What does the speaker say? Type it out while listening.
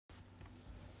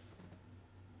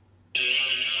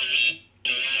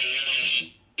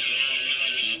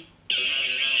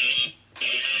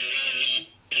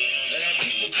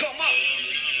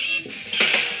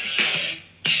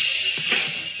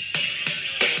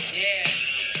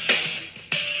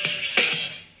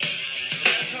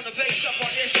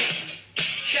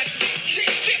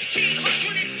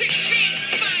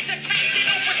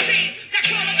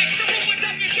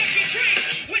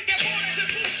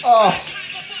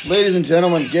Ladies and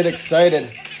gentlemen, get excited.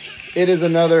 It is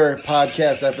another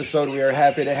podcast episode. We are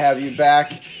happy to have you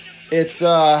back. It's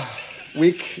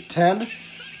week 10,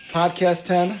 podcast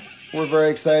 10. We're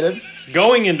very excited.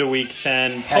 Going into week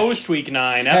 10, post week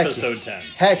 9, episode yes. 10.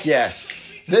 Heck yes.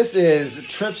 This is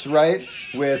Trips Right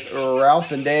with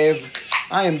Ralph and Dave.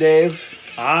 I am Dave.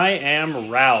 I am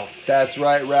Ralph. That's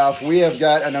right, Ralph. We have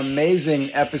got an amazing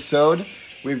episode.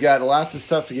 We've got lots of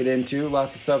stuff to get into,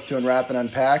 lots of stuff to unwrap and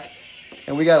unpack,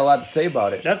 and we got a lot to say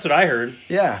about it. That's what I heard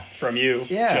Yeah. from you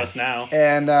just now.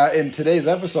 And in today's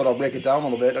episode, I'll break it down a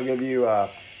little bit. I'll give you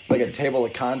like a table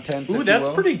of contents. Ooh, that's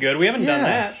pretty good. We haven't done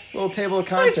that. Little table of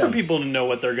It's contents. nice for people to know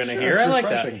what they're going to hear. it's I like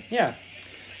refreshing. that. Yeah.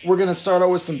 We're going to start out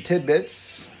with some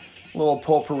tidbits, a little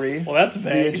potpourri. Well, that's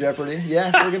Via vague. Jeopardy.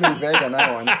 Yeah, we're going to be vague on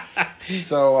that one.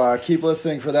 So keep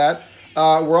listening for that.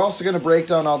 We're also going to break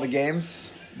down all the games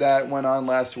that went on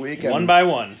last week. One by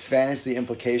one. Fantasy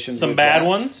implications. Some with bad that.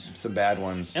 ones. Some bad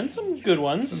ones. And some good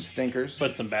ones. Some stinkers.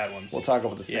 But some bad ones. We'll talk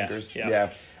about the stinkers.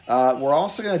 Yeah. We're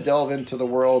also going to delve into the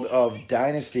world of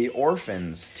Dynasty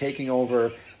Orphans, taking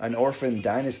over an Orphan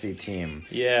Dynasty team.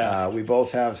 Yeah. We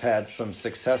both have had some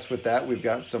success with that. We've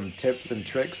got some tips and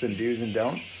tricks and do's and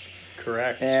don'ts.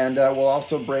 Correct. And we'll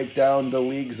also break down the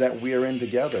leagues that we are in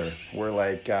together. We're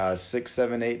like 6,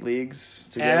 7, 8 leagues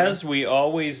together. As we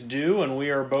always do, and we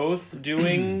are both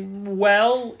doing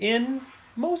well in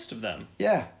most of them.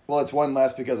 Yeah. Well, it's one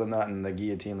less because I'm not in the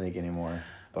Guillotine League anymore.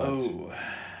 But, Oh.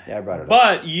 yeah, I brought it up.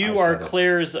 But you I are said it.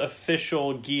 Claire's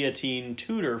official guillotine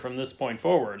tutor from this point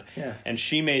forward. Yeah. And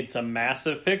she made some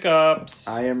massive pickups.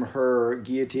 I am her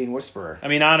Guillotine Whisperer. I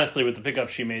mean, honestly, with the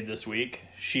pickups she made this week,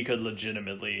 she could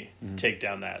legitimately Mm-hmm. take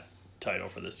down that title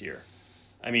for this year.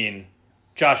 I mean,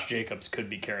 Josh Jacobs could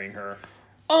be carrying her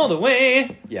all the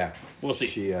way. Yeah. We'll see.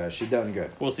 She done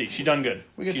good. We'll see. She done good.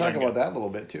 We can She talk done about good. that a little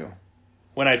bit, too.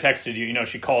 When I texted you,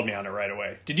 she called me on it right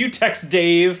away. Did you text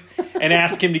Dave and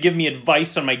ask him to give me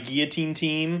advice on my guillotine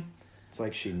team? It's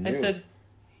like she knew. I said,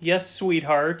 yes,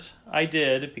 sweetheart, I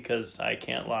did, because I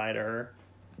can't lie to her.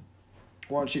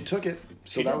 Well, and she took it,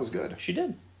 so She that did. was good. She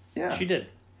did. Yeah. She did.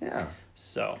 Yeah.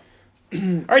 So. All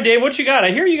right, Dave, what you got? I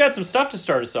hear you got some stuff to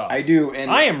start us off. I do.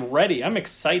 And I am ready. I'm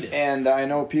excited. And I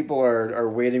know people are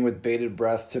waiting with bated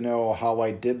breath to know how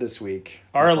I did this week.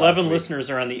 Our this last 11 week. listeners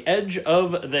are on the edge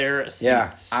of their Yeah.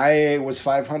 seats. I was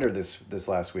 500 this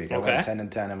last week. I Okay. went 10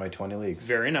 and 10 in my 20 leagues.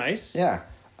 Very nice. Yeah.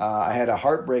 I had a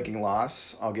heartbreaking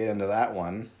loss. I'll get into that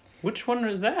one. Which one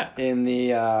is that? In the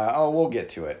we'll get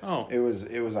to it. Oh. It was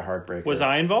a heartbreaker. Was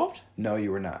I involved? No,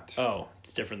 you were not. Oh,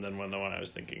 it's different than the one I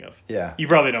was thinking of. Yeah. You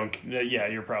probably don't. Yeah,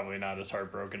 you're probably not as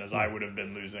heartbroken as I would have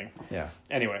been losing. Yeah.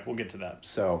 Anyway, we'll get to that.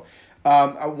 So,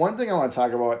 one thing I want to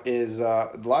talk about is a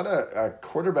lot of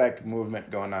quarterback movement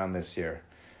going on this year.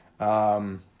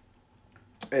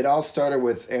 It all started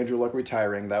with Andrew Luck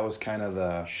retiring. That was kind of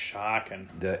the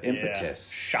impetus. Yeah,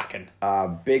 shocking.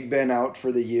 Big Ben out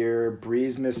for the year.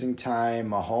 Breeze missing time.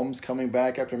 Mahomes coming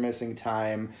back after missing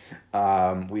time.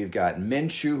 We've got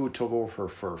Minshew who took over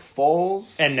for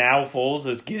Foles. And now Foles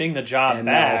is getting the job And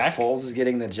back. now Foles is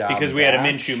getting the job because we had a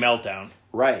back. Minshew meltdown.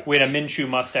 Right. We had a Minshew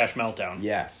mustache meltdown.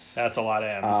 Yes. That's a lot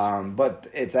of M's. But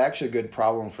it's actually a good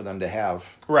problem for them to have.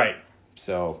 Right.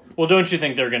 So Well, don't you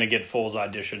think they're going to get Foles'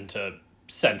 audition to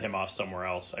send him off somewhere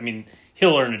else? I mean,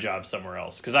 he'll earn a job somewhere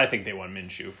else because I think they want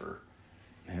Minshew for.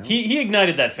 Yeah. He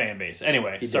ignited that fan base.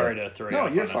 Anyway, He sorry did. to throw you No,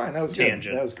 off you're on a fine. That was tangent.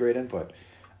 good. That was great input.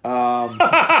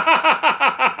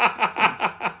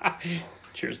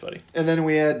 Cheers, buddy. And then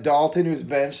we had Dalton, who's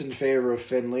benched in favor of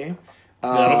Finley.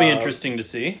 That'll be interesting to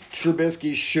see.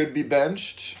 Trubisky should be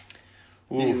benched.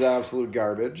 He's absolute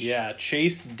garbage. Yeah,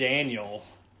 Chase Daniel.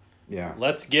 Yeah.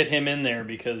 Let's get him in there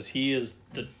because he is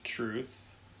the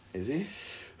truth. Is he?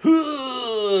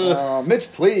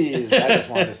 Mitch, please. I just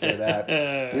wanted to say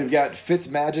that. We've got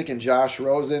Fitzmagic and Josh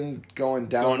Rosen going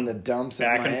down in the dumps in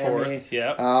back Miami. and forth.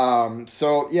 Yep.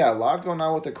 So, yeah, a lot going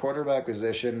on with the quarterback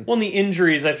position. Well, and the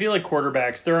injuries, I feel like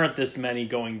quarterbacks, there aren't this many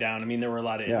going down. I mean, there were a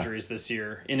lot of Yeah. injuries this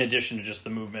year, in addition to just the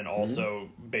movement, also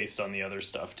based on the other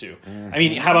stuff, too. Mm-hmm. I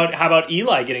mean, how about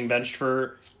Eli getting benched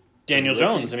for Daniel Rookie.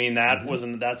 Jones? I mean,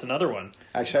 that's another one.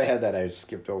 Actually, I had that. I just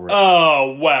skipped over it.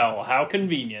 Oh, well, how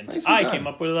convenient. Nicely I done. came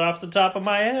up with it off the top of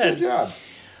my Good head. job.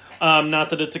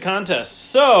 Not that it's a contest.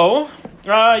 So,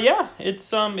 yeah,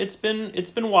 it's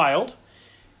been wild.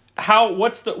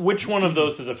 Which one of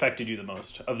those has affected you the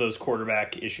most of those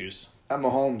quarterback issues?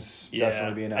 Mahomes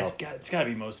definitely being out. It's got to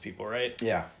be most people, right?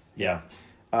 Yeah.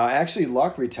 Actually,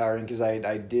 Luck retiring because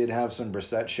I did have some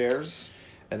Brissett shares,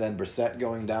 and then Brissett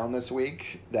going down this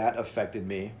week. That affected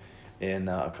me in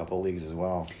a couple of leagues as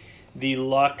well. The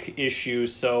luck issue.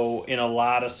 So in a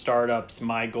lot of startups,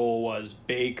 my goal was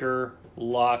Baker,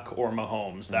 Luck, or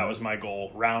Mahomes. That was my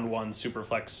goal. Round 1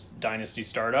 Superflex Dynasty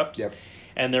startups. Yep.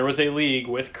 And there was a league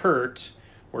with Kurt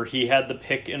where he had the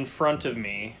pick in front of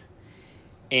me.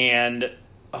 And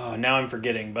now I'm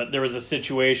forgetting, but there was a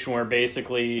situation where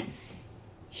basically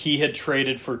he had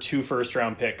traded for 2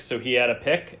 first-round picks. So he had a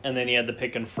pick, and then he had the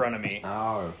pick in front of me.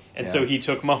 Oh, And so he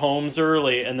took Mahomes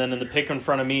early, and then in the pick in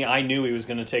front of me, I knew he was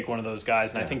going to take one of those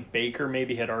guys. And I think Baker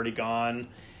maybe had already gone,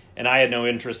 and I had no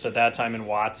interest at that time in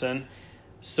Watson.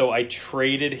 So I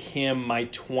traded him my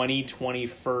 2021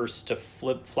 to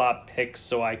flip-flop picks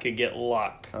so I could get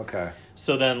Luck. Okay.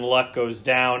 So then Luck goes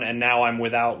down, and now I'm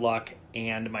without Luck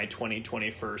and my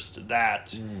 2021.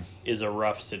 That is a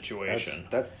rough situation.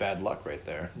 That's bad luck right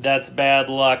there. That's bad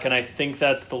luck, and I think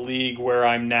that's the league where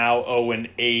I'm now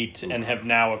 0-8 and have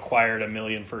now acquired 1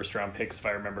 million first-round picks, if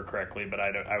I remember correctly, but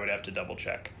I would have to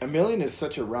double-check. 1 million is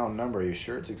such a round number. Are you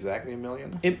sure it's exactly 1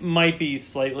 million? It might be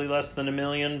slightly less than 1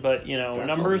 million, but,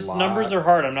 That's numbers are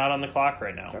hard. I'm not on the clock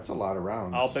right now. That's a lot of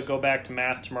rounds. I'll go back to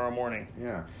math tomorrow morning.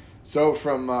 Yeah. So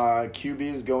from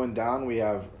QBs going down, we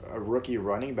have rookie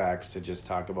running backs to just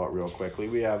talk about real quickly.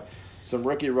 We have some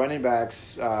rookie running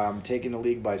backs taking the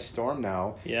league by storm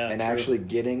now, and true. actually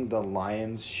getting the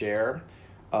lion's share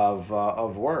of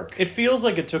work. It feels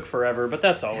like it took forever, but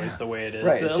that's always the way it is.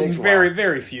 Right, it takes a very, while.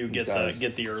 very few get does.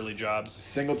 the early jobs.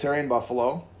 Singletary in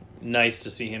Buffalo. Nice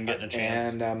to see him getting a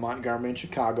chance. And Montgomery in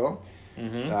Chicago.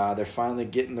 Mm-hmm. They're finally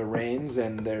getting the reins,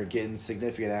 and they're getting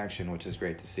significant action, which is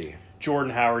great to see.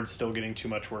 Jordan Howard's still getting too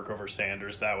much work over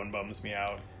Sanders. That one bums me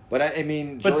out. But I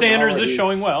mean, But Jordan Sanders Howard, is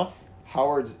showing well.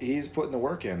 He's putting the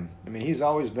work in. I mean, he's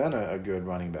always been a good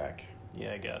running back.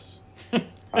 Yeah, I guess.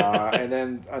 And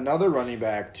then another running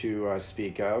back to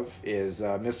speak of is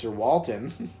Mr.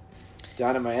 Walton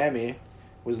down in Miami,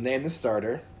 was named the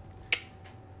starter.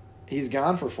 He's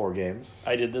gone for 4 games.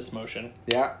 I did this motion.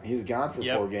 Yeah, he's gone for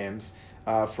 4 games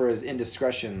for his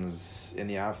indiscretions in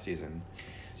the offseason.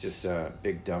 It's just a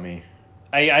big dummy.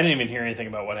 I didn't even hear anything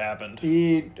about what happened.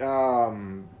 He, I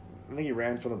think he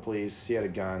ran from the police. He had a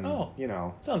gun. Oh,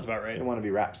 sounds about right. They want to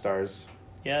be rap stars.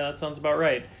 Yeah, that sounds about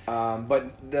right.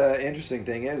 But the interesting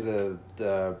thing is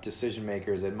the decision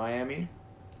makers in Miami,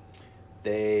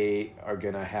 they are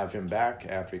going to have him back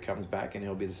after he comes back, and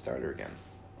he'll be the starter again.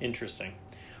 Interesting.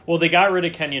 Well, they got rid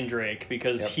of Kenyon Drake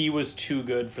because he was too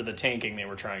good for the tanking they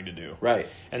were trying to do. Right.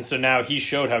 And so now he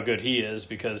showed how good he is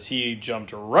because he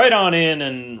jumped right on in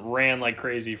and ran like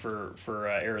crazy for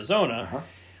Arizona.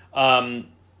 Uh-huh.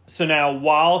 So now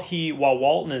while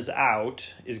Walton is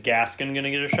out, is Gaskin going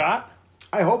to get a shot?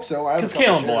 I hope so. Because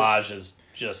Kalen Balaj is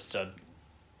just a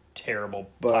terrible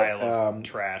pile of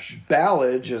trash.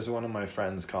 Ballage, as one of my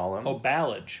friends call him. Oh,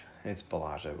 Ballage. It's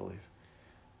Balaj, I believe.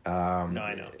 No,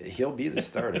 I know. He'll be the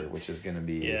starter, which is going to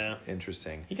be Yeah.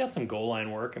 interesting. He got some goal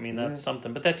line work. I mean, that's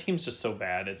something. But that team's just so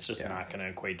bad. It's just not going to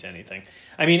equate to anything.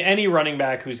 I mean, any running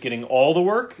back who's getting all the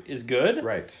work is good.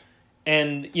 Right.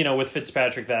 And, with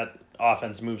Fitzpatrick, that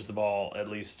offense moves the ball at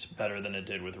least better than it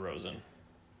did with Rosen.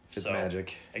 It's So,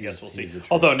 magic. I guess we'll see. the truth.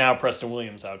 Although now Preston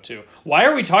Williams out too. Why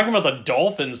are we talking about the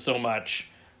Dolphins so much?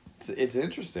 It's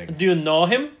interesting. Do you know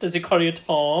him? Does he call you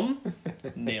Tom?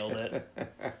 Nailed it.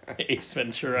 Ace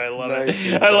Ventura, I love Nice.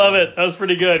 it. I love it. That was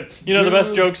pretty good. The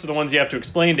best jokes are the ones you have to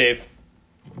explain, Dave.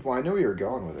 Well, I know where you were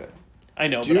going with it. I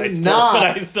know, Do but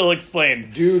I still explain.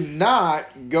 Do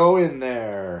not go in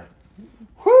there.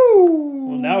 Whoo!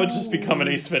 Well, now it's just become an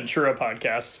Ace Ventura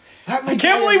podcast. That I makes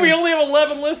can't believe we only have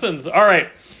 11 listens. All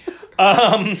right.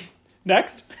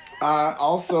 Next.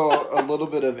 Also, a little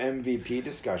bit of MVP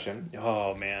discussion.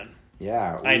 Oh, man.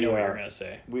 Yeah. I know what you're going to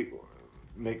say.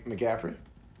 McCaffrey?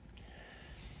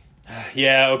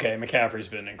 Yeah, okay. McCaffrey's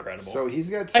been incredible. So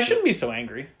he's got... I shouldn't be so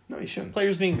angry. No, you shouldn't.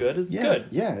 Players being good is good.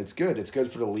 Yeah, it's good. It's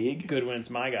good for the league. Good when it's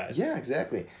my guys. Yeah,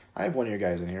 exactly. I have one of your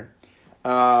guys in here.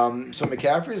 So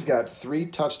McCaffrey's got 3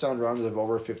 touchdown runs of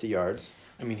over 50 yards.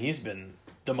 I mean, he's been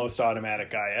the most automatic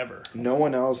guy ever. No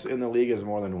one else in the league has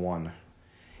more than 1.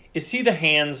 Is he the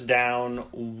hands down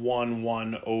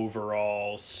 1-1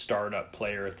 overall startup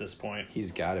player at this point?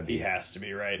 He's got to be. He has to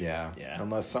be, right? Yeah. Yeah.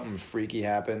 Unless something freaky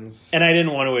happens. And I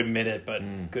didn't want to admit it, but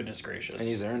goodness gracious. And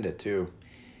he's earned it, too.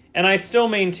 And I still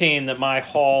maintain that my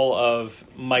haul of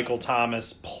Michael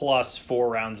Thomas plus 4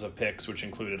 rounds of picks, which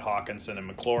included Hawkinson and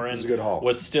McLaurin, was a good haul.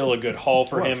 Was still a good haul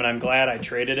for It was. him, and I'm glad I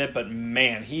traded it. But,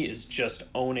 man, he is just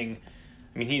owning...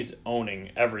 I mean, he's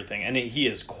owning everything. And he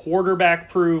is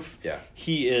quarterback-proof. Yeah.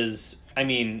 He is... I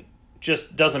mean,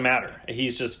 just doesn't matter.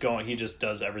 He's just going... He just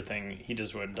does everything. He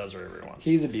just does whatever he wants.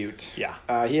 He's a beaut.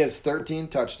 Yeah. He has 13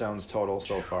 touchdowns total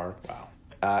so far.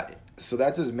 Wow. So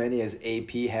that's as many as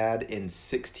AP had in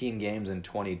 16 games in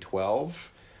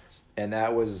 2012. And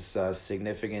that was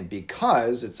significant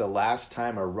because it's the last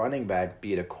time a running back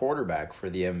beat a quarterback for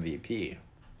the MVP.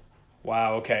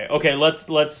 Wow. Okay.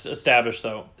 Let's establish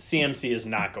though. CMC is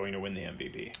not going to win the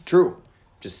MVP. True.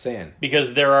 Just saying.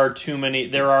 Because there are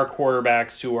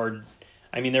quarterbacks who are.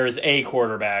 I mean, there is a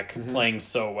quarterback playing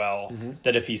so well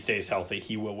that if he stays healthy,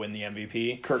 he will win the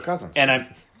MVP. Kirk Cousins. And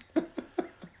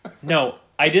no,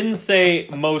 I didn't say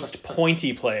most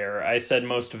pointy player. I said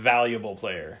most valuable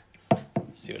player.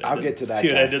 See what I did? I'll get to that See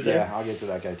guy. what I did there? Yeah, I'll get to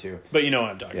that guy too. But you know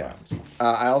what I'm talking Yeah.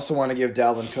 about. I also want to give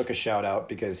Dalvin Cook a shout out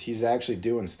because he's actually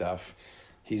doing stuff.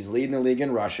 He's leading the league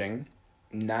in rushing,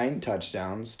 9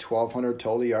 touchdowns, 1,200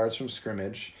 total yards from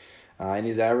scrimmage, and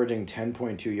he's averaging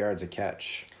 10.2 yards a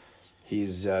catch.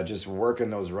 He's just working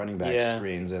those running back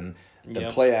screens, and the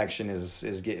play action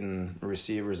is getting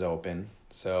receivers open.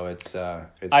 So it's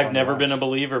I've never been a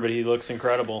believer, but he looks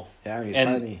incredible. Yeah,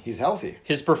 he's healthy.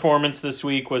 His performance this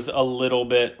week was a little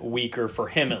bit weaker for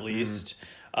him, at least,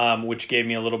 which gave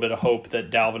me a little bit of hope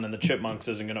that Dalvin and the Chipmunks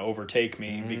isn't going to overtake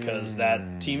me because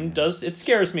that team it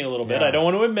scares me a little bit. Yeah. I don't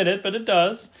want to admit it, but it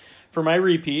does for my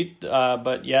repeat.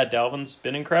 But yeah, Dalvin's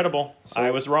been incredible. So,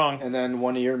 I was wrong. And then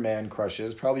one of your man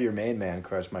crushes, probably your main man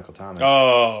crush, Michael Thomas.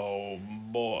 Oh,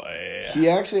 boy. He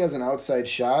actually has an outside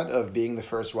shot of being the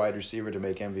first wide receiver to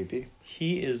make MVP.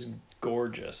 He is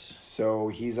gorgeous. So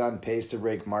he's on pace to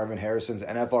break Marvin Harrison's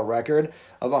NFL record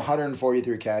of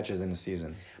 143 catches in a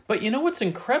season. But you know what's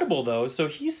incredible, though? So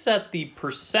he set the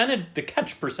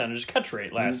catch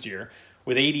rate last year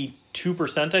with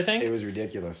 82%, I think. It was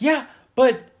ridiculous. Yeah,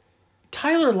 but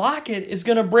Tyler Lockett is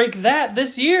going to break that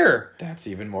this year. That's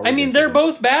even more ridiculous. I mean, they're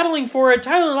both battling for it.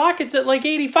 Tyler Lockett's at like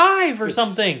 85 or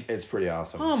something. It's pretty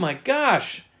awesome. Oh, my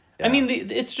gosh. Yeah. I mean,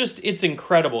 it's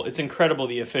incredible. It's incredible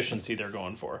the efficiency they're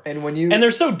going for. And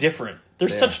they're so different. They're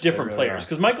such different players.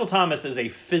 Because Michael Thomas is a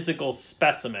physical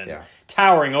specimen,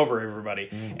 towering over everybody,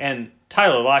 and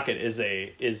Tyler Lockett is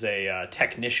a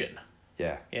technician.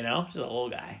 Yeah, you know, he's a little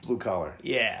guy, blue collar.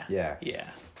 Yeah.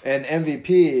 And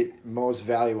MVP, most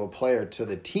valuable player to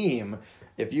the team.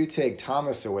 If you take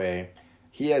Thomas away,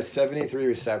 he has 73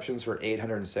 receptions for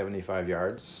 875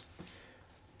 yards.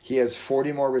 He has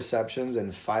 40 more receptions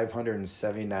and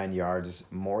 579 yards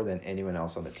more than anyone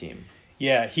else on the team.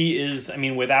 Yeah, he is. I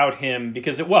mean, without him,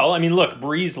 look,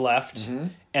 Breeze left,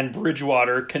 and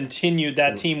Bridgewater continued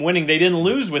that team winning. They didn't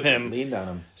lose with him. Leaned on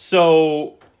him.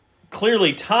 So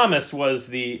clearly, Thomas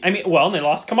was and they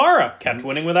lost Kamara. Kept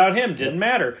winning without him. Didn't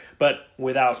matter. But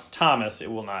without Thomas,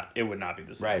 it would not be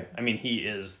the same. Right. I mean, he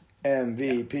is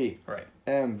MVP. Yeah, right.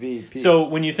 MVP. So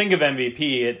when you think of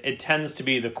MVP, it tends to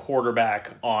be the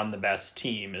quarterback on the best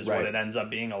team is what it ends up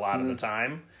being a lot of the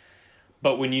time.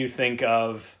 But when you think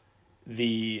of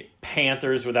the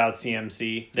Panthers without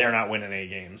CMC, they're not winning any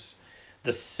games.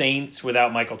 The Saints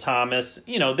without Michael Thomas,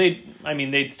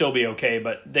 they'd still be okay,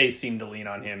 but they seem to lean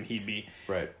on him. He'd be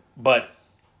right. But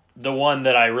the one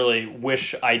that I really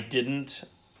wish I didn't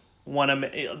think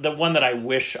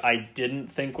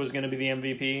was going to be the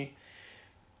MVP,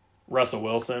 Russell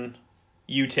Wilson.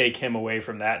 You take him away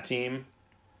from that team,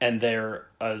 and they're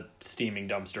a steaming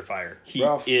dumpster fire. He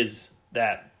is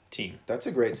that team. That's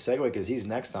a great segue because he's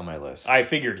next on my list. I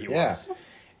figured he was.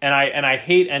 And I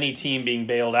hate any team being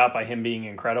bailed out by him being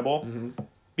incredible.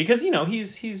 Because,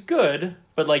 he's good,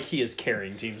 but he is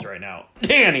carrying teams right now.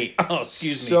 Danny! Oh,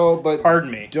 excuse me. But pardon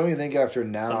me. Don't you think after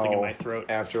now, something in my throat.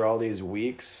 After all these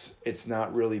weeks, it's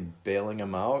not really bailing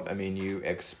him out? I mean, you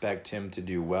expect him to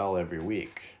do well every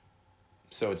week.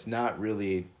 So it's not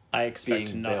really I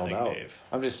expect being nothing, bailed out. Dave.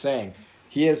 I'm just saying,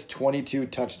 he has 22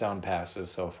 touchdown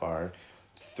passes so far,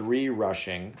 3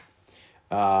 rushing.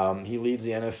 He leads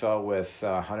the NFL with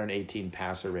 118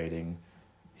 passer rating.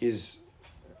 He's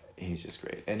just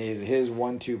great. And his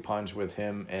 1-2 punch with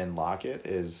him and Lockett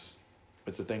it's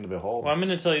a thing to behold. Well, I'm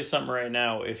going to tell you something right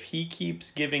now. If he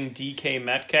keeps giving DK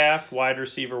Metcalf wide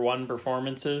receiver 1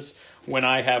 performances when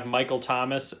I have Michael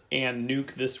Thomas and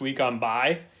Nuke this week on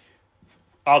bye,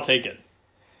 I'll take it.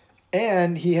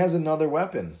 And he has another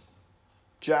weapon,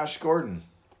 Josh Gordon.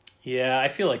 Yeah, I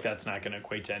feel like that's not going to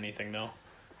equate to anything, though.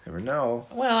 Never know.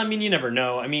 Well, I mean, you never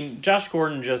know. I mean, Josh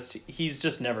Gordon he's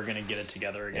just never going to get it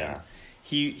together again. Yeah.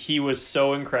 He was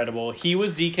so incredible. He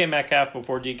was DK Metcalf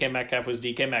before DK Metcalf was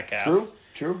DK Metcalf.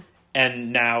 True.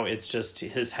 And now it's just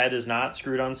his head is not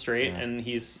screwed on straight, and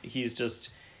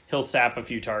he'll sap a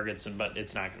few targets, but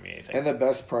it's not going to be anything. And the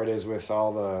best part is with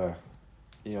all the,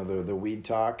 the weed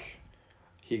talk,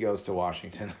 he goes to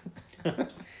Washington.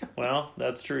 Well,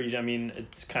 that's true. I mean,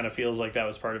 it kind of feels like that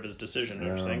was part of his decision,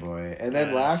 don't you think? Oh, boy. And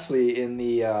then lastly, in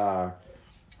the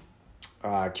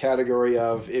category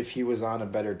of if he was on a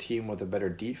better team with a better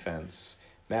defense,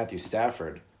 Matthew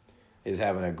Stafford. is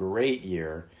having a great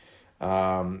year.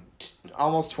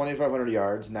 Almost 2,500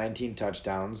 yards, 19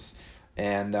 touchdowns,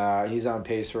 and he's on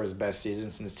pace for his best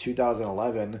season since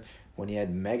 2011 when he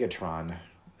had Megatron.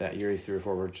 That year he threw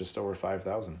for just over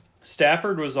 5,000.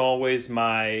 Stafford was always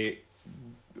my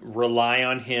rely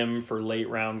on him for late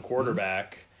round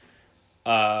quarterback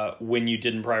when you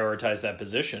didn't prioritize that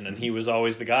position. And he was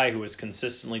always the guy who was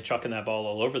consistently chucking that ball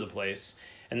all over the place.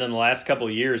 And then the last couple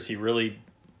of years, he really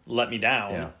let me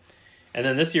down. Yeah. And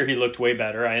then this year he looked way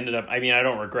better. I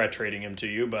don't regret trading him to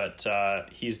you, but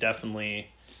he's definitely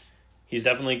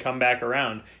come back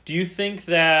around. Do you think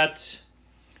that,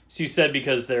 so you said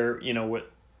because they're,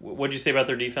 what'd you say about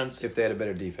their defense? If they had a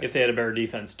better defense. If they had a better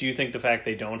defense. Do you think the fact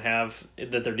they don't have,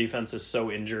 that their defense is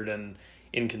so injured and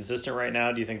inconsistent right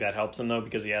now, do you think that helps them, though,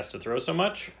 because he has to throw so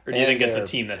much? Or do you think it's a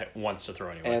team that wants to throw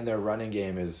anyway? And their running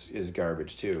game is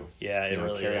garbage, too. Yeah, it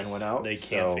really Kerryon is. went out. They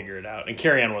can't figure it out. And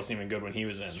Kerryon wasn't even good when he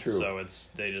was in. It's true. So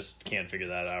they just can't figure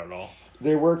that out at all.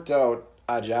 They worked out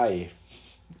Ajayi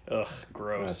Ugh,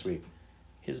 gross. last week.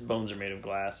 His bones are made of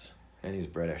glass. And he's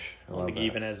British. I don't think he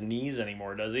even has knees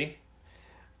anymore, does he?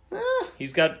 Eh.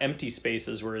 He's got empty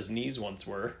spaces where his knees once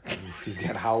were. He's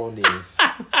got hollow knees.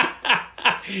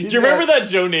 Do you remember that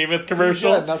Joe Namath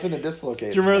commercial? He's got nothing to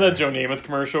dislocate. Do you remember that Joe Namath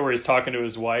commercial where he's talking to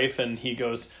his wife and he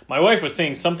goes, "My wife was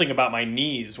saying something about my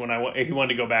knees when he wanted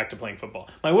to go back to playing football.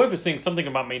 My wife was saying something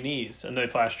about my knees." And they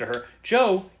flash to her,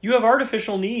 "Joe, you have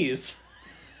artificial knees."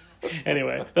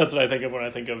 Anyway, that's what I think of when I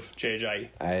think of JJ.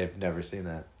 I've never seen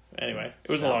that. Anyway,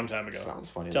 it was a long time ago. Sounds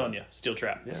funny. I'm telling you, steel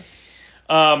trap.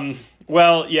 Yeah.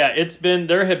 Well, yeah, there's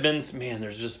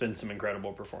just been some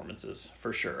incredible performances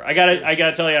for sure. I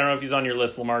gotta tell you, I don't know if he's on your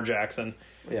list, Lamar Jackson.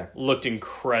 Yeah. Looked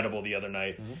incredible the other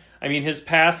night. Mm-hmm. I mean, his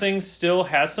passing still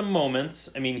has some moments.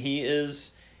 I mean,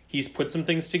 he's put some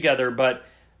things together, but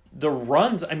the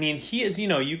runs, I mean, he is, you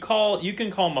can call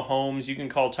Mahomes, you can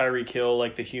call Tyreek Hill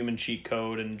like the human cheat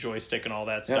code and joystick and all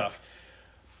that stuff.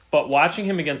 But watching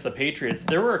him against the Patriots,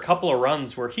 there were a couple of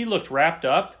runs where he looked wrapped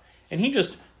up and he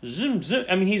just zoom.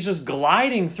 I mean, he's just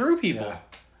gliding through people. Yeah.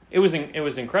 It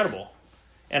was incredible.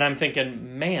 And I'm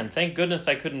thinking, man, thank goodness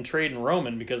I couldn't trade in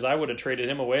Roman because I would have traded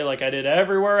him away like I did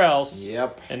everywhere else.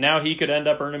 Yep. And now he could end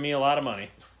up earning me a lot of money.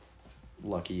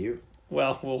 Lucky you.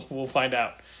 Well, we'll find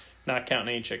out. Not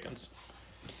counting any chickens.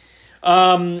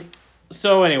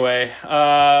 So anyway,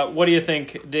 what do you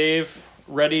think, Dave?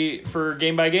 Ready for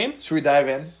game by game? Should we dive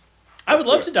in? I would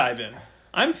love to dive in.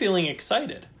 I'm feeling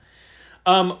excited.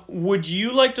 Would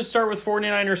you like to start with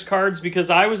 49ers cards?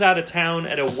 Because I was out of town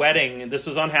at a wedding. This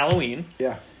was on Halloween.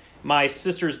 Yeah. My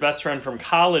sister's best friend from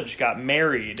college got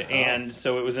married, and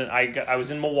so it was. I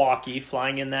was in Milwaukee,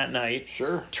 flying in that night.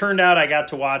 Sure. Turned out I got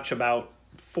to watch about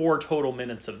 4 total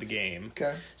minutes of the game.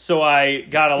 Okay. So I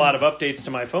got a lot of updates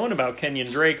to my phone about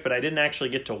Kenyon Drake, but I didn't actually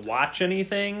get to watch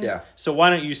anything. Yeah. So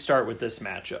why don't you start with this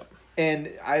matchup?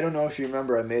 And I don't know if you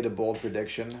remember, I made a bold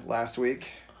prediction last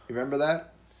week. You remember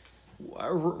that?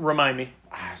 Remind me.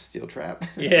 Steel trap.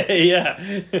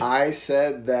 Yeah. I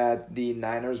said that the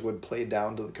Niners would play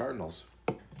down to the Cardinals.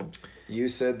 You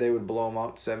said they would blow them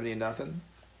out 70-0.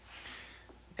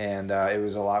 And it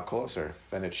was a lot closer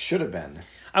than it should have been.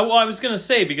 I was going to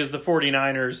say, because the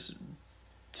 49ers,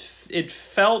 it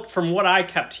felt, from what I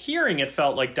kept hearing, it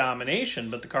felt like domination,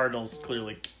 but the Cardinals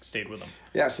clearly stayed with them.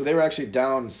 Yeah, so they were actually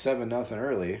down 7-0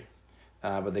 early,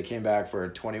 but they came back for a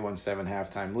 21-7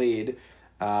 halftime lead.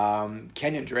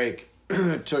 Kenyon Drake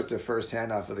took the first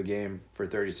handoff of the game for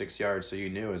 36 yards, so you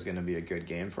knew it was going to be a good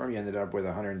game for him. He ended up with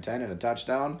 110 and a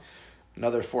touchdown,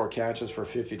 another 4 catches for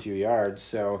 52 yards.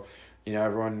 So,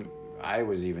 everyone, I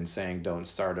was even saying don't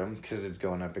start him because it's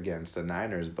going up against the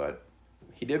Niners, but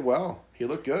he did well. He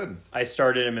looked good. I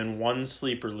started him in one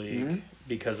sleeper league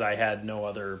because I had no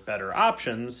other better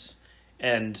options,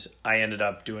 and I ended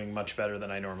up doing much better than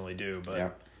I normally do.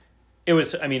 But it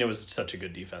was such a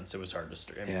good defense. It was hard to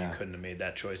start. You couldn't have made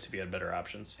that choice if you had better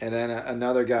options. And then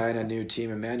another guy in a new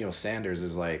team, Emmanuel Sanders,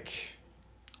 is like,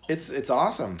 it's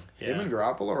awesome. Yeah. Him and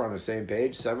Garoppolo are on the same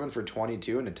page, 7 for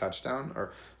 22 and a touchdown,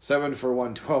 or 7 for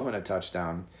 112 and a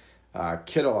touchdown.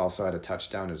 Kittle also had a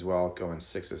touchdown as well, going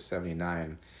 6 of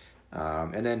 79.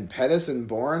 And then Pettis and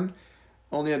Bourne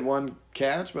only had 1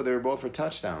 catch, but they were both for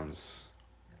touchdowns.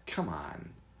 Come on.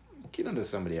 Get into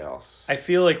somebody else. I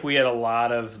feel like we had a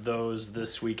lot of those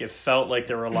this week. It felt like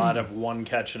there were a lot of 1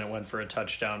 catch and it went for a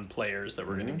touchdown players that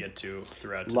we're going to get to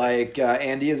throughout today. Like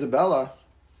Andy Isabella.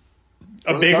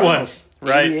 A big one,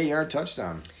 right? 88-yard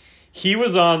touchdown. He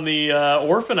was on the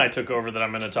orphan I took over that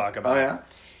I'm going to talk about. Oh, yeah?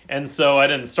 And so I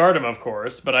didn't start him, of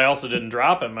course, but I also didn't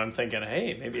drop him. I'm thinking,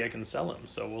 hey, maybe I can sell him,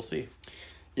 so we'll see.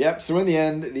 Yep. So in the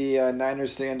end, the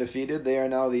Niners stay undefeated. They are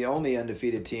now the only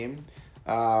undefeated team.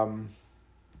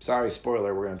 Sorry,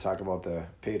 spoiler. We're going to talk about the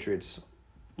Patriots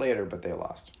later, but they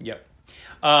lost. Yep.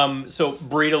 So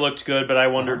Breida looked good, but I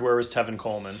wondered where was Tevin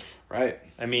Coleman. Right.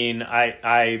 I mean,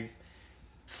 I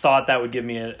thought that would give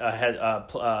me a head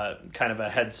kind of a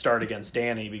head start against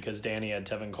Danny because Danny had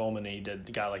Tevin Coleman. And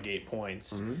he got like 8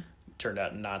 points. Mm-hmm. Turned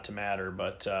out not to matter,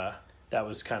 but that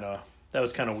was kind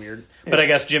of weird. But I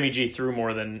guess Jimmy G threw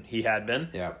more than he had been.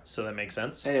 Yeah. So that makes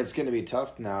sense. And it's going to be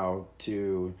tough now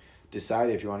to decide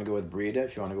if you want to go with Breida,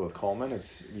 if you want to go with Coleman. You're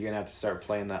going to have to start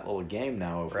playing that little game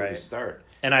now of who to start.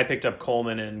 And I picked up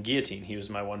Coleman and Guillotine. He was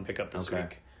my one pickup this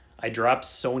week. I dropped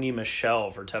Sony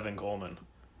Michel for Tevin Coleman.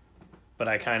 But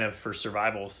I kind of, for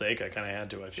survival's sake, I kind of had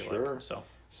to, I feel like.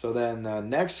 So then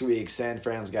next week, San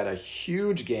Fran's got a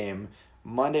huge game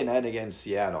Monday night against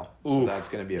Seattle. So that's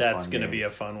going to be a fun game. That's going to be a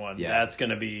fun one. Yeah. That's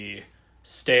going to be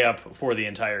stay up for the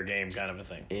entire game kind of a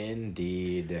thing.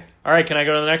 Indeed. All right, can I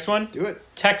go to the next one? Do it.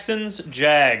 Texans,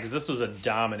 Jags. This was a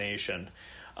domination.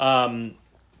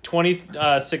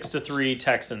 26-3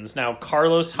 Texans. Now,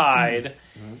 Carlos Hyde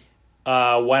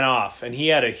went off, and he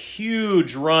had a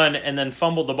huge run and then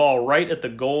fumbled the ball right at the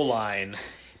goal line.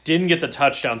 Didn't get the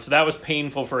touchdown, so that was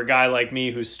painful for a guy like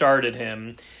me who started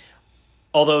him.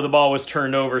 Although the ball was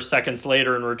turned over seconds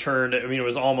later and returned, I mean, it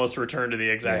was almost returned to the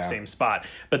exact same spot.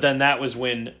 But then that was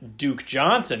when Duke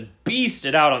Johnson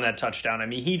beasted out on that touchdown. I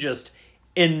mean, he just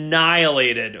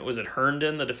annihilated, was it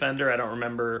Herndon, the defender? I don't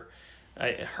remember.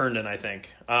 Herndon, I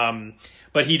think.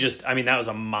 But he just, I mean, that was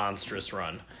a monstrous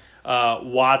run.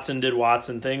 Watson did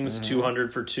Watson things,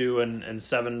 200 for 2 and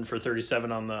 7 for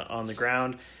 37 on the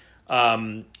ground.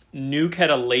 Nuke had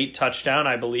a late touchdown.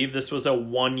 I believe this was a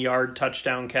 1-yard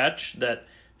touchdown catch that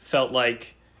felt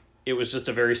like it was just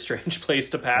a very strange place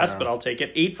to pass, but I'll take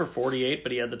it. 8 for 48,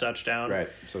 but he had the touchdown. Right,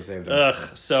 so saved him.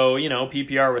 So,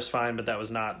 PPR was fine, but that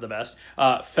was not the best.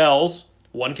 Fells,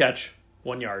 1 catch,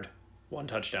 1 yard, 1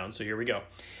 touchdown. So here we go.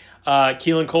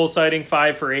 Keelan Cole sighting,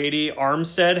 5 for 80.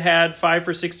 Armstead had 5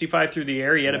 for 65 through the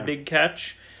air. He had a big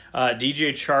catch. DJ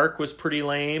Chark was pretty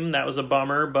lame. That was a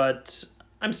bummer, but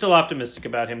I'm still optimistic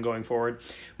about him going forward.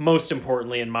 Most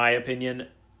importantly, in my opinion,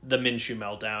 the Minshew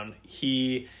meltdown.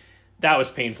 That was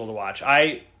painful to watch.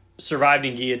 I survived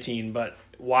in Guillotine, but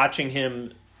watching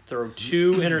him throw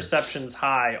 2 interceptions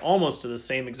high, almost to the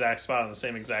same exact spot on the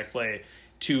same exact play,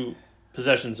 2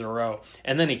 possessions in a row,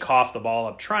 and then he coughed the ball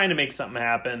up trying to make something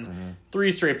happen.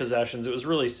 3 straight possessions. It was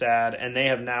really sad, and they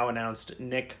have now announced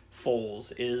Nick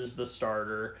Foles is the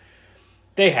starter.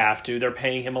 They have to. They're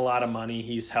paying him a lot of money.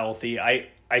 He's healthy.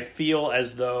 I feel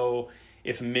as though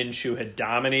if Minshew had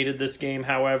dominated this game,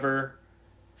 however,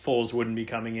 Foles wouldn't be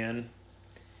coming in.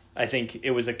 I think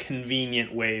it was a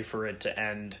convenient way for it to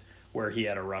end where he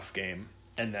had a rough game,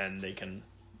 and then they can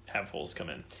have Foles come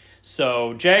in.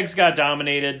 So Jags got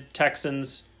dominated.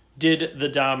 Texans did the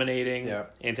dominating.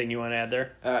 Yep. Anything you want to add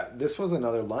there? This was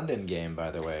another London game,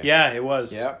 by the way. Yeah, it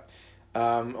was. Yep.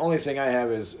 Only thing I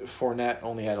have is Fournette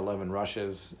only had 11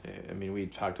 rushes. I mean, we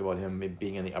talked about him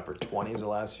being in the upper 20s the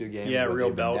last few games. Yeah, real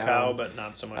bell cow, but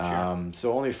not so much here.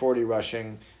 So only 40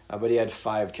 rushing, but he had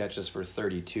 5 catches for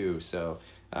 32. So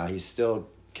he's still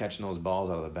catching those balls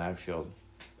out of the backfield.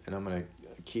 And I'm going to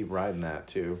keep riding that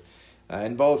too.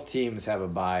 And both teams have a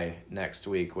bye next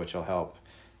week, which will help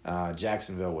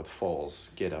Jacksonville with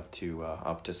Foles get up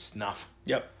to snuff.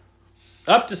 Yep.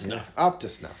 Up to snuff. Yeah, up to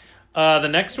snuff. The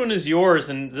next one is yours,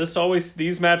 and these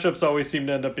matchups always seem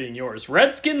to end up being yours.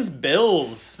 Redskins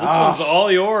Bills. This one's all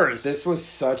yours. This was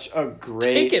such a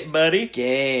great Take it, buddy.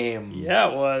 game.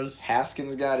 Yeah, it was.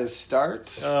 Haskins got his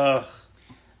start. Ugh.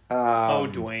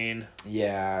 Dwayne.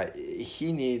 Yeah,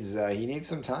 he needs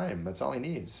some time. That's all he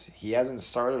needs. He hasn't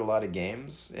started a lot of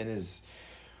games in his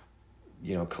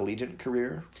collegiate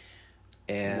career.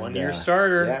 And 1-year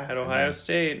starter at Ohio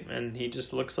State, and he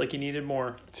just looks like he needed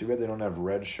more. Too bad they don't have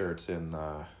red shirts in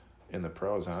the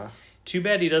pros, huh? Too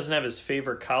bad he doesn't have his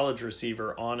favorite college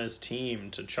receiver on his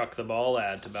team to chuck the ball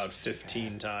at about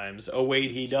 15 times. Oh,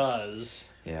 wait, he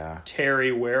does. Yeah.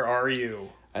 Terry, where are you?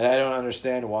 I don't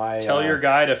understand why. Tell your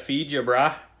guy to feed you,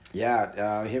 brah.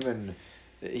 Yeah,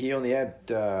 he only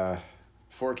had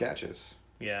 4 catches.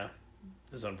 Yeah,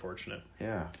 it's unfortunate.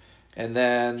 Yeah. And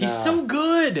then he's so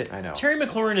good. I know. Terry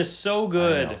McLaurin is so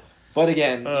good. But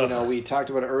again, we talked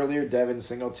about it earlier, Devin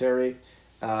Singletary.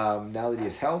 Now that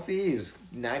he's healthy, he's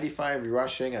 95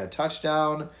 rushing and a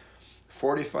touchdown,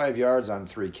 45 yards on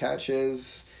 3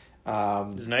 catches.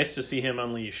 It's nice to see him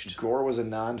unleashed. Gore was a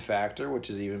non-factor, which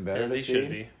is even better to see. Should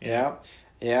be. Yeah.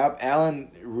 Yep.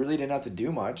 Allen really didn't have to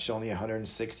do much, only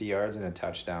 160 yards and a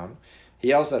touchdown.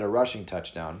 He also had a rushing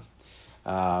touchdown.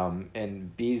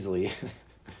 And Beasley,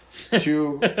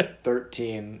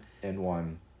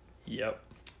 2-13-1. Yep.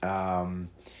 But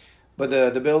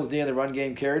the Bills D in the run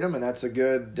game carried them, and that's a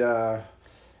good way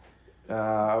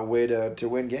to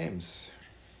win games.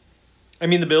 I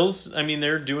mean, the Bills,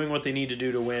 they're doing what they need to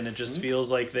do to win. It just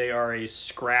feels like they are a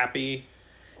scrappy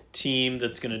team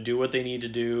that's going to do what they need to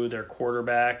do. Their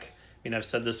quarterback, I've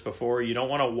said this before, you don't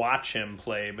want to watch him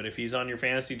play, but if he's on your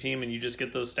fantasy team and you just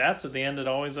get those stats at the end, it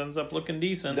always ends up looking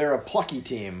decent. They're a plucky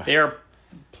team. They are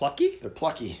plucky? They're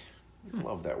plucky. I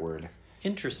love that word.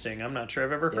 Interesting. I'm not sure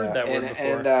I've ever heard that word before.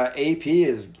 And AP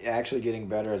is actually getting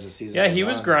better as the season goes on. Yeah, he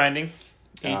was grinding.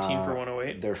 18 for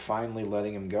 108. They're finally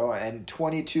letting him go. And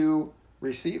 22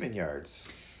 receiving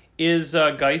yards. Is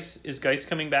Geis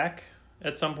coming back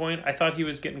at some point? I thought he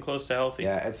was getting close to healthy.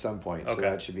 Yeah, at some point. Okay. So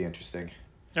that should be interesting.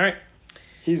 All right.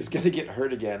 He's going to get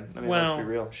hurt again. Let's be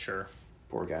real. Sure.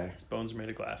 Poor guy. His bones are made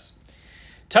of glass.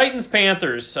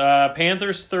 Titans-Panthers.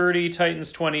 Panthers 30,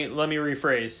 Titans 20. Let me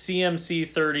rephrase. CMC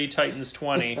 30, Titans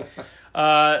 20.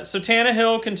 So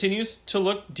Tannehill continues to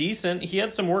look decent. He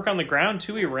had some work on the ground,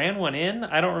 too. He ran one in.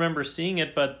 I don't remember seeing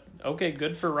it, but okay,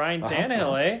 good for Ryan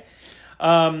Tannehill,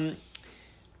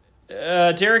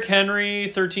 Derrick Henry,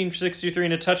 13 for 63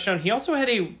 and a touchdown. He also had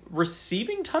a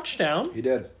receiving touchdown. He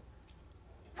did.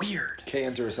 Weird. K.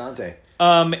 Interessante.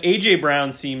 A.J.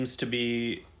 Brown seems to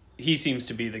be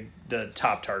the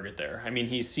top target there.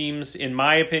 He seems, in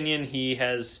my opinion, he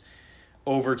has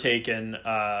overtaken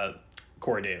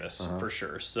Corey Davis for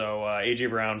sure. So A.J.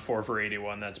 Brown, 4 for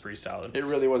 81. That's pretty solid. It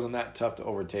really wasn't that tough to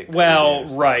overtake Corey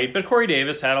Davis, right. But Corey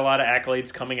Davis had a lot of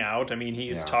accolades coming out.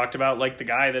 He's talked about like the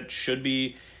guy that should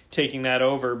be taking that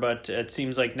over, but it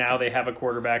seems like now they have a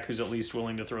quarterback who's at least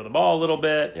willing to throw the ball a little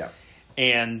bit. Yeah.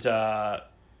 And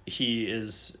he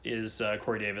is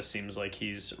Corey Davis seems like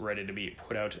he's ready to be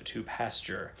put out to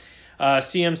pasture.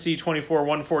 CMC 24,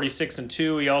 146 and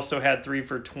 2. He also had 3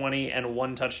 for 20 and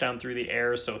 1 touchdown through the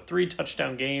air. So 3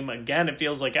 touchdown game. Again, it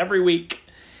feels like every week,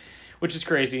 which is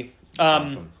crazy.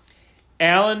 Awesome.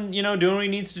 Allen, doing what he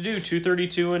needs to do.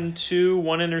 232 and 2,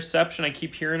 1 interception. I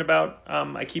keep hearing about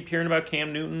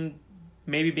Cam Newton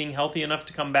maybe being healthy enough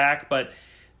to come back, but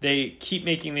they keep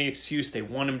making the excuse they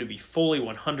want him to be fully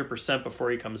 100%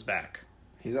 before he comes back.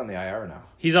 He's on the IR now.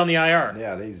 He's on the IR.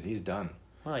 Yeah, he's done.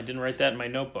 Well, I didn't write that in my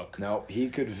notebook. No, he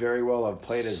could very well have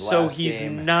played his last game. So he's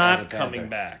not coming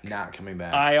back. Not coming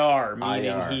back. IR,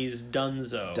 meaning he's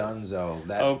donezo. Donezo.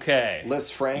 Okay.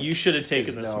 Liz Frank. You should have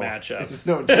taken this matchup. It's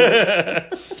no joke. I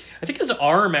think his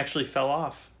arm actually fell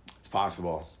off. It's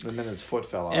possible. And then his foot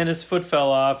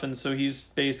fell off. And so he's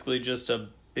basically just a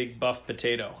big buff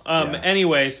potato.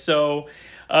 Anyway, so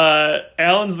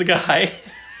Allen's the guy.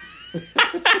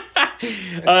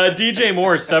 DJ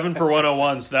Moore 7 for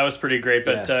 101, so that was pretty great.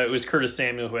 But it was Curtis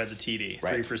Samuel who had the TD,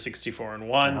 3 for 64 and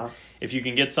 1. If you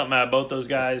can get something out of both those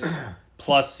guys,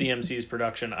 plus CMC's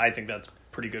production, I think that's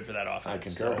pretty good for that offense. I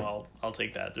concur. So I'll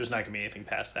take that. There's not going to be anything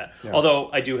past that. Yeah. Although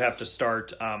I do have to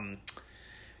start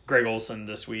Greg Olsen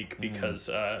this week because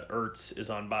Ertz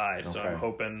is on bye. Okay. So I'm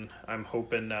hoping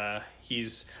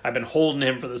I've been holding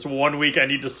him for this 1 week. I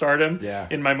need to start him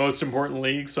in my most important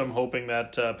league. So I'm hoping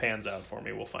that pans out for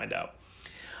me. We'll find out.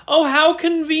 Oh, how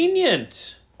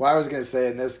convenient. Well, I was going to say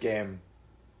in this game.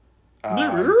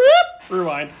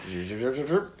 Rewind.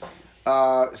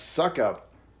 Suckup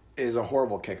is a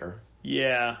horrible kicker.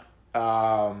 Yeah.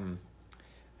 And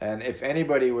if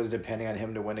anybody was depending on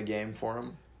him to win a game for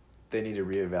him, they need to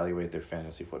reevaluate their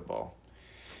fantasy football.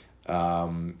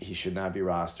 He should not be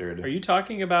rostered. Are you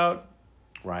talking about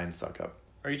Ryan Suckup?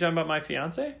 Are you talking about my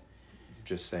fiance?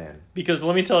 Just saying. Because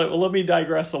let me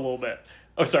digress a little bit.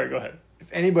 Oh, sorry, go ahead. If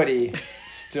anybody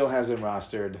still has him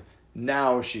rostered,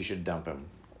 now she should dump him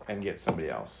and get somebody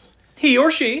else. He or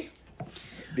she.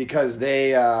 Because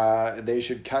they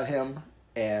should cut him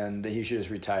and he should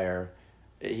just retire.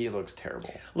 He looks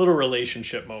terrible. Little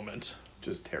relationship moment.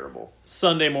 Just terrible.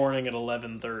 Sunday morning at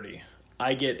 11:30.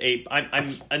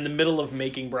 I'm in the middle of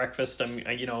making breakfast. I'm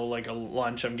like a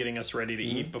lunch. I'm getting us ready to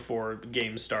eat before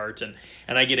games start, and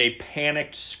I get a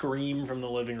panicked scream from the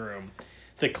living room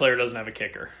that Claire doesn't have a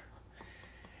kicker.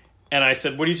 And I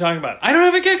said, "What are you talking about? I don't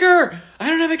have a kicker. I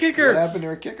don't have a kicker." What happened to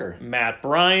her kicker? Matt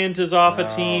Bryant is off a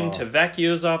team.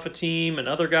 Tavecchio's off a team.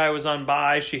 Another guy was on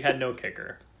bye. She had no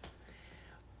kicker.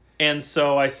 And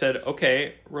so I said,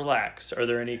 okay, relax. Are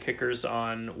there any kickers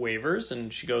on waivers?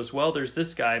 And she goes, well, there's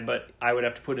this guy, but I would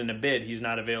have to put in a bid. He's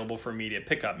not available for immediate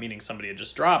pickup, meaning somebody had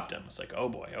just dropped him. It's like, oh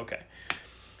boy, okay.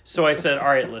 So I said, all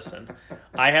right, listen,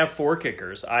 I have 4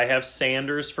 kickers. I have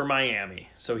Sanders for Miami.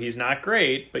 So he's not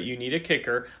great, but you need a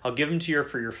kicker. I'll give him to you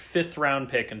for your 5th round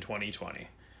pick in 2020.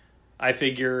 I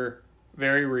figure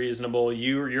Very reasonable.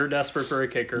 You're desperate for a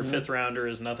kicker. Fifth rounder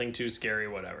is nothing too scary,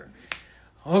 whatever.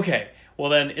 Okay. Well,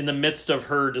 then in the midst of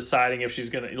her deciding if she's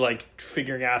going to, like,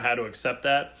 figuring out how to accept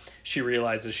that, she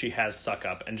realizes she has Suck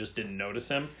Up and just didn't notice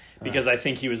him because I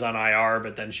think he was on IR,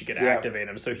 but then she could activate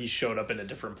him. So he showed up in a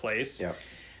different place. Yep.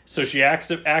 So she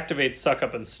activates Suck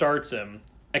Up and starts him,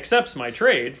 accepts my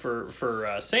trade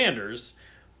for Sanders.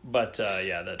 But,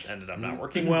 that ended up not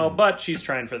working well. But she's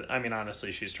trying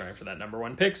honestly, she's trying for that number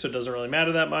one pick, so it doesn't really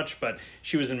matter that much. But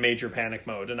she was in major panic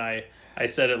mode. And I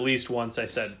said at least once, I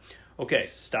said, okay,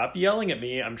 stop yelling at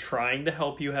me. I'm trying to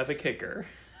help you have a kicker.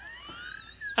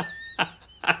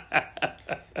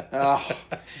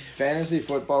 Fantasy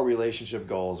football relationship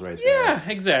goals right there. Yeah,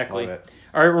 exactly. Love it.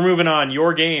 All right, we're moving on.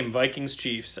 Your game,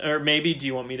 Vikings-Chiefs. Or maybe, do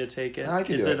you want me to take it? No, I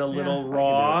can Is do it a little Yeah, I can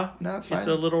raw? do it. No, it's fine. Is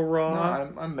it a little raw?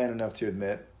 No, I'm man enough to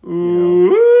admit. Ooh.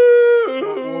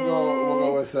 We'll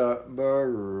go with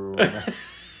Baroom.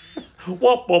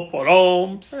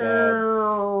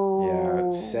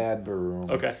 Sad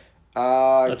Baroom. Okay.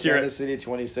 Let's hear it. Kansas City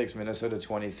 26, Minnesota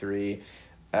 23.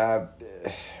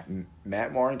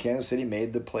 Matt Moore and Kansas City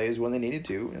made the plays when they needed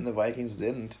to, and the Vikings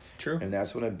didn't. True. And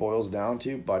that's what it boils down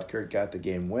to. Butker got the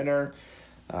game winner.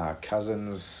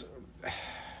 Cousins.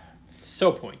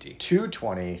 So pointy.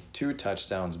 220, 2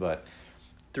 touchdowns, but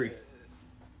 3.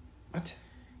 what?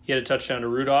 He had a touchdown to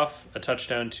Rudolph, a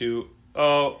touchdown to...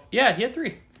 Oh, yeah, he had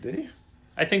 3. Did he?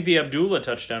 I think the Abdullah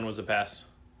touchdown was a pass.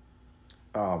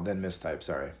 Oh, then mistype.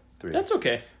 Sorry, 3. That's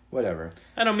okay. Whatever.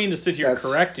 I don't mean to sit here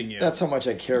correcting you. That's how much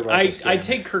I care about this game. I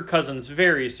take Kirk Cousins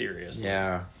very seriously.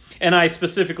 Yeah. And I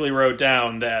specifically wrote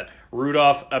down that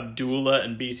Rudolph, Abdullah,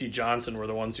 and BC Johnson were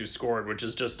the ones who scored, which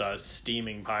is just a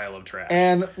steaming pile of trash.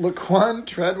 And Laquan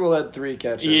Treadwell had 3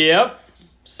 catches. Yep.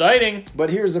 Exciting. But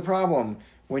here's the problem.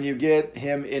 When you get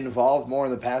him involved more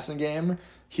in the passing game,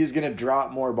 he's going to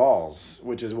drop more balls,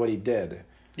 which is what he did.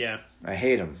 Yeah. I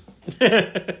hate him.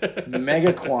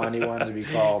 Megaquan, he wanted to be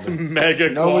called.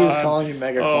 Megaquan. Nobody's calling you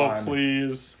Megaquan. Oh,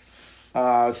 please.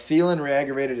 Thielen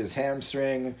re-aggravated his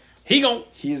hamstring.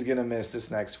 He's going to miss this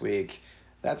next week.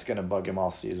 That's going to bug him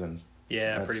all season.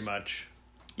 Yeah, pretty much.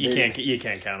 You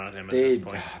can't count on him at this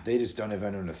point. They just don't have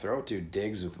anyone to throw to.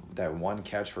 Diggs with that 1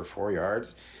 catch for 4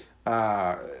 yards.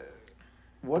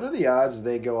 What are the odds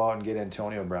they go out and get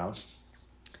Antonio Brown?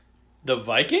 The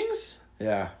Vikings?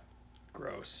 Yeah.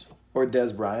 Gross. Or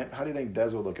Dez Bryant. How do you think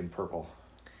Dez would look in purple?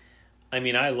 I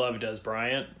mean, I love Dez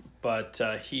Bryant, but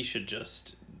he should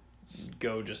just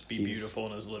be beautiful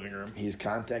in his living room. He's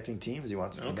contacting teams. He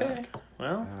wants to come back.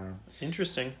 Well,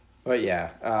 interesting. But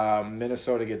yeah,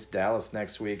 Minnesota gets Dallas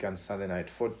next week on Sunday Night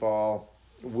Football.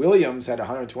 Williams had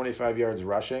 125 yards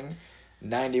rushing.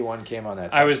 91 came on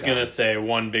that touchdown. I was going to say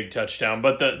 1 big touchdown,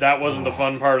 but that wasn't the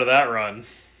fun part of that run.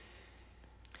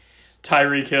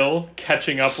 Tyreek Hill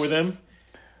catching up with him.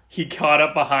 He caught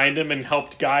up behind him and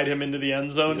helped guide him into the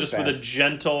end zone with a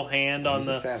gentle hand on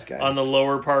the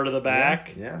lower part of the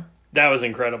back. Yeah. That was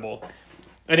incredible.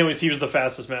 Anyways, he was the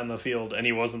fastest man on the field, and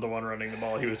he wasn't the one running the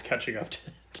ball. He was catching up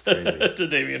to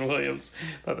Damian Williams.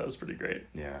 Thought that was pretty great.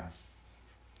 Yeah.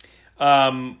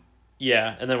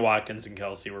 Yeah, and then Watkins and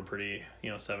Kelsey were pretty,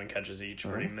 7 catches each,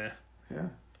 pretty meh. Yeah.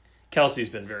 Kelsey's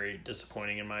been very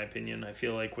disappointing in my opinion. I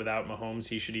feel like without Mahomes,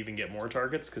 he should even get more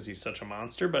targets because he's such a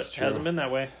monster, but it hasn't been that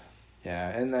way. Yeah,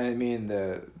 and I mean,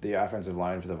 the offensive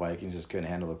line for the Vikings just couldn't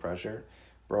handle the pressure.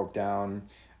 Broke down.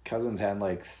 Cousins had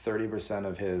like 30%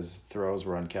 of his throws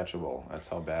were uncatchable. That's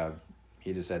how bad.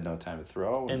 He just had no time to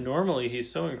throw. And normally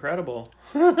he's so incredible.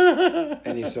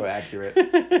 And he's so accurate.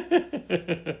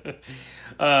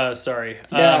 Sorry.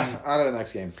 Yeah, on to the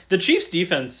next game. The Chiefs'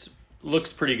 defense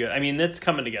looks pretty good. I mean, it's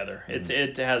coming together.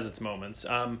 It has its moments.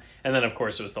 And then, of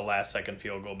course, it was the last-second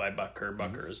field goal by Butker.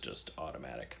 Butker is just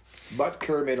automatic.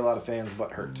 Butker made a lot of fans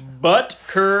butt hurt.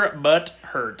 Butker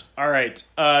hurt. All right.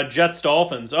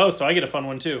 Jets-Dolphins. Oh, so I get a fun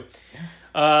one, too.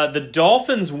 The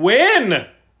Dolphins win!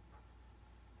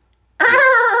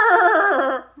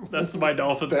 That's my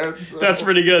Dolphins. That's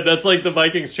pretty good. That's like the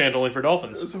Vikings chant only for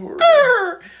Dolphins. That's horrible.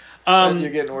 You're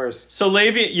getting worse. So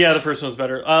the first one was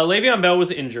better. Le'Veon Bell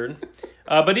was injured,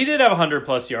 but he did have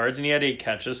 100+ yards and he had 8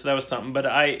 catches, so that was something. But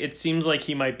it seems like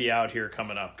he might be out here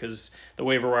coming up because the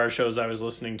waiver wire shows I was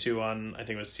listening to on, I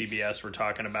think it was CBS, were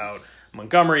talking about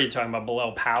Montgomery, talking about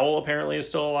Bilal Powell apparently is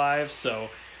still alive. So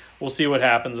we'll see what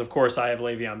happens. Of course, I have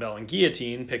Le'Veon Bell and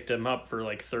Guillotine, picked him up for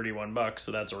like $31,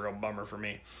 so that's a real bummer for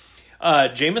me.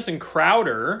 Jamison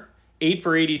Crowder, 8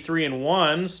 for 83 and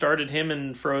 1, started him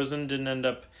in Frozen, didn't end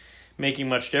up making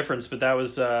much difference, but that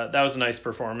was a nice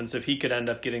performance. If he could end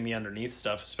up getting the underneath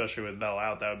stuff, especially with Bell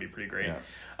out, that would be pretty great.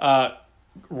 Yeah.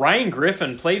 Ryan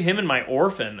Griffin, played him in my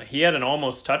Orphan. He had an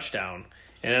almost touchdown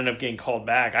and ended up getting called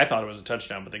back. I thought it was a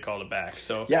touchdown, but they called it back.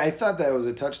 So Yeah, I thought that was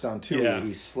a touchdown too. Yeah.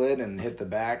 He slid and hit the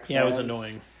back. yeah, it was fence.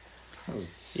 annoying. That was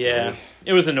silly. Yeah,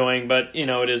 it was annoying, but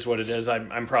it is what it is.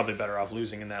 I'm probably better off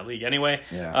losing in that league anyway.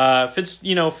 Yeah. Fitz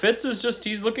is just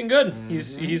he's looking good. Mm-hmm.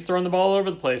 He's throwing the ball all over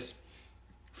the place.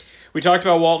 We talked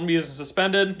about Walton being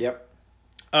suspended. Yep.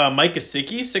 Mike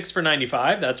Gesicki, 6 for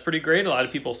 95. That's pretty great. A lot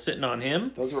of people sitting on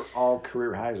him. Those were all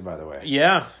career highs, by the way.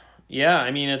 Yeah.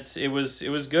 I mean, it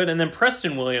was good. And then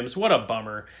Preston Williams, what a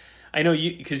bummer. I know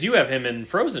because you have him in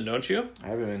Frozen, don't you? I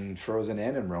have him in Frozen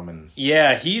and in Roman.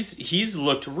 Yeah, he's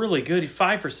looked really good.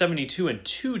 5 for 72 and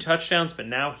 2 touchdowns, but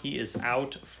now he is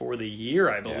out for the year,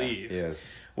 I believe. Yeah, he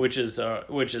is. Which is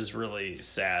really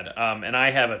sad. And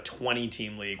I have a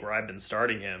 20-team league where I've been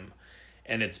starting him,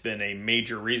 and it's been a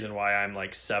major reason why I'm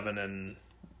like 8-1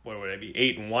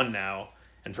 now,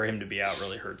 and for him to be out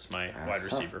really hurts my wide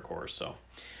receiver core. So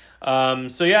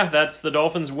yeah, that's the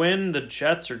Dolphins win. The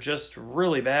Jets are just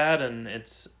really bad, and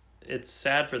it's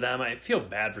sad for them. I feel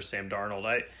bad for Sam Darnold.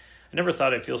 I never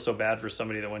thought I'd feel so bad for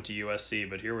somebody that went to USC,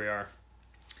 but here we are.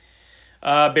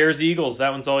 Bears Eagles,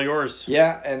 that one's all yours.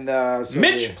 Yeah, and so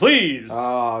Mitch, please.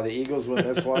 Oh, the Eagles win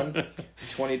this one,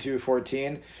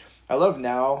 22-14. I love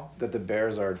now that the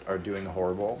Bears are doing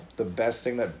horrible. The best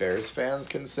thing that Bears fans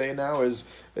can say now is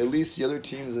at least the other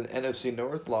teams in NFC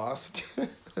North lost.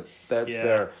 That's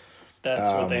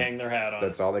what they hang their hat on.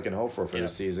 That's all they can hope for the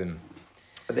season.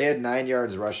 They had 9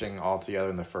 yards rushing altogether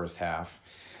in the first half.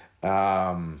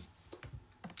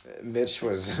 Mitch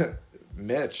was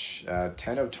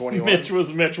 10 of 21. Mitch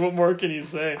was Mitch. What more can you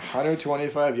say?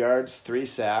 125 yards, 3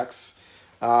 sacks.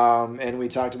 And we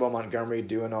talked about Montgomery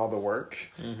doing all the work.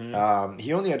 Mm-hmm.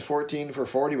 He only had 14 for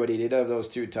 40, but he did have those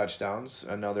 2 touchdowns.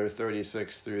 Another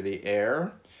 36 through the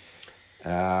air.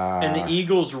 And the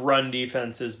Eagles' run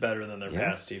defense is better than their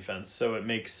pass defense, so it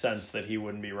makes sense that he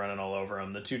wouldn't be running all over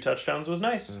him. The 2 touchdowns was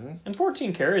nice. Mm-hmm. And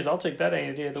 14 carries, I'll take that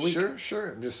any day of the week.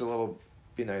 Sure. Just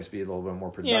be nice to be a little bit more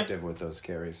productive with those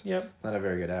carries. Yep. Not a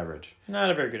very good average.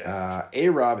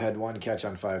 A-Rob had 1 catch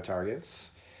on 5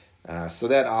 targets. So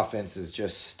that offense is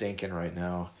just stinking right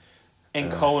now.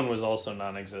 And Cohen was also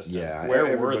non-existent. Yeah.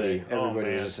 Where were they?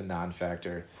 Everybody was just a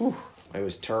non-factor. Whew. It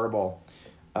was terrible.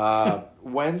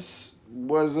 Wentz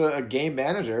was a game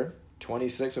manager,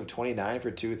 26 of 29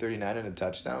 for 239 and a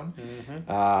touchdown.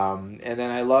 Mm-hmm. And then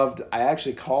I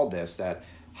actually called this, that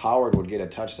Howard would get a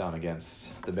touchdown against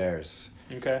the Bears.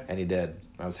 Okay. And he did.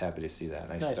 I was happy to see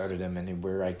that. I started him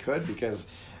anywhere I could because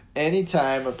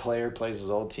anytime a player plays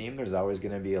his old team, there's always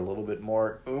going to be a little bit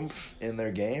more oomph in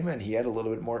their game, and he had a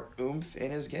little bit more oomph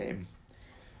in his game.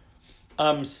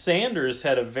 Sanders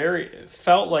had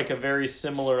felt like a very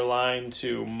similar line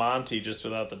to Monty, just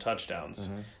without the touchdowns.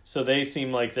 Mm-hmm. So they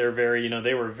seem like they're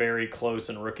they were very close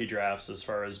in rookie drafts as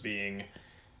far as being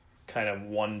kind of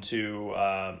 1-2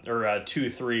 or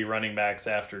 2-3 running backs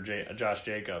after Josh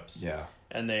Jacobs. Yeah,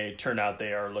 and they turned out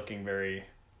they are looking very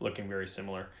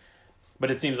similar.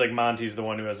 But it seems like Monty's the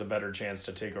one who has a better chance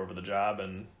to take over the job,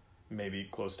 and maybe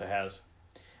close to has.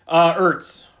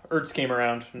 Ertz came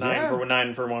around 9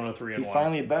 for 103 and 1. He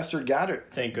finally bested Goddard.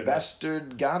 Thank goodness.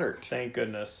 Bested Goddard. Thank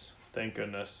goodness.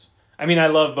 I mean, I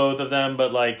love both of them,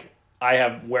 but like I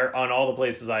have on all the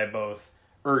places I have both.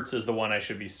 Ertz is the one I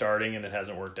should be starting, and it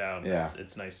hasn't worked out. Yeah.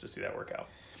 It's nice to see that work out.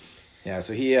 Yeah,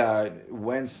 so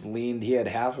Wentz leaned. He had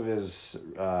half of his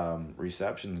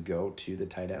receptions go to the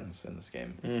tight ends in this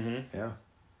game. Mm-hmm. Yeah,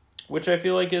 which I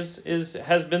feel like has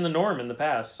been the norm in the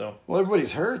past. So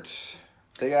everybody's hurt.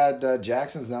 They got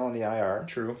Jackson's now on the IR.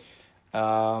 True.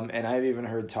 And I've even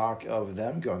heard talk of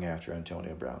them going after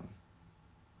Antonio Brown.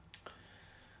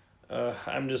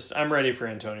 I'm ready for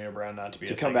Antonio Brown not to be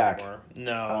to a come thing back. Anymore.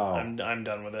 No, I'm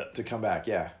done with it. To come back,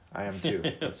 yeah, I am too.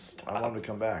 I want him to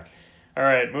come back. All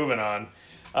right, moving on.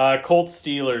 Colts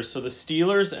Steelers. So the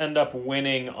Steelers end up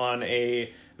winning on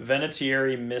a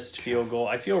Vinatieri missed field goal.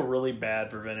 I feel really bad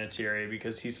for Vinatieri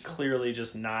because he's clearly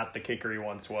just not the kicker he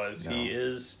once was.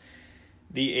 No.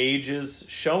 The age is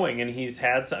showing, and he's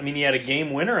had he had a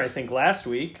game winner, I think, last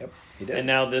week. Yep, he did. And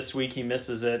now this week he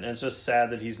misses it, and it's just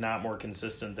sad that he's not more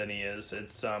consistent than he is.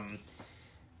 It's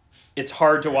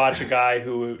hard to watch a guy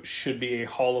who should be a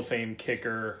Hall of Fame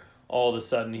kicker. All of a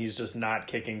sudden, he's just not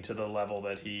kicking to the level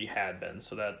that he had been.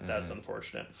 So that's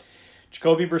unfortunate.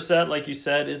 Jacoby Brissett, like you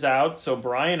said, is out. So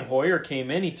Brian Hoyer came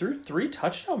in. He threw 3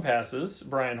 touchdown passes.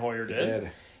 Brian Hoyer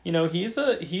did. He's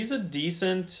a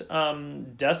decent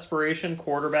desperation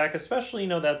quarterback, especially,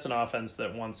 that's an offense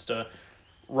that wants to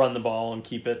run the ball and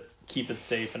keep it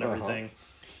safe and everything.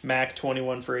 Mac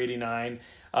 21 for 89.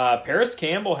 Paris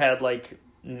Campbell had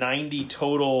 90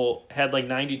 total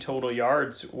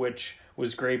yards, which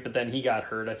was great, but then he got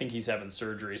hurt. I think he's having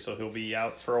surgery, so he'll be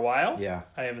out for a while. Yeah.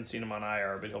 I haven't seen him on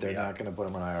IR, but They're not going to put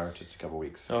him on IR just a couple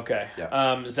weeks. Okay.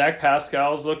 Yeah. Zach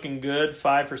Pascal's looking good,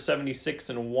 5 for 76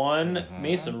 and 1. Mm-hmm.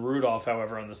 Mason Rudolph,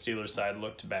 however, on the Steelers side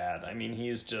looked bad. I mean,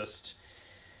 he's just...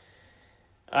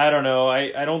 I don't know.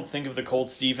 I don't think of the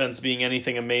Colts defense being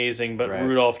anything amazing, but Right.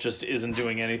 Rudolph just isn't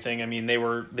doing anything. I mean, they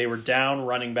were down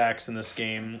running backs in this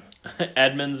game.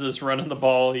 Edmonds is running the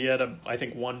ball. He had I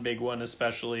think one big one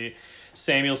especially.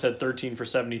 Samuels had 13 for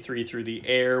 73 through the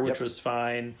air, which was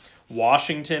fine.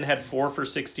 Washington had 4 for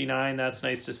 69. That's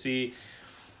nice to see.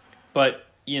 But,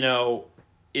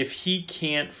 if he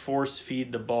can't force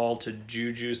feed the ball to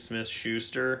Juju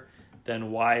Smith-Schuster,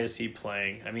 then why is he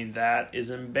playing? I mean, that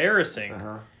is embarrassing.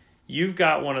 Uh-huh. You've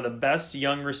got one of the best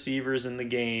young receivers in the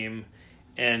game,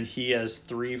 and he has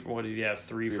 3 for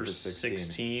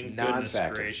 16? Goodness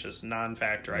gracious,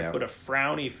 non-factor. Yep. I put a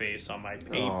frowny face on my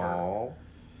paper. Oh.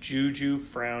 Juju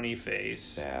frowny face.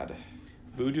 Sad.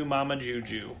 Voodoo Mama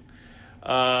Juju.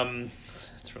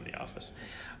 That's from The Office.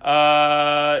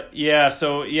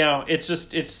 So,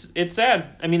 it's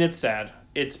sad. I mean, it's sad.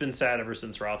 It's been sad ever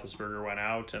since Roethlisberger went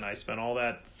out, and I spent all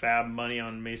that fab money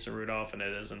on Mason Rudolph, and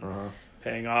it isn't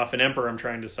paying off. And Emperor, I'm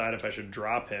trying to decide if I should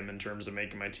drop him in terms of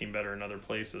making my team better in other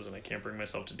places, and I can't bring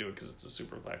myself to do it because it's a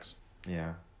super flex.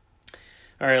 Yeah.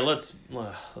 All right, let's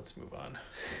move on.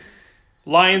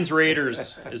 Lions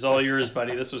Raiders is all yours,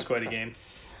 buddy. This was quite a game.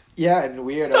 Yeah, and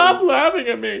we had Stop laughing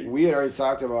at me. We had already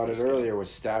talked about it earlier with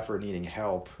Stafford needing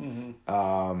help.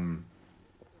 Mm-hmm.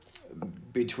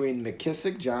 Between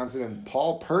McKissick, Johnson, and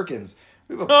Paul Perkins,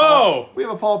 we have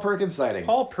a Paul Perkins sighting.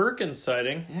 Paul Perkins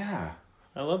sighting. Yeah.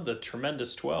 I love the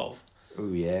tremendous 12.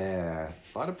 Oh yeah,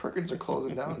 a lot of Perkins are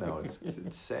closing down now.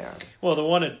 It's sad. Well, the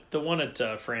one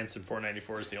at France in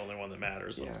 494 is the only one that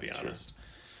matters. Let's be honest.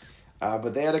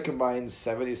 But they had a combined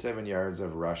 77 yards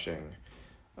of rushing.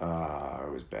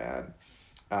 It was bad.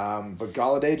 But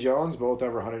Galladay Jones both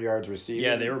over 100 yards receiving.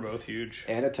 Yeah, they were both huge.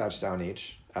 And a touchdown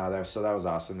each. So that was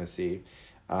awesome to see.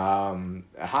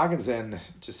 Hockenson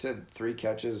just had 3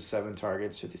 catches, 7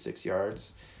 targets, 56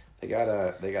 yards. They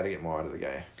gotta get more out of the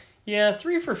guy. Yeah,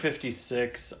 3 for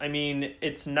 56. I mean,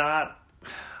 it's not.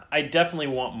 I definitely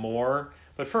want more,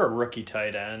 but for a rookie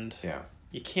tight end,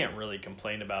 you can't really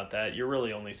complain about that. You're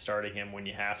really only starting him when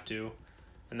you have to,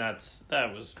 and that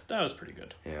was pretty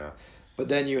good. Yeah, but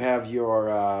then you have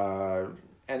your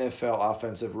NFL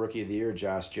Offensive Rookie of the Year,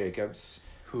 Josh Jacobs,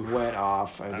 who went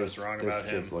off. This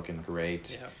kid's looking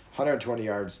great. Yeah. 120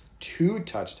 yards, 2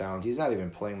 touchdowns. He's not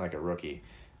even playing like a rookie.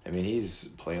 I mean, he's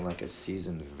playing like a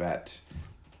seasoned vet.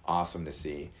 Awesome to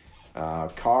see.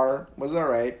 Carr was all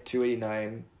right,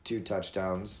 289, 2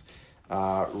 touchdowns.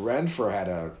 Renfrow had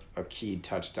a key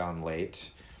touchdown late.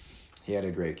 He had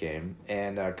a great game.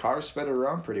 And Carr sped it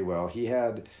around pretty well. He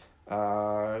had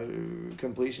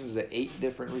completions to 8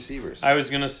 different receivers. I was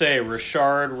going to say,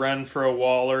 Richard, Renfrow,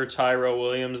 Waller, Tyrell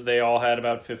Williams, they all had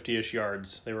about 50-ish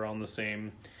yards. They were all in the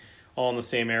same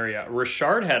area.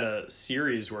 Richard had a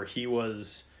series where he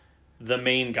was the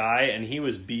main guy and he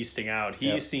was beasting out.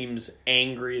 He seems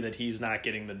angry that he's not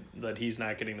getting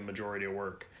the majority of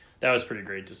work. That was pretty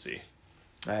great to see.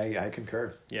 I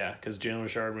concur. Yeah, because Jalen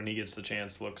Richard, when he gets the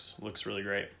chance, looks really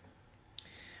great.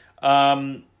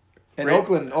 And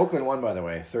Oakland won, by the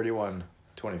way, 31-24.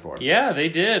 Yeah, they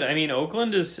did. I mean,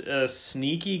 Oakland is a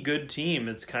sneaky good team.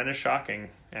 It's kind of shocking,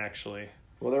 actually.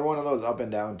 Well, they're one of those up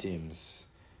and down teams,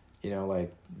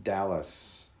 like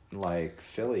Dallas, like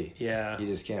Philly. Yeah. You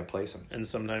just can't place them. And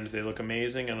sometimes they look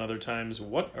amazing, and other times,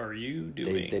 what are you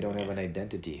doing? They don't have an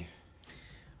identity.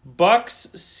 Bucks,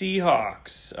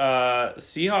 Seahawks.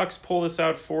 Seahawks pull this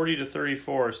out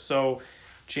 40-34. So,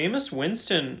 Jameis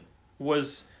Winston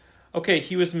was... Okay,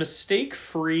 he was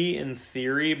mistake-free in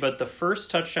theory, but the first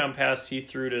touchdown pass he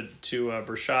threw to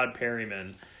Brashad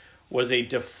Perryman was a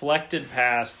deflected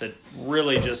pass that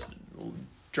really just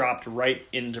dropped right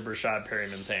into Brashad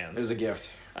Perryman's hands. It was a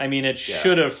gift. I mean, it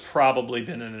should have probably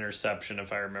been an interception,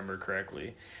 if I remember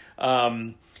correctly.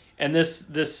 And this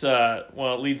it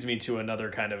leads me to another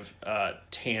kind of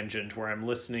tangent where I'm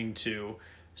listening to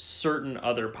certain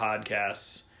other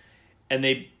podcasts, and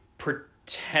they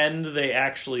pretend they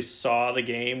actually saw the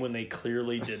game when they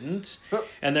clearly didn't.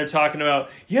 And they're talking about,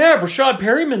 Brashad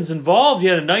Perryman's involved. He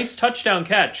had a nice touchdown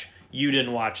catch. you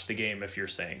didn't watch the game if you're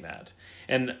saying that.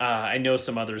 And I know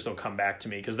some others will come back to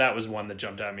me because that was one that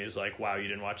jumped at me is like, wow, you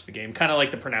didn't watch the game. Kind of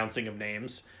like the pronouncing of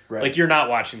names. Right. Like you're not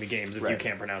watching the games if you Right.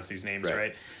 can't pronounce these names, Right.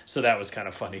 right? So that was kind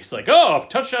of funny. It's like, oh,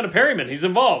 touchdown to Perryman. He's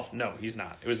involved. No, he's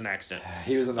not. It was an accident.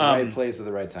 He was in the right place at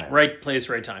the right time. Right place,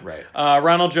 right time. Right.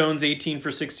 Ronald Jones, 18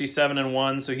 for 67 and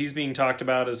 1. So he's being talked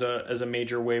about as a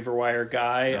major waiver wire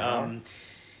guy. Uh-huh.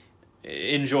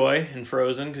 Enjoy in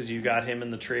Frozen because you got him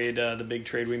in the trade, the big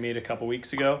trade we made a couple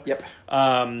weeks ago. Yep.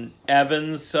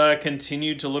 Evans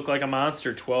continued to look like a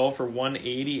monster, 12 for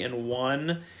 180 and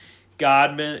 1.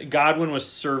 Godwin was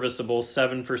serviceable,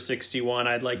 7 for 61.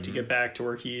 I'd like to get back to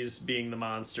where he's being the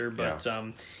monster, but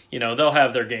they'll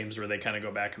have their games where they kind of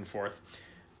go back and forth.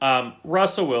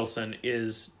 Russell Wilson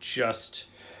is just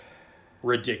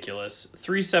ridiculous,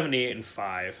 378 and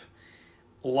 5.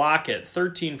 Lockett,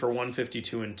 13 for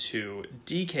 152 and 2.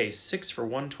 DK, 6 for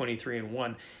 123 and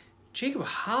 1. Jacob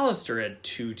Hollister had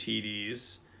 2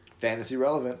 TDs. Fantasy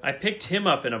relevant. I picked him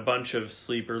up in a bunch of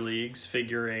sleeper leagues,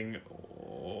 figuring,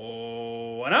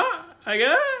 why not? I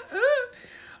guess.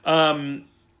 And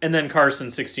then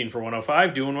Carson, 16 for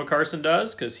 105, doing what Carson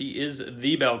does, because he is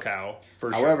the bell cow,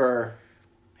 for sure. However,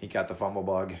 he got the fumble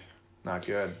bug. Not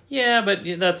good. Yeah, but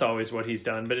that's always what he's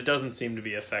done, but it doesn't seem to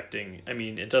be affecting,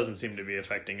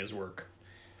 his work.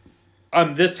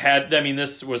 This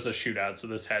was a shootout, so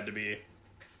this had to be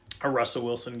a Russell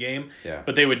Wilson game. Yeah.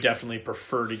 But they would definitely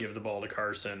prefer to give the ball to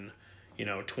Carson,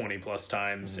 20 plus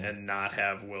times and not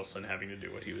have Wilson having to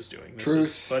do what he was doing.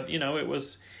 But it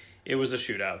was a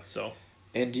shootout, so.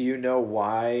 And do you know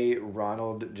why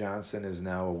Ronald Johnson is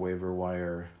now a waiver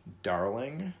wire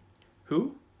darling?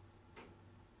 Who?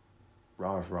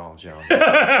 Ronald Jones.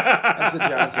 I said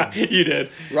Johnson. You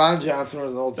did. Ron Johnson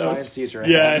was an old science teacher.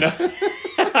 Yeah, I know.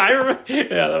 I remember.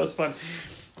 Yeah, that was fun.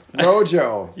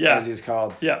 Rojo, Yeah. as he's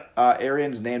called. Yeah.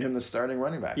 Arians named him the starting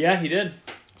running back. Yeah, he did.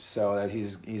 So that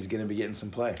he's going to be getting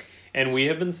some play. And we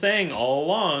have been saying all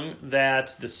along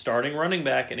that the starting running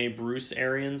back in a Bruce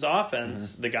Arians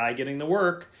offense, the guy getting the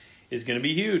work, is going to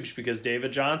be huge because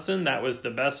David Johnson, that was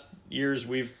the best years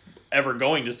we've ever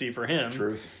going to see for him.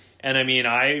 Truth. And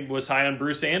I was high on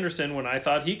Bruce Anderson when I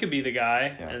thought he could be the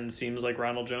guy, Yeah. and it seems like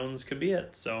Ronald Jones could be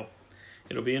it. So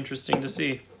it'll be interesting to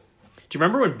see. Do you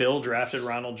remember when Bill drafted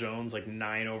Ronald Jones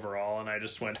 9 overall, and I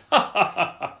just went, ha ha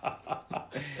ha ha ha,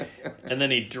 and then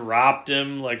he dropped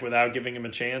him without giving him a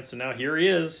chance, and now here he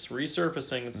is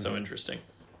resurfacing. It's so interesting.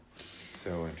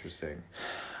 So interesting.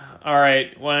 All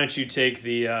right, why don't you take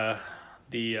the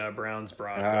Browns Oh,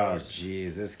 Broncos?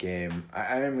 jeez, this game.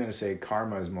 I am going to say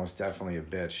karma is most definitely a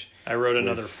bitch. I wrote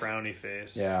another frowny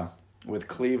face. Yeah, with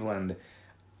Cleveland.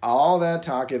 All that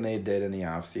talking they did in the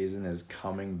offseason is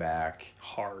coming back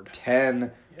Hard.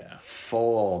 tenfold.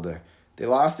 They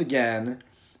lost again.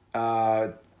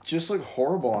 Just look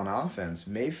horrible on offense.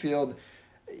 Mayfield,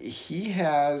 he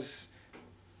has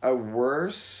a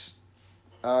worse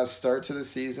start to the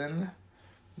season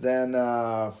than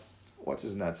what's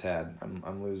his nuts had.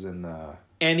 I'm losing.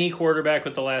 Any quarterback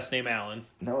with the last name Allen.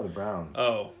 No, the Browns.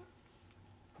 Oh.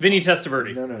 Vinny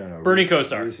Testaverde. No. Bernie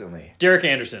Kosar. Recently. Derek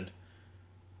Anderson.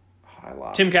 Oh, I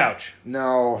lost. Tim Couch.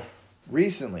 No,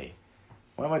 recently.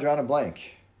 Why am I drawing a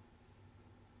blank?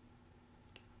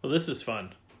 Well, this is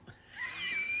fun.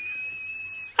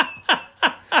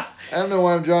 I don't know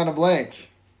why I'm drawing a blank.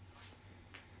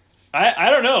 I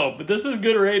don't know, but this is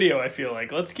good radio, I feel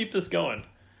like. Let's keep this going.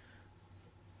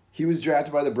 He was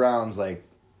drafted by the Browns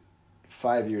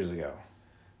 5 years ago.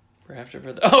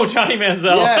 Oh, Johnny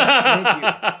Manziel. Yes,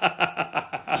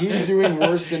 thank you. He's doing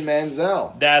worse than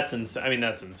Manziel. That's insane.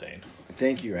 That's insane.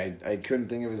 Thank you. I couldn't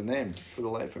think of his name for the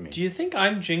life of me. Do you think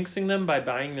I'm jinxing them by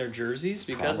buying their jerseys?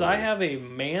 Because Probably. I have a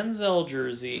Manziel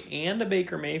jersey and a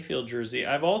Baker Mayfield jersey.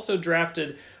 I've also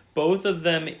drafted both of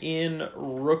them in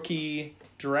rookie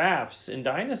drafts in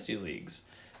dynasty leagues.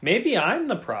 Maybe I'm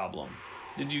the problem.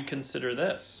 Did you consider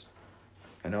this?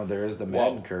 I know there is the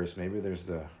Madden curse. Maybe there's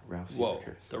the Ralph Seaver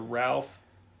curse.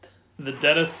 The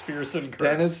Dennis Pearson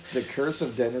curse. The curse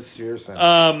of Dennis Pearson.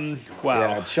 Wow.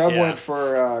 Yeah, Chubb went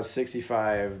for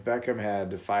 65. Beckham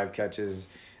had 5 catches,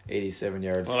 87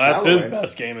 yards. Well, that's his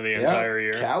best game of the entire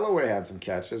year. Callaway had some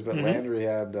catches, but Landry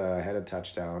had a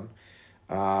touchdown.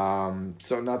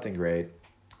 So nothing great.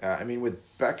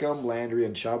 With Beckham, Landry,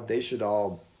 and Chubb, they should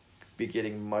all be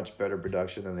getting much better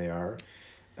production than they are.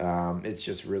 It's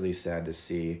just really sad to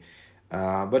see.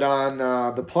 But on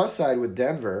the plus side with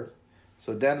Denver,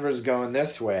 so Denver's going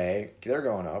this way, they're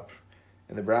going up,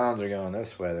 and the Browns are going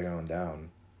this way, they're going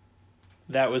down.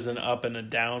 That was an up and a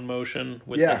down motion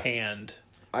with the hand.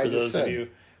 For those of you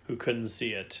who couldn't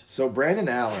see it. So Brandon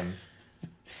Allen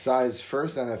Size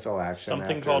first NFL action.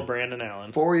 Something after called Brandon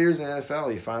Allen. 4 years in the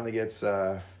NFL, he finally gets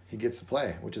to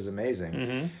play, which is amazing.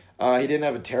 Mm-hmm. He didn't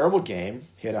have a terrible game.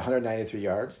 He had 193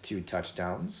 yards, 2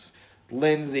 touchdowns.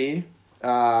 Lindsey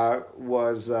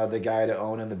was the guy to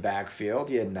own in the backfield.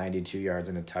 He had 92 yards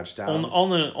and a touchdown.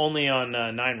 Only on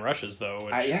 9 rushes, though.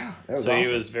 Which, yeah, that was so awesome.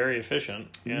 he was very efficient.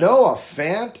 Yeah. Noah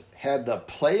Fant had the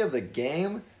play of the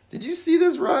game. Did you see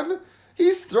this run?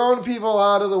 He's throwing people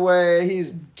out of the way.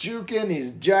 He's juking.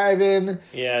 He's jiving.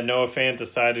 Yeah, Noah Fant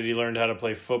decided he learned how to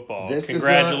play football. This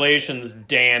Congratulations,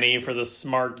 Danny, for the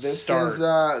smart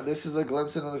start. This is a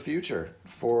glimpse into the future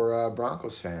for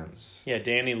Broncos fans. Yeah,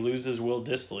 Danny loses Will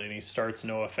Dissly, and he starts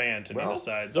Noah Fant, and he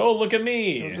decides, oh, look at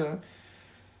me.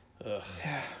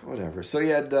 Yeah, whatever. So he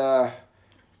had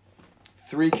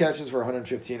 3 catches for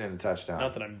 115 and a touchdown.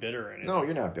 Not that I'm bitter or anything. No,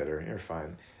 you're not bitter. You're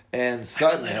fine. And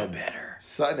Sutton had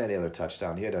the other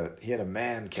touchdown. He had a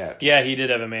man catch. Yeah, he did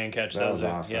have a man catch. That was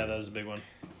awesome. Yeah, that was a big one.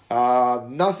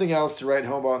 Nothing else to write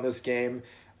home about in this game.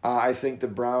 I think the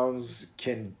Browns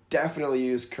can definitely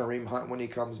use Kareem Hunt when he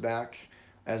comes back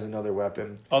as another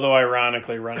weapon. Although,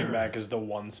 ironically, running back is the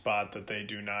one spot that they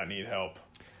do not need help.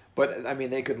 But, I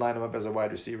mean, they could line him up as a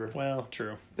wide receiver. Well,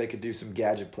 true. They could do some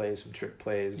gadget plays, some trick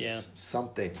plays,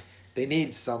 something. They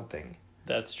need something.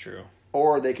 That's true.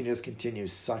 Or they can just continue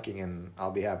sucking, and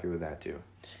I'll be happy with that, too.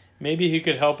 Maybe he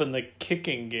could help in the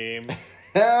kicking game.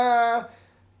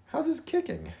 How's his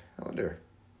kicking? I wonder.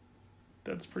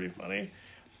 That's pretty funny.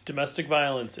 Domestic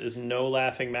violence is no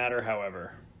laughing matter,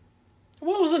 however.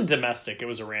 Well, it wasn't domestic. It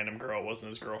was a random girl. It wasn't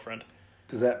his girlfriend.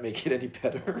 Does that make it any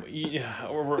better?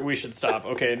 Yeah, we should stop.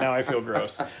 Okay, now I feel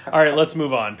gross. All right, let's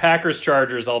move on.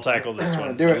 Packers-Chargers, I'll tackle this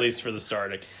one, at least for the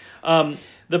starting.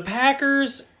 The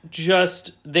Packers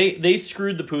they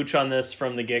screwed the pooch on this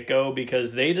from the get-go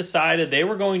because they decided they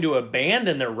were going to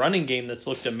abandon their running game that's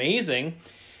looked amazing,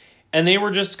 and they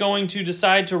were just going to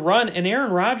decide to run. And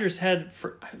Aaron Rodgers it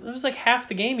was like half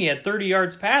the game he had 30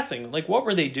 yards passing. Like, what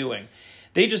were they doing?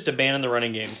 They just abandoned the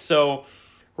running game. So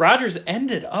Rodgers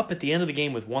ended up at the end of the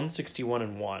game with 161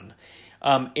 and 1.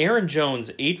 Aaron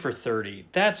Jones, 8 for 30.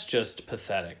 That's just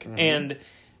pathetic. Mm-hmm. And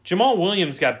Jamal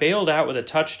Williams got bailed out with a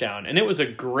touchdown, and it was a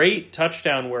great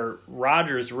touchdown where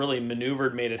Rodgers really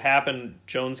maneuvered, made it happen.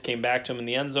 Jones came back to him in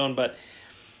the end zone, but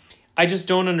I just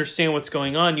don't understand what's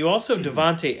going on. You also have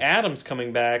Devontae Adams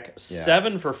coming back,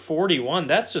 7 for 41.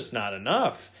 That's just not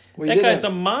enough. Well, that guy's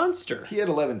a monster. He had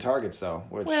 11 targets, though,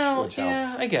 which helps.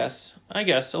 Yeah, I guess.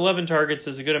 11 targets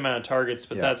is a good amount of targets,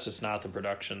 but that's just not the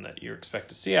production that you expect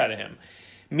to see out of him.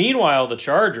 Meanwhile, the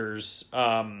Chargers,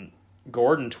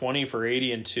 Gordon 20 for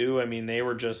 80 and 2. I mean, they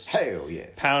were just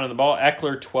pounding the ball.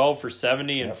 Eckler 12 for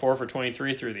 70 and 4 for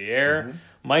 23 through the air. Mm-hmm.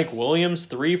 Mike Williams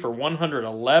 3 for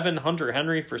 111. Hunter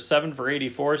Henry for 7 for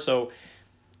 84. So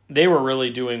they were really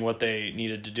doing what they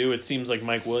needed to do. It seems like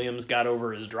Mike Williams got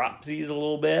over his dropsies a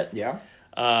little bit. Yeah.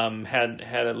 Had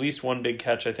at least one big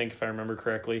catch, I think, if I remember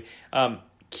correctly.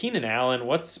 Keenan Allen,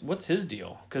 what's his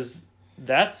deal? Because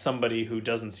that's somebody who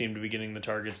doesn't seem to be getting the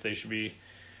targets they should be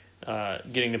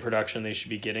getting, the production they should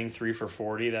be getting. 3 for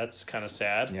 40. That's kind of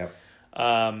sad. Yep.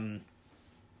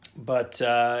 But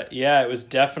it was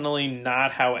definitely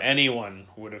not how anyone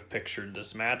would have pictured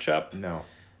this matchup. No.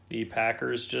 The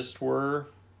Packers just were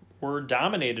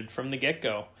dominated from the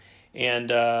get-go. And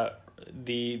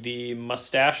the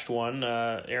mustached one,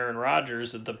 Aaron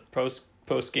Rodgers, at the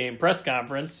post-game press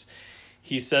conference,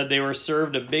 he said they were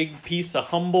served a big piece of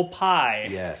humble pie.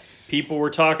 Yes. People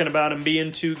were talking about him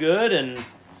being too good, and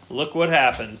look what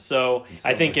happened. So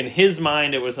I think in his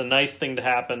mind, it was a nice thing to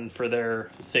happen for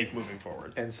their sake moving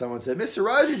forward. And someone said, Mr.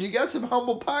 Rodgers, you got some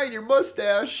humble pie in your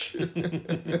mustache.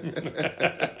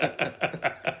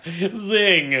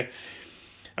 Zing.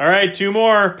 All right, 2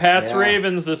 more. Pats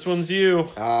Ravens. This one's you.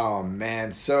 Oh,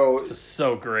 man. So this is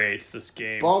so great, this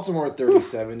game. Baltimore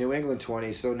 37, New England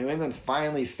 20. So New England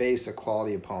finally faced a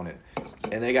quality opponent.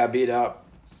 And they got beat up.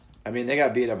 I mean, they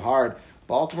got beat up hard.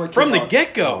 Baltimore from the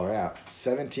get-go. Oh, yeah.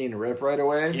 17 rip right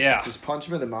away. Yeah. Just punch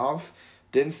him in the mouth.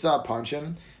 Didn't stop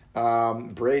punching.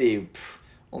 Brady,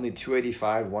 only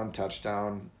 285, 1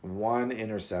 touchdown, 1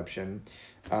 interception.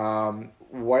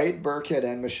 White, Burkhead,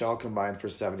 and Michelle combined for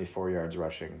 74 yards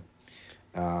rushing.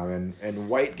 And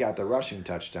White got the rushing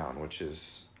touchdown, which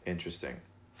is interesting.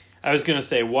 I was going to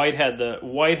say White had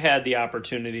the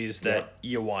opportunities that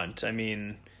you want. I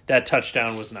mean, that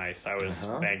touchdown was nice. I was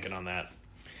banking on that.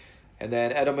 And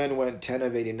then Edelman went 10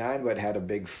 of 89, but had a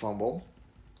big fumble.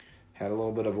 Had a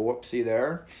little bit of a whoopsie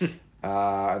there.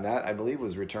 And that, I believe,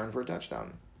 was returned for a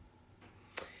touchdown.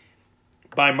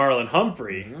 By Marlon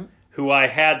Humphrey, who I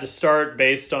had to start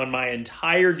based on my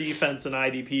entire defense and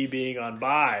IDP being on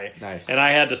bye. Nice. And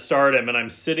I had to start him, and I'm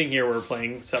sitting here, we're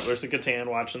playing Settlers of Catan,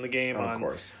 watching the game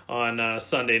on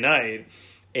Sunday night,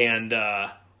 and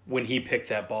when he picked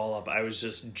that ball up, I was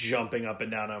just jumping up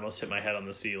and down. I almost hit my head on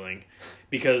the ceiling.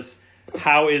 Because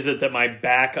how is it that my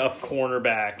backup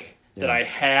cornerback that I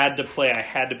had to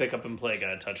pick up and play,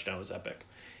 got a touchdown? It was epic.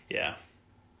 Yeah.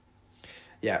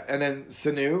 Yeah, and then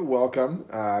Sanu, welcome.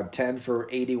 10 for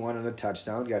 81 and a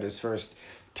touchdown. Got his first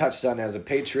touchdown as a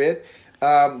Patriot.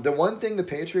 The one thing the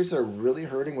Patriots are really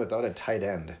hurting without a tight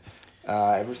end.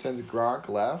 Ever since Gronk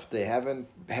left, they haven't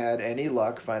had any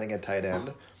luck finding a tight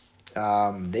end.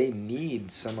 They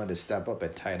need someone to step up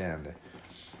at tight end.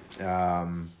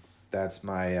 That's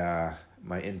my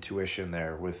my intuition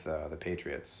there with the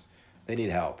Patriots. They need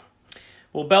help.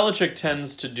 Well, Belichick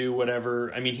tends to do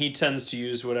whatever... I mean, he tends to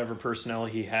use whatever personnel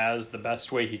he has the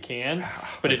best way he can.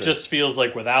 But it just feels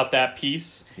like without that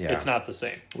piece, it's not the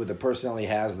same. With the personnel he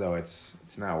has, though,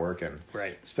 it's not working.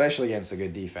 Right. Especially against a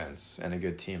good defense and a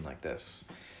good team like this.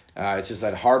 It's just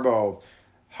that Harbaugh,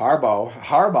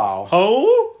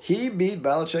 he beat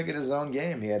Belichick in his own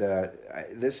game. He had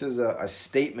this is a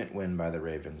statement win by the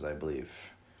Ravens, I believe.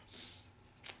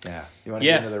 Yeah. You want to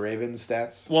get into the Ravens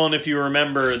stats? Well, and if you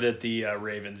remember that the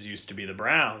Ravens used to be the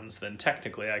Browns, then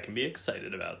technically I can be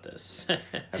excited about this.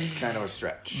 That's kind of a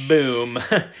stretch. Boom.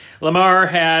 Lamar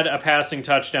had a passing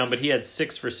touchdown, but he had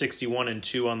 6 for 61 and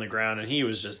 2 on the ground, and he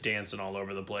was just dancing all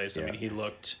over the place. I mean, he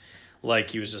looked like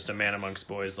he was just a man amongst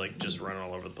boys, like just running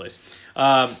all over the place.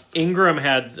 Ingram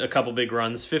had a couple big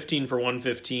runs, 15 for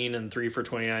 115 and 3 for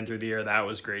 29 through the air. That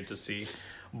was great to see.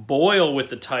 Boyle with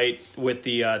the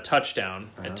touchdown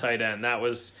at tight end. That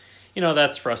was,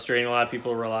 that's frustrating. A lot of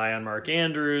people rely on Mark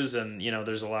Andrews, and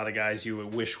there's a lot of guys you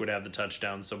would wish would have the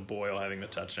touchdown. So Boyle having the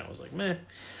touchdown was like meh.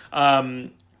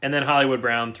 And then Hollywood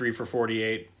Brown 3 for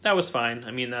 48. That was fine.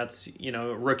 I mean, that's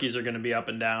rookies are going to be up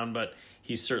and down, but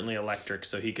he's certainly electric,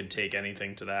 so he could take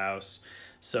anything to the house.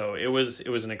 So it was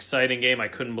an exciting game. I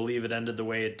couldn't believe it ended the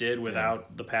way it did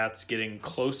without the Pats getting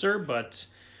closer, but.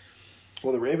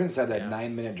 Well, the Ravens had that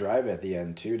 9-minute drive at the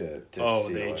end too to seal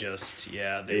they it. just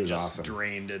awesome.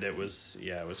 Drained it. It was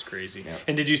crazy. Yeah.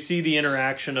 And did you see the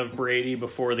interaction of Brady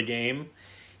before the game?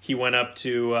 He went up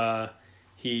to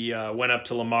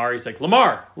Lamar. He's like,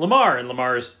 Lamar, and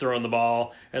Lamar is throwing the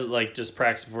ball and just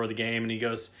practice before the game, and he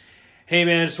goes, "Hey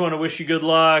man, I just want to wish you good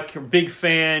luck. Big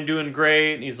fan, doing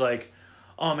great." And he's like,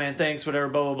 "Oh man, thanks, whatever,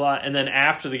 blah blah blah." And then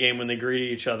after the game, when they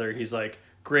greet each other, he's like,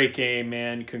 "Great game,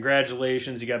 man.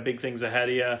 Congratulations. You got big things ahead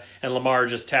of you." And Lamar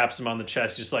just taps him on the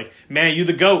chest, just like, "Man, you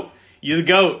the GOAT. You the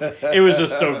GOAT." It was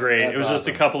just so great. It was awesome. Just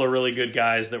a couple of really good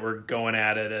guys that were going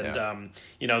at it. And,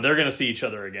 they're going to see each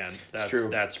other again. That's true.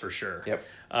 That's for sure. Yep.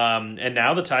 And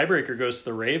now the tiebreaker goes to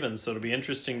the Ravens. So it'll be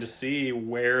interesting to see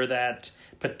where that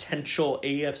potential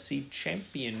AFC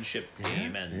championship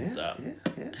game ends up.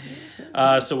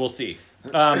 So we'll see.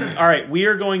 All right, we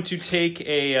are going to take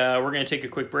a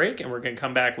quick break, and we're going to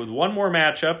come back with one more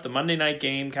matchup, the Monday night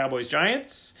game,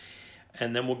 Cowboys-Giants,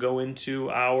 and then we'll go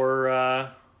into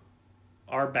our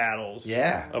battles.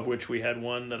 Yeah. Of which we had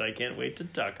one that I can't wait to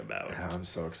talk about. Oh, I'm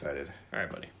so excited. All right,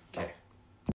 buddy. Okay.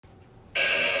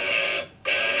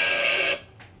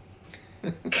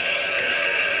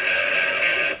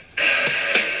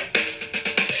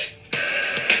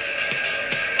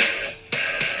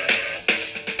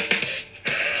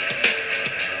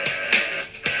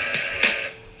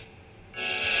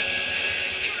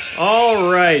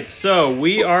 All right, so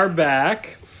we are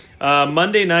back.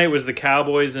 Monday night was the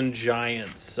Cowboys and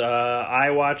Giants. I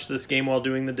watched this game while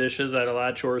doing the dishes. I had a lot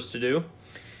of chores to do,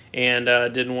 and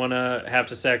didn't want to have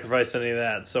to sacrifice any of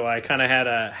that. So I kind of had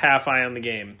a half eye on the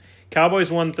game.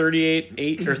 Cowboys won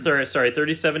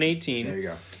 37-18. There you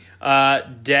go.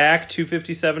 Dak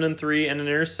 257 and 3 and an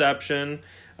interception.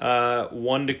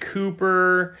 One to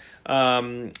Cooper,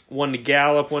 one to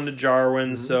Gallup, one to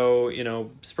Jarwin. So,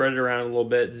 spread it around a little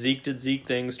bit. Zeke did Zeke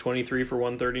things, 23 for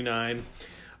 139.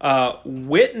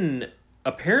 Witten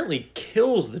apparently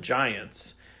kills the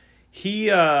Giants.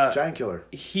 Giant killer.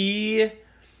 He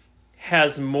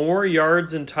has more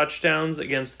yards and touchdowns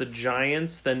against the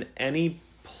Giants than any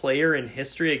player in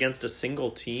history against a single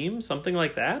team. Something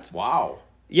like that. Wow.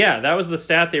 Yeah, that was the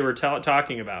stat they were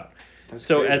talking about. That's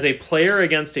so crazy. As a player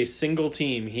against a single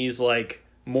team, he's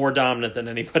more dominant than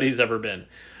anybody's ever been.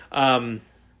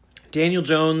 Daniel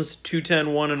Jones,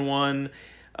 210,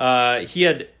 1-1. He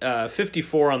had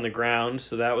 54 on the ground,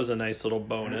 so that was a nice little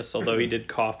bonus, although he did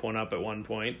cough one up at one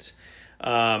point.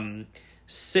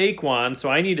 Saquon, so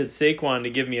I needed Saquon to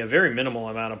give me a very minimal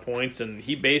amount of points, and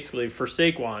he basically, for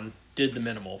Saquon, did the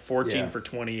minimal, 14 for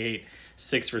 28.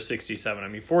 6 for 67. I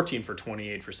mean, 14 for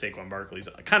 28 for Saquon Barkley is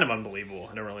kind of unbelievable.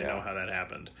 I don't really know how that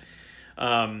happened.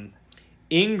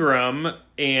 Ingram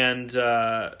and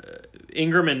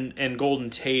Golden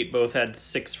Tate both had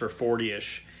 6 for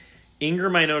 40-ish.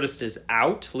 Ingram, I noticed, is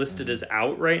listed as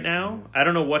out right now. I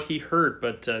don't know what he hurt,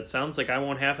 but it sounds like I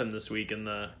won't have him this week in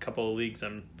the couple of leagues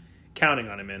I'm counting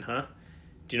on him in, huh?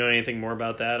 Do you know anything more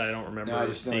about that? I don't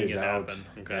remember seeing it happen.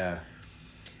 Okay. Yeah.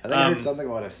 I think I heard something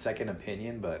about a second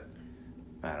opinion, but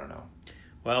I don't know.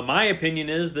 Well, my opinion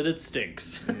is that it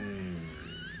stinks.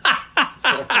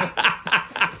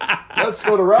 Let's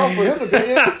go to Ralph for his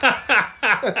opinion.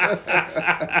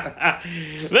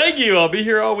 Thank you. I'll be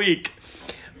here all week.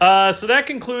 So that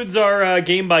concludes our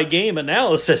game-by-game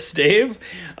analysis, Dave.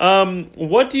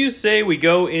 What do you say we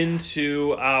go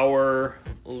into our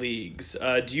leagues?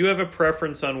 Do you have a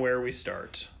preference on where we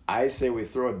start? I say we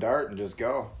throw a dart and just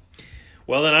go.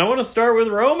 Well, then I want to start with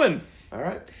Roman. All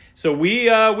right. So we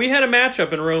had a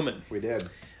matchup in Roman. We did.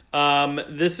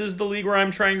 This is the league where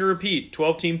I'm trying to repeat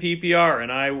 12-team PPR,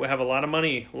 and I have a lot of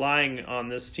money lying on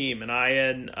this team, and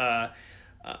I'm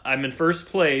in first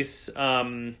place.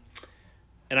 And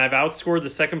I've outscored the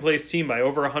second place team by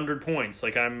over 100 points.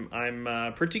 Like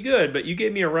I'm pretty good, but you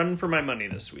gave me a run for my money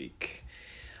this week.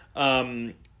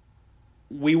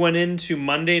 We went into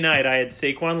Monday night. I had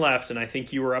Saquon left, and I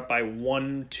think you were up by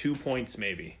 1-2 points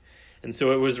maybe. And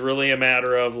so it was really a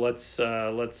matter of let's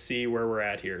see where we're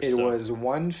at here. It was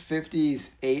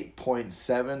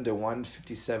 158.7 to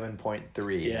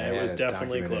 157.3. Yeah, it was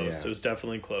definitely close. Yeah. It was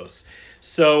definitely close.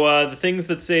 So the things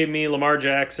that saved me: Lamar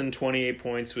Jackson, 28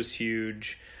 points was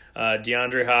huge.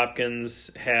 DeAndre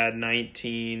Hopkins had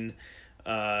 19.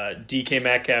 DK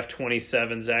Metcalf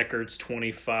 27. Zach Ertz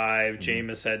 25.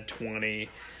 Jameis had 20.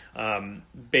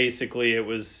 Basically it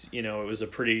was a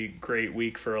pretty great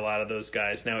week for a lot of those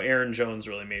guys. Now Aaron Jones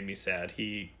really made me sad.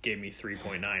 He gave me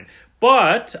 3.9,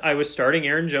 but I was starting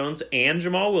Aaron Jones and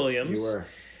Jamal Williams. You were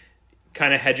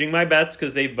kind of hedging my bets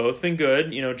because they've both been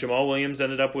good. Jamal Williams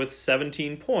ended up with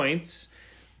 17 points,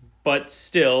 but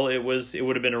still it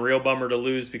would have been a real bummer to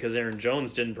lose because Aaron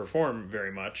Jones didn't perform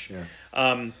very much. Yeah.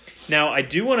 Now I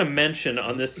do want to mention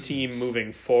on this team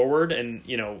moving forward, and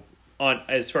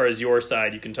as far as your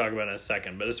side, you can talk about it in a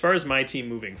second. But as far as my team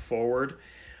moving forward,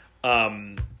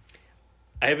 I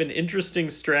have an interesting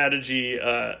strategy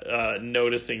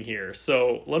noticing here.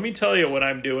 So let me tell you what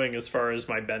I'm doing as far as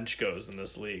my bench goes in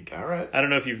this league. All right. I don't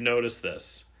know if you've noticed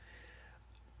this.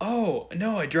 Oh,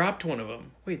 no, I dropped one of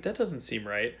them. Wait, that doesn't seem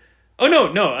right. Oh,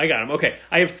 no, I got him. Okay,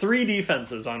 I have 3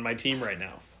 defenses on my team right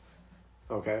now.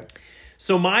 Okay.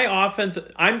 So my offense,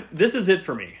 this is it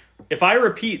for me. If I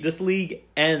repeat, this league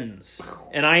ends,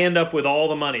 and I end up with all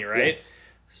the money, right? Yes.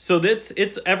 So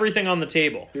it's everything on the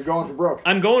table. You're going for broke.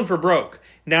 I'm going for broke.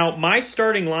 Now, my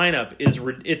starting lineup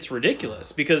it's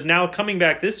ridiculous because now coming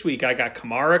back this week, I got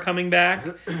Kamara coming back.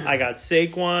 I got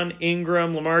Saquon,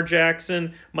 Ingram, Lamar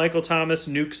Jackson, Michael Thomas,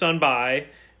 Nuke's on bye.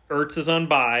 Ertz is on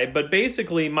bye. But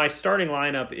basically, my starting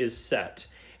lineup is set.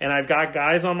 And I've got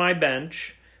guys on my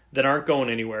bench that aren't going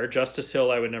anywhere. Justice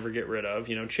Hill I would never get rid of.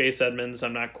 Chase Edmonds,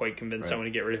 I'm not quite convinced I want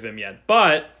to get rid of him yet.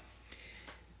 But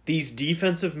these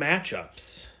defensive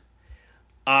matchups,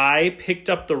 I picked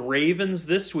up the Ravens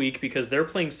this week because they're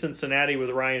playing Cincinnati with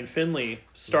Ryan Finley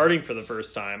starting for the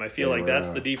first time. I feel like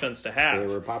that's the defense to have. They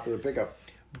were a popular pickup.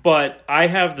 But I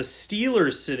have the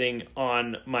Steelers sitting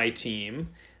on my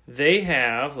team. They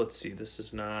have, let's see, this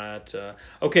is not...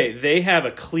 they have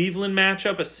a Cleveland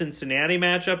matchup, a Cincinnati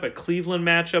matchup, a Cleveland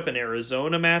matchup, an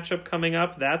Arizona matchup coming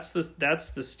up. That's the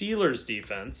Steelers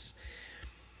defense.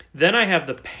 Then I have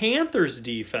the Panthers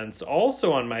defense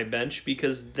also on my bench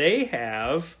because they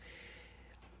have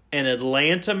an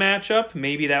Atlanta matchup.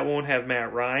 Maybe that won't have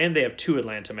Matt Ryan. They have 2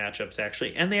 Atlanta matchups,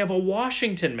 actually. And they have a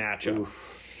Washington matchup.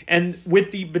 Oof. And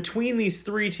between these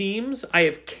 3 teams, I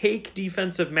have cake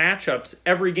defensive matchups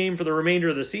every game for the remainder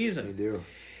of the season. You do.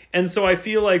 And so I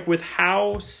feel like with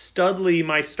how studly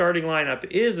my starting lineup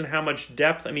is and how much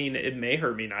depth, I mean, it may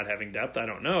hurt me not having depth, I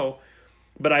don't know.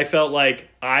 But I felt like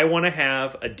I want to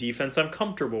have a defense I'm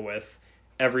comfortable with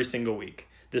every single week.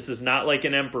 This is not like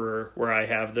an Emperor where I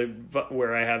have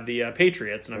the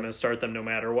Patriots and I'm going to start them no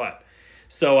matter what.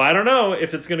 So I don't know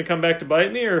if it's going to come back to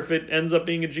bite me or if it ends up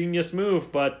being a genius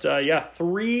move. But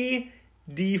 3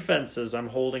 defenses I'm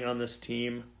holding on this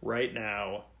team right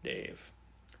now, Dave.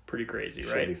 Pretty crazy,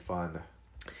 right? Should be fun.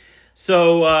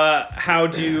 So how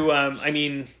do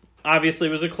obviously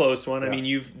it was a close one. Yeah. I mean,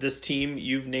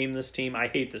 you've named this team. I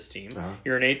hate this team. Uh-huh.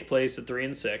 You're in 8th place at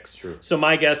 3-6. True. So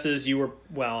my guess is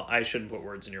I shouldn't put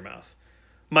words in your mouth.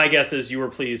 My guess is you were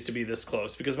pleased to be this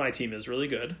close because my team is really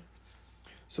good.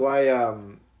 So I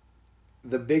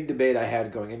the big debate I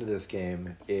had going into this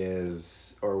game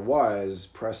was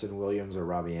Preston Williams or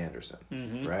Robbie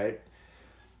Anderson, right?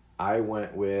 I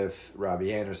went with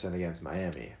Robbie Anderson against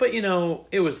Miami. But,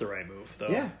 it was the right move, though.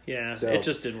 Yeah. Yeah, So, it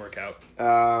just didn't work out.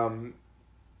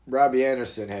 Robbie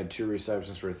Anderson had 2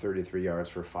 receptions for 33 yards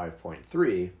for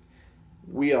 5.3.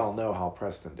 We all know how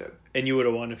Preston did. And you would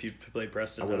have won if you played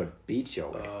Preston. I would have beat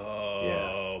your ass.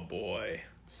 Oh, boy.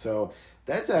 So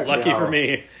that's actually lucky for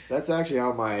me. That's actually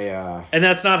how my and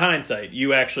that's not hindsight.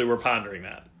 You actually were pondering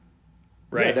that,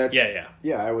 right? Yeah.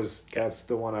 That's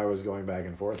the one I was going back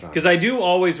and forth on. Because I do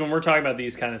always, when we're talking about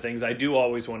these kind of things, I do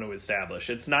always want to establish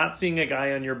it's not seeing a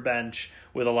guy on your bench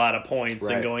with a lot of points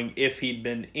and going, if he'd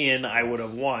been in, I would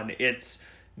have won. It's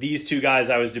these two guys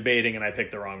I was debating and I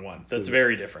picked the wrong one. That's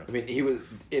very different. I mean, he was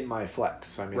in my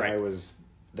flex. I mean, that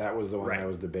was the one I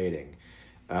was debating.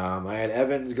 I had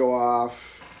Evans go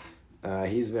off.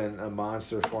 He's been a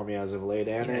monster for me as of late.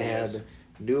 And I had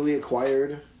newly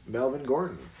acquired Melvin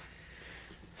Gordon.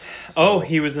 So,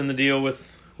 he was in the deal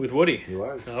with Woody. He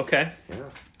was. Okay. Yeah.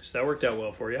 So that worked out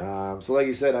well for you. So like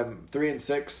you said, I'm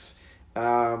 3-6.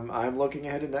 I'm looking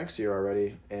ahead to next year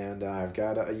already, and I've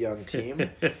got a young team.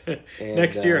 And,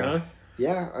 next year, huh?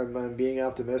 Yeah, I'm being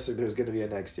optimistic there's going to be a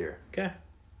next year. Okay.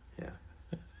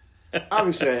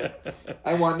 Obviously,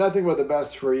 I want nothing but the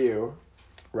best for you,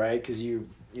 right? Because you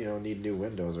need new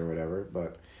windows or whatever.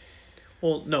 But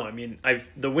well, no, I mean,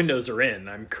 the windows are in.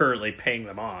 I'm currently paying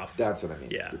them off. That's what I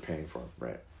mean. Yeah, you're paying for them,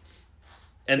 right?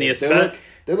 And they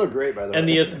look great, by the way. And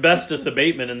the asbestos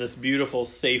abatement in this beautiful,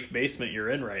 safe basement you're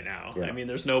in right now. Yeah. I mean,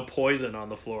 there's no poison on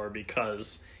the floor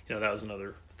because that was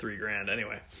another $3,000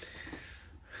 anyway.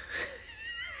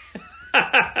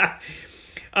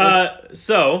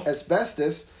 So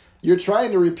asbestos. You're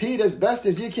trying to repeat as best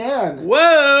as you can.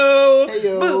 Whoa!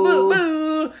 Hey-yo. Boo, boo,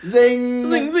 boo.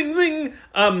 Zing! Zing, zing, zing!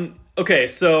 Okay,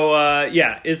 so,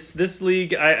 it's this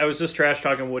league. I was just trash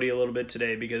talking Woody a little bit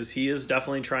today because he is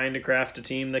definitely trying to craft a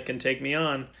team that can take me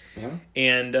on. Yeah.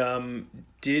 And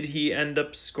did he end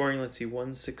up scoring,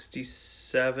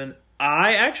 167?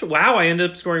 I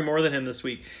ended up scoring more than him this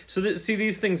week. So,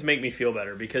 these things make me feel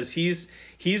better because he's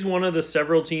one of the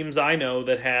several teams I know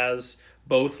that has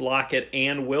both Lockett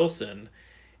and Wilson,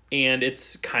 and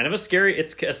it's kind of a scary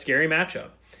matchup.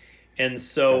 And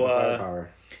so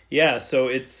so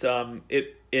it's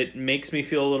it makes me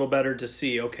feel a little better to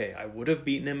see, okay, I would have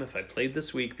beaten him if I played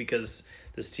this week because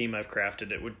this team I've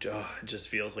crafted, it just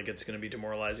feels like it's going to be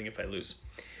demoralizing if I lose.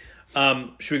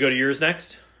 Should we go to yours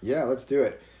next? Yeah, let's do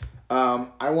it.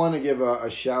 I want to give a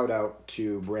shout out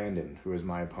to Brandon, who is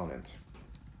my opponent.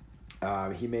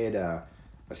 He made a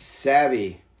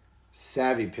savvy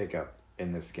pickup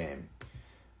in this game.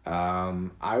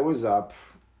 I was up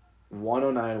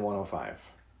 109-105.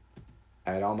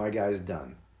 I had all my guys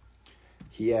done.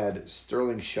 He had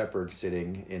Sterling Shepard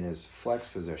sitting in his flex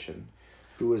position,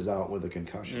 who was out with a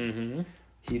concussion. Mm-hmm.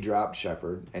 He dropped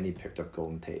Shepard, and he picked up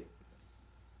Golden Tate.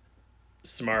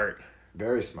 Smart.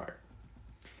 Very smart.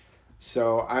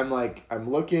 So I'm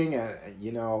looking at,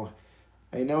 I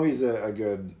know he's a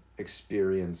good,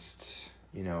 experienced,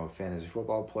 fantasy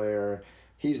football player.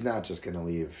 He's not just going to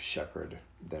leave Shepard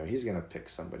there. He's going to pick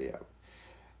somebody up.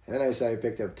 And then I said I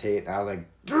picked up Tate, and I was like,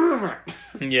 damn it!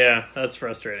 Yeah, that's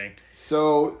frustrating.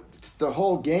 So the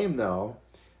whole game, though,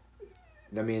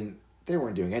 I mean, they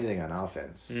weren't doing anything on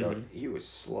offense. So he was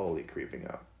slowly creeping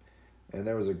up. And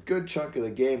there was a good chunk of the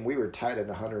game, we were tied at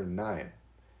 109.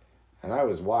 And I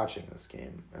was watching this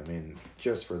game,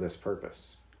 just for this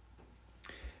purpose.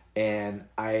 And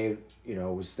I,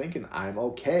 was thinking, I'm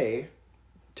okay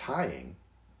tying.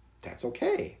 That's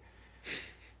okay.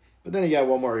 But then he got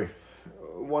one more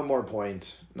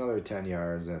point, another 10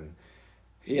 yards, and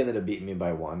he ended up beating me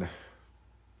by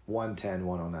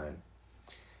 110-109.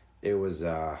 It was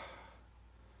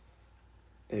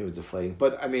deflating.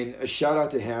 But, a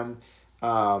shout-out to him.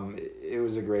 It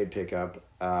was a great pickup.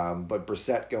 But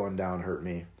Brissett going down hurt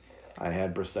me. I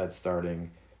had Brissett starting.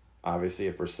 Obviously,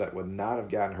 if Brissett would not have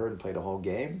gotten hurt and played a whole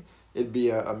game, it'd be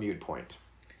a moot point.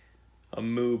 A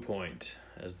moo point,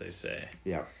 as they say.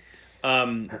 Yeah.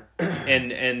 And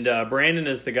Brandon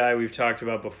is the guy we've talked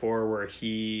about before where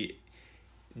he,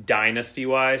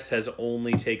 dynasty-wise, has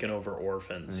only taken over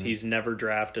orphans. Mm-hmm. He's never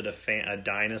drafted a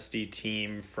dynasty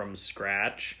team from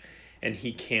scratch, and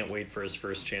he can't wait for his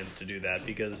first chance to do that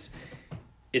because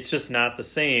it's just not the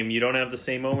same. You don't have the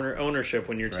same ownership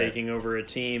when you're taking over a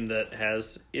team that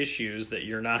has issues that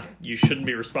you shouldn't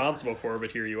be responsible for,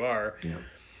 but here you are. Yeah.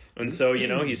 And so,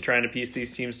 he's trying to piece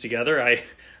these teams together.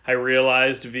 I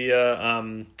realized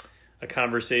via a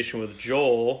conversation with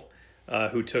Joel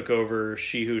who took over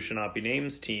She Who Shall Not Be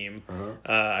Named's team,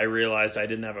 I realized I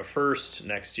didn't have a first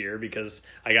next year because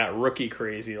I got rookie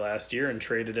crazy last year and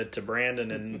traded it to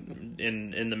Brandon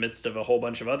in the midst of a whole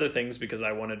bunch of other things because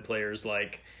I wanted players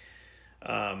like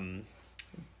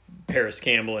Paris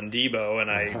Campbell and Debo,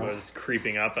 and I was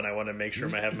creeping up and I wanted to make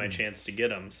sure I have my chance to get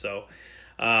them. So,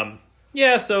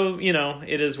 so,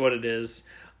 it is what it is.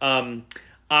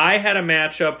 I had a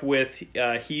matchup with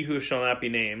He Who Shall Not Be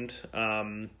Named,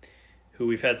 who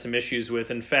we've had some issues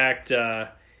with. In fact,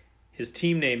 his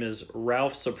team name is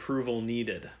Ralph's Approval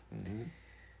Needed,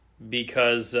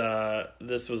 because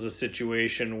this was a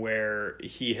situation where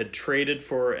he had traded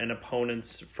for an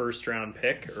opponent's first-round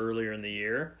pick earlier in the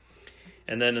year,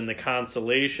 and then in the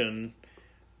consolation,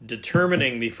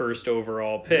 determining the first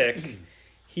overall pick,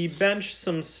 he benched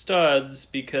some studs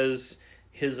because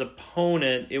his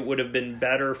opponent, it would have been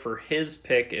better for his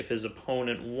pick if his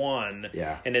opponent won.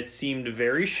 Yeah. And it seemed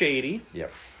very shady.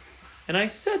 Yep. And I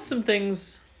said some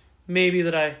things,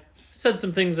 I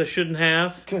shouldn't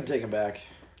have. Couldn't take him back.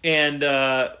 And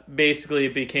basically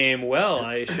it became,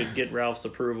 I should get Ralph's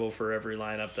approval for every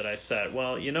lineup that I set.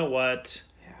 Well, you know what?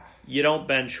 Yeah. You don't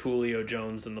bench Julio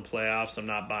Jones in the playoffs. I'm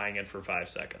not buying it for 5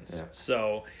 seconds. Yeah.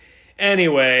 So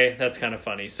anyway, that's kind of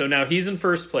funny. So now he's in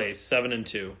first place,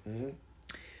 7-2. Mm-hmm.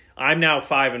 I'm now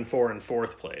 5-4 in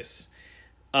fourth place.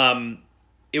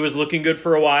 It was looking good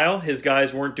for a while. His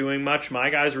guys weren't doing much. My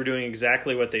guys were doing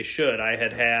exactly what they should. I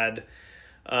had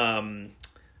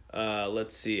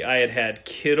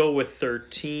Kittle with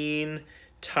 13,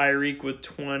 Tyreek with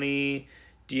 20,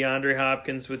 DeAndre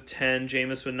Hopkins with 10,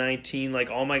 Jameis with 19.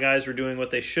 Like, all my guys were doing what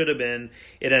they should have been.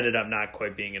 It ended up not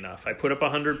quite being enough. I put up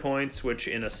 100 points, which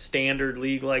in a standard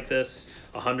league like this,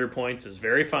 100 points is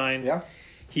very fine. Yeah.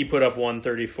 He put up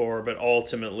 134, but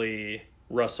ultimately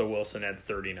Russell Wilson had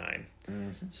 39.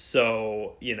 Mm-hmm.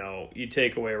 So, you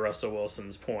take away Russell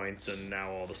Wilson's points, and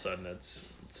now all of a sudden it's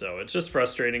just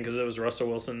frustrating because it was Russell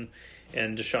Wilson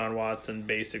and Deshaun Watson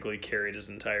basically carried his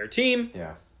entire team.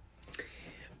 Yeah.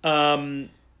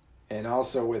 And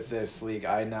also with this league,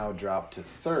 I now dropped to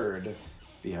third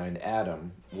behind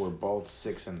Adam. We're both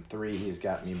 6-3. He's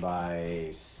got me by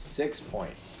 6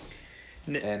 points.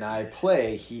 And I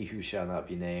play He Who Shall Not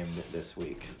Be Named this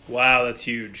week. Wow, that's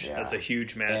huge. Yeah. That's a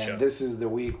huge matchup. And this is the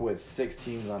week with 6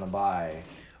 teams on a bye.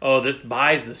 Oh,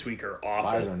 buys this week are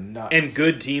awful. Buys are nuts. And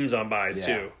good teams on buys,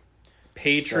 too.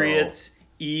 Patriots,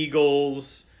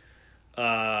 Eagles,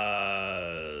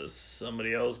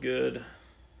 somebody else good.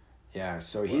 Yeah,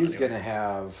 so he's going to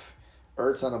have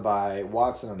Ertz on a bye,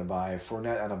 Watson on a bye,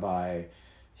 Fournette on a bye,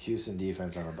 Houston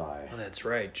defense on a bye. Oh, that's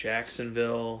right.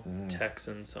 Jacksonville,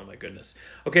 Texans. Oh, my goodness.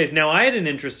 Okay, so now I had an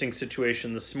interesting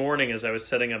situation this morning as I was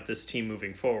setting up this team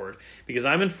moving forward. Because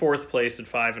I'm in fourth place at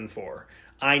 5-4.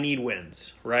 I need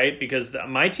wins, right? Because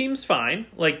my team's fine.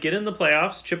 Like, get in the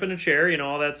playoffs, chip in a chair,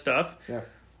 all that stuff. Yeah.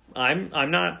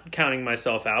 I'm not counting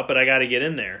myself out, but I got to get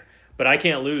in there. But I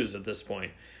can't lose at this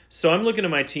point. So I'm looking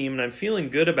at my team, and I'm feeling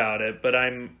good about it, but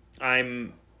I'm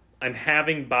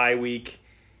having bye week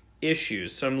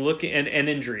issues. So I'm looking and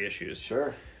injury issues.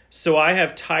 Sure. So I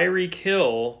have Tyreek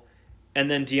Hill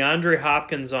and then DeAndre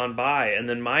Hopkins on bye, and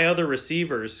then my other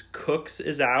receivers, Cooks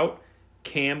is out,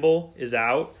 Campbell is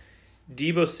out,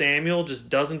 Deebo Samuel just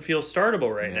doesn't feel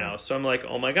startable right now. So I'm like,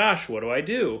 oh my gosh, what do I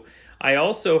do? I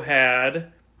also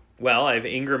had, I have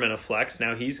Ingram in a flex.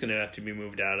 Now he's going to have to be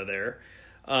moved out of there.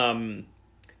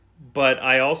 But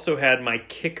I also had my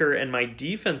kicker and my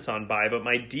defense on bye, but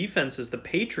my defense is the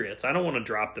Patriots. I don't want to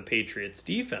drop the Patriots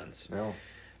defense. No.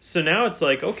 So now it's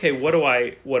like, okay, what do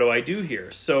I do here?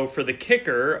 So for the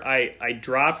kicker, I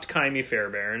dropped Kymie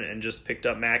Fairbairn and just picked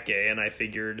up Matt Gay, and I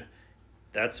figured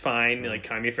that's fine. Like,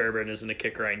 Kymie Fairbairn isn't a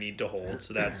kicker I need to hold,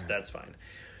 so that's fine.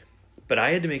 But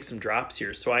I had to make some drops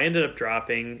here, so I ended up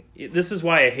dropping. This is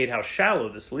why I hate how shallow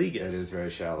this league is. It is very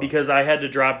shallow. Because I had to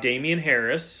drop Damian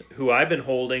Harris, who I've been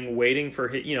holding, waiting for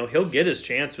he'll get his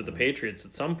chance with the Patriots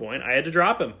at some point. I had to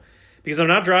drop him because I'm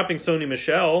not dropping Sony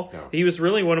Michel. No. He was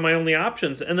really one of my only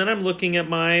options. And then I'm looking at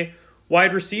my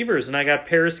wide receivers, and I got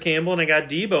Paris Campbell and I got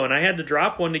Debo, and I had to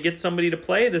drop one to get somebody to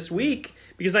play this week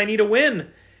because I need a win.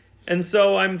 And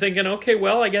so I'm thinking, okay,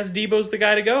 I guess Debo's the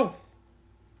guy to go.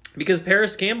 Because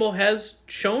Paris Campbell has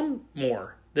shown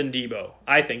more than Debo,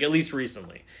 I think, at least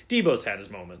recently. Debo's had his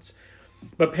moments.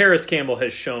 But Paris Campbell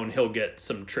has shown he'll get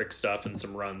some trick stuff and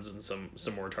some runs and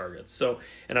some more targets. So,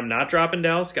 and I'm not dropping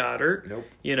Dallas Goedert. Nope.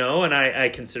 And I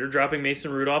considered dropping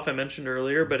Mason Rudolph, I mentioned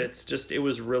earlier, but it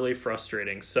was really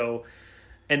frustrating. So,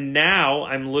 and now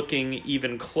I'm looking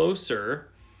even closer,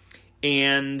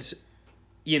 and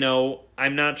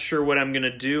I'm not sure what I'm going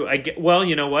to do.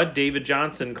 You know what? David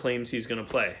Johnson claims he's going to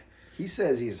play. He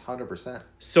says he's 100%.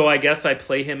 So I guess I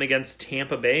play him against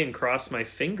Tampa Bay and cross my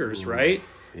fingers, right?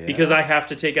 Yeah. Because I have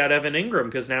to take out Evan Ingram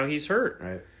because now he's hurt.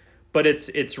 Right. But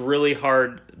it's really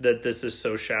hard that this is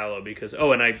so shallow because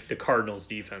the Cardinals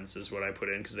defense is what I put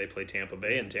in because they play Tampa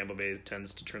Bay and Tampa Bay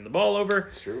tends to turn the ball over.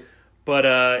 It's true.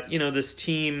 But this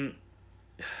team,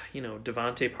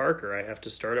 Devontae Parker, I have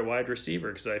to start at wide receiver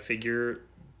because I figure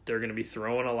they're going to be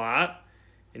throwing a lot,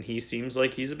 and he seems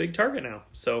like he's a big target now.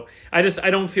 So I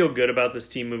don't feel good about this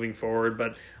team moving forward.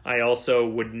 But I also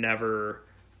would never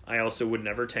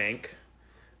tank.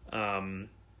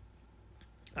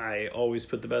 I always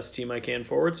put the best team I can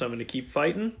forward, so I'm going to keep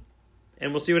fighting,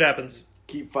 and we'll see what happens.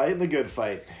 Keep fighting the good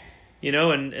fight.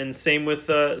 And same with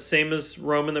same as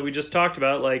Roman that we just talked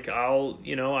about. Like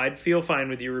I'd feel fine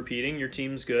with you repeating. Your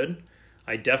team's good.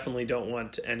 I definitely don't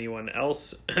want anyone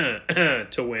else to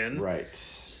win. Right.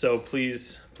 So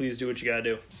please do what you gotta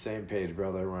do. Same page,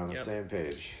 brother. We're on the same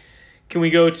page. Can we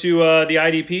go to the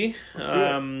IDP? Let's do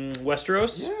it.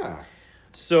 Westeros? Yeah.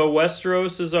 So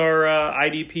Westeros is our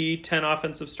IDP, 10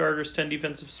 offensive starters, 10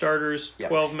 defensive starters,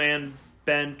 12-man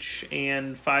bench,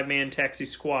 and 5-man taxi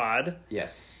squad.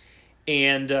 Yes.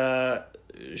 And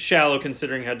shallow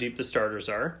considering how deep the starters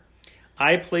are.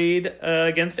 I played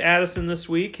against Addison this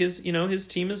week. His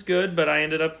team is good, but I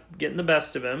ended up getting the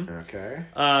best of him. Okay.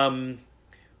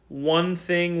 One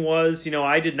thing was,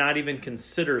 I did not even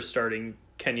consider starting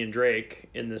Kenyon Drake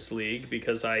in this league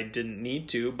because I didn't need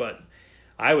to, but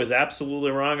I was absolutely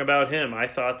wrong about him. I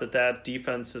thought that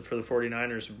defense for the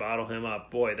 49ers would bottle him up.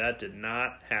 Boy, that did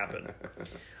not happen.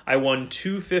 I won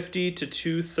 250 to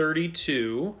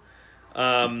 232.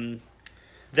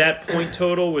 That point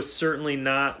total was certainly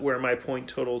not where my point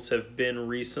totals have been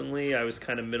recently. I was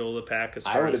kind of middle of the pack as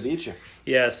far as... I would have beat you.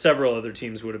 Yeah, several other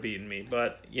teams would have beaten me.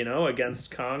 But,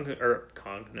 against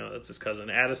that's his cousin,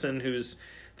 Addison, who's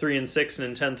 3-6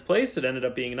 and in 10th place, it ended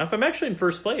up being enough. I'm actually in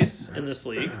first place in this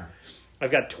league. I've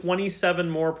got 27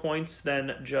 more points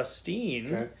than Justine.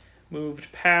 Okay. Moved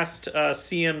past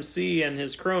CMC and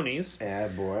his cronies.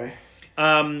 Boy.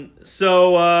 Best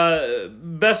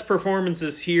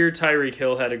performances here. Tyreek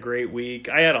Hill had a great week.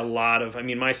 I had a lot of,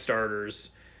 my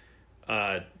starters,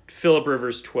 Phillip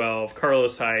Rivers 12,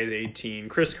 Carlos Hyde 18,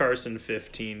 Chris Carson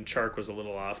 15, Chark was a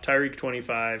little off, Tyreek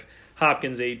 25,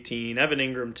 Hopkins 18, Evan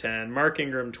Ingram 10, Mark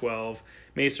Ingram 12,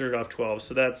 Mason Rudolph 12,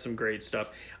 so that's some great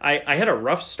stuff. I had a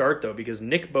rough start, though, because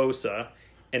Nick Bosa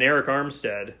and Eric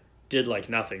Armstead did,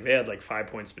 nothing. They had, 5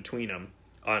 points between them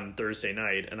on Thursday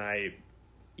night, and I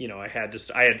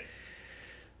had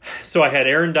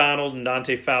Aaron Donald and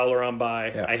Dante Fowler on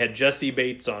bye. Yeah. I had Jesse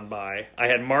Bates on bye. I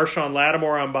had Marshawn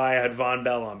Lattimore on bye. I had Von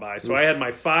Bell on bye. So I had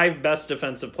my 5 best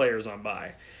defensive players on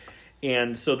bye.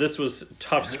 And so this was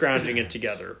tough scrounging it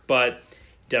together. But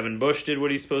Devin Bush did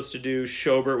what he's supposed to do.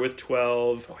 Schobert with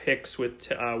 12, Hicks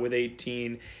with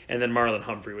 18, and then Marlon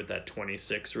Humphrey with that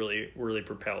 26 really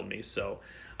propelled me. So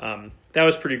that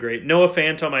was pretty great. Noah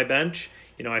Fant on my bench.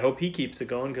 I hope he keeps it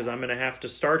going because I'm going to have to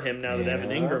start him now that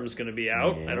Evan Ingram's going to be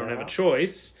out. Yeah. I don't have a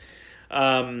choice.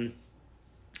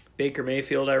 Baker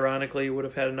Mayfield, ironically, would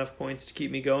have had enough points to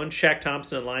keep me going. Shaq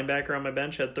Thompson at linebacker on my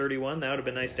bench had 31. That would have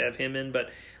been nice to have him in,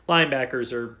 but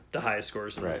linebackers are the highest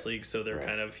scorers in this league, so they're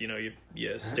kind of, you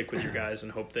stick with your guys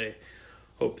and hope they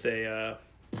do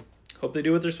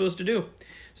what they're supposed to do.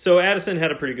 So Addison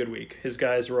had a pretty good week. His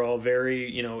guys were all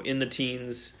very, in the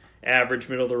teens, average,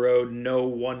 middle of the road, no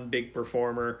one big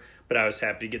performer, but I was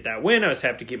happy to get that win. I was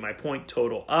happy to keep my point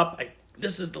total up.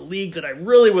 This is the league that I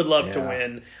really would love to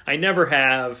win. I never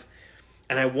have,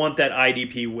 and I want that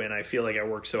IDP win. I feel like I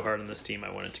worked so hard on this team.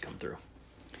 I want it to come through.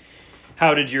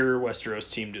 How did your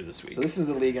Westeros team do this week? So this is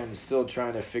the league I'm still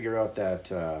trying to figure out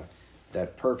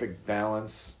that perfect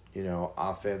balance,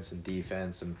 offense and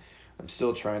defense, and I'm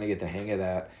still trying to get the hang of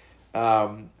that.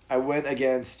 I went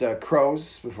against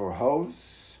Crows before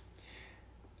Hose.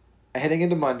 Heading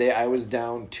into Monday, I was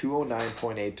down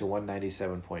 209.8 to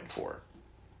 197.4.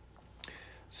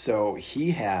 So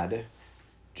he had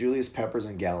Julius Peppers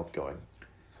and Gallup going.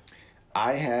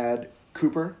 I had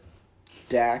Cooper,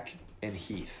 Dak, and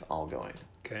Heath all going.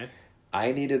 Okay.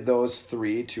 I needed those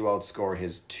 3 to outscore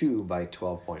his 2 by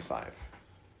 12.5.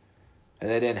 And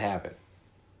that didn't happen.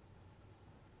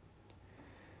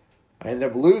 I ended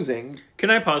up losing. Can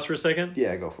I pause for a second?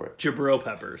 Yeah, go for it. Jabril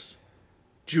Peppers.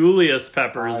 Julius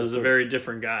Peppers is a very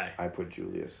different guy. I put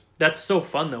Julius. That's so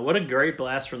fun, though. What a great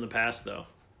blast from the past, though.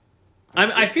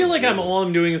 I feel like all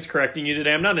I'm doing is correcting you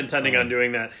today. I'm not intending on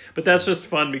doing that. But that's just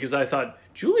fun because I thought,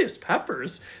 Julius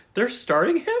Peppers? They're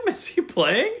starting him? Is he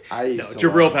playing?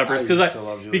 Jabril Peppers.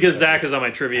 Because Zach is on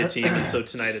my trivia team, and so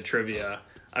tonight at trivia,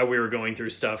 we were going through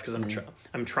stuff because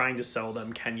I'm trying to sell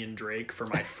them Kenyon Drake for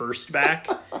my first back,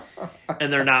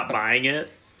 and they're not buying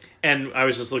it. And I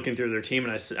was just looking through their team,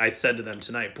 and I said to them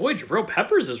tonight, boy, Jabril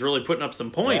Peppers is really putting up some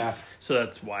points. Yeah. So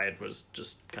that's why it was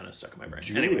just kind of stuck in my brain.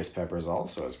 Julius Peppers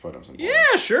also has put up some points.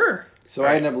 Yeah, sure. So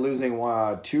I ended up losing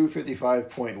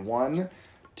 255.1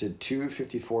 to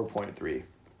 254.3.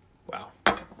 Wow.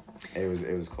 It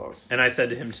was close. And I said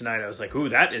to him tonight, I was like, ooh,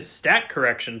 that is stat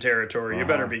correction territory. You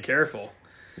better be careful.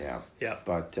 Yeah. Yeah.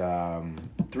 But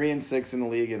 3-6 in the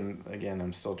league, and again,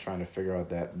 I'm still trying to figure out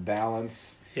that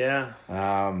balance. Yeah.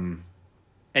 And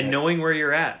knowing where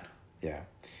you're at. Yeah.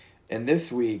 And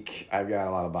this week, I've got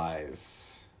a lot of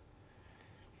buys.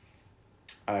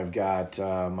 I've got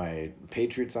my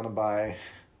Patriots on a buy.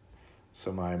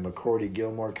 So my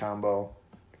McCourty-Gilmore combo,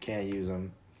 I can't use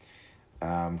them.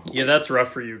 Yeah, that's rough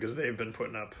for you because they've been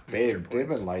putting up they've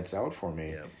been lights out for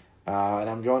me. Yeah. And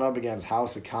I'm going up against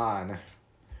House of Khan.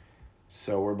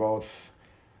 So we're both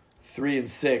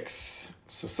 3-6.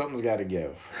 So something's got to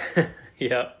give.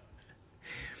 Yeah.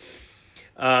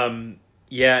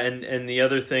 Yeah, and the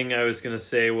other thing I was going to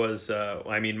say was,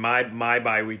 my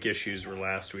bye week issues were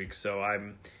last week, so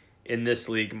I'm in this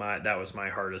league. That was my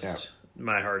hardest. Yeah.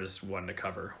 My hardest one to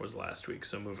cover was last week.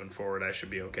 So moving forward, I should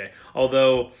be okay.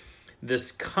 Although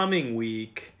this coming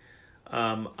week,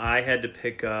 I had to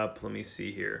pick up. Let me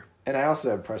see here. And I also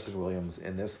have Preston Williams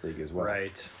in this league as well.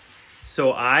 Right.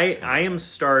 So I am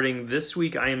starting this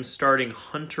week. I am starting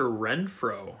Hunter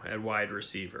Renfrow at wide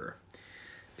receiver.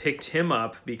 Picked him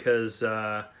up because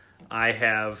I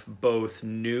have both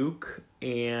Nuke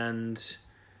and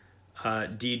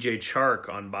DJ Chark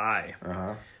on bye.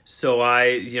 Uh-huh. So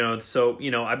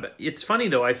it's funny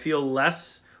though. I feel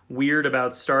less weird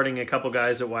about starting a couple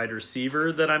guys at wide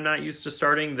receiver that I'm not used to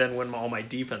starting than when all my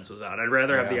defense was out. I'd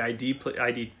rather have the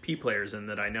IDP players in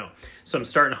that I know. So I'm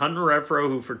starting Hunter Renfrow,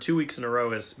 who for 2 weeks in a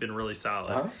row has been really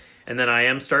solid. Uh-huh. And then I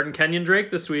am starting Kenyon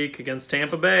Drake this week against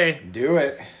Tampa Bay. Do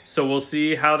it. So we'll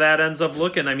see how that ends up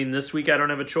looking. I mean, this week I don't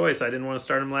have a choice. I didn't want to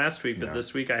start him last week, but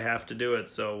this week I have to do it.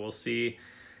 So we'll see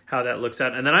how that looks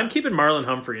out. And then I'm keeping Marlon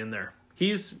Humphrey in there.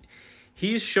 He's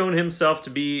shown himself to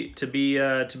be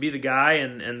the guy,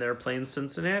 and they're playing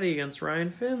Cincinnati against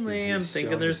Ryan Finley. I'm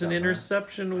thinking there's an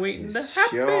interception waiting to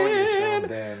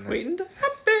happen. Waiting to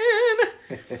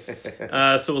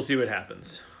happen. So we'll see what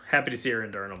happens. Happy to see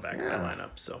Aaron Darnold back in that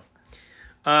lineup. So,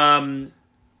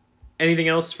 anything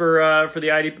else for the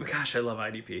IDP? Gosh, I love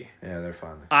IDP. Yeah, they're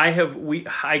fun.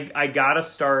 I gotta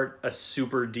start a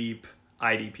super deep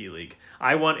IDP league.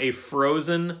 I want a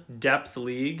frozen depth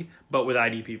league, but with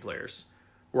IDP players,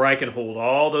 where I can hold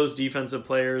all those defensive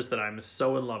players that I'm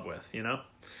so in love with,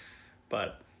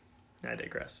 But I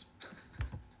digress.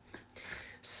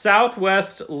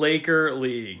 Southwest Laker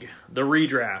League, the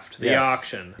redraft, the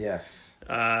auction. Yes.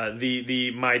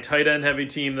 My tight end heavy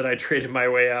team that I traded my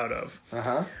way out of.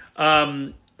 Uh-huh.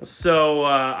 So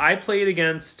I played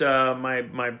against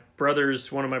my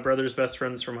brother's, one of my brother's best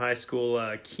friends from high school,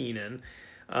 Keenan.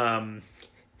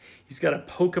 He's got a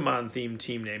Pokemon-themed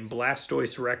team name,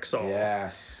 Blastoise Rexall.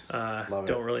 Yes. Love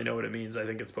don't really know what it means. I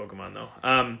think it's Pokemon, though.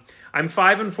 I'm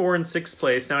 5-4 in sixth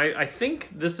place. Now, I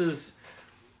think it's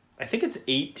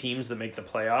 8 teams that make the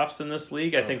playoffs in this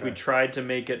league. I think we tried to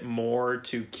make it more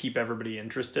to keep everybody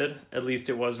interested. At least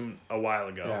it wasn't a while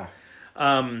ago.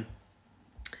 Yeah.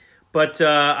 But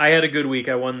I had a good week.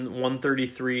 I won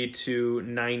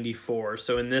 133-94.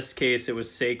 So in this case, it was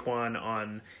Saquon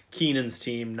on Keenan's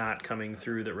team not coming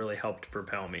through that really helped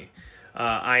propel me.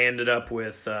 I ended up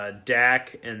with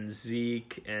Dak and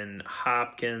Zeke and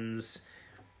Hopkins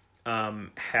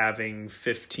having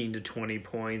 15 to 20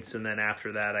 points. And then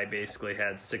after that, I basically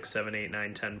had 6, 7, 8,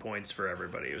 9, 10 points for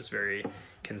everybody. It was very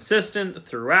consistent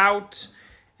throughout.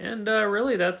 And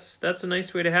really, that's a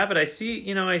nice way to have it. I see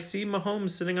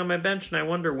Mahomes sitting on my bench, and I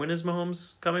wonder, when is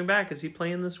Mahomes coming back? Is he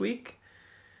playing this week?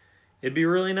 It'd be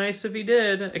really nice if he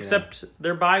did, except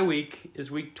their bye week is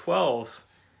week 12.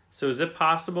 So is it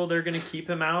possible they're going to keep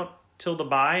him out till the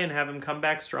bye and have him come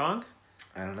back strong?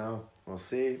 I don't know. We'll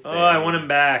see. I want him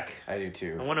back. I do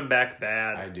too. I want him back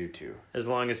bad. I do too. As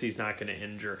long as he's not going to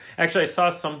injure. Actually, I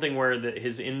saw something where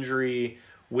his injury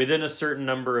within a certain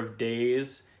number of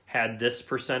days had this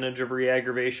percentage of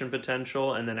re-aggravation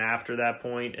potential, and then after that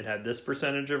point, it had this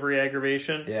percentage of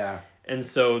re-aggravation. Yeah. And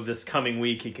so this coming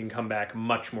week, he can come back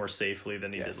much more safely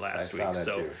than he did last week.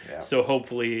 So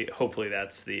hopefully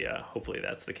that's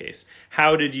the case.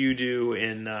 How did you do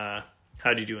in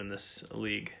this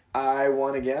league? I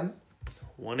won again.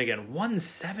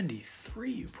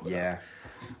 173 you put up.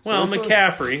 So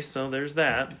McCaffrey, so there's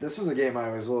that. This was a game I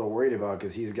was a little worried about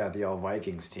because he's got the All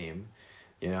Vikings team.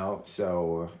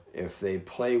 So if they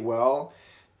play well,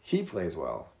 he plays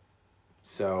well.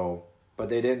 So, but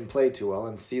they didn't play too well,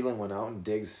 and Thielen went out, and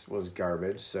Diggs was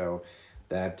garbage. So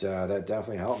that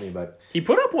definitely helped me. But he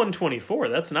put up 124.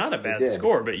 That's not a bad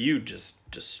score, but you just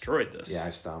destroyed this. Yeah, I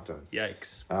stomped him.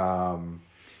 Yikes.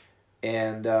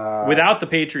 And without the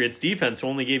Patriots defense, who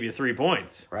only gave you 3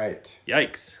 points. Right.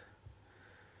 Yikes.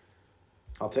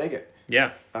 I'll take it.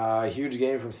 Yeah. Huge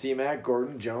game from C-Mac,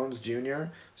 Gordon, Jones Jr.,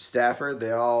 Stafford.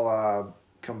 They all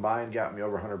combined got me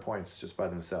over 100 points just by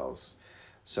themselves.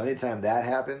 So anytime that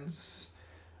happens,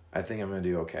 I think I'm going to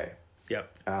do okay.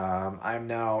 Yep. I'm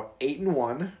now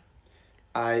 8-1.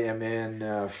 I am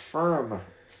in firm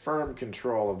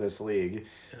control of this league.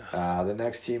 The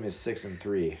next team is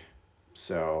 6-3.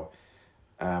 So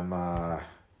I'm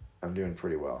doing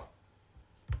pretty well.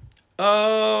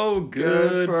 Oh,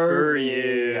 good for me.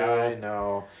 you. I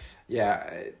know.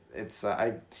 Yeah, it's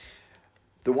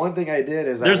the one thing I did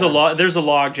is there's a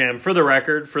log jam for the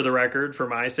record, for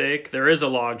my sake. There is a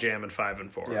log jam at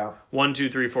 5-4. Yeah. 1, 2,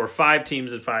 3, 4, 5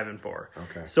 teams at 5-4.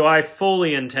 Okay. So I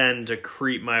fully intend to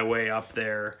creep my way up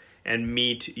there and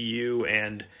meet you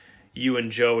and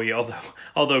Joey,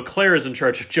 although Claire is in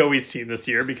charge of Joey's team this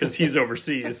year because he's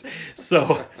overseas.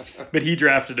 So, but he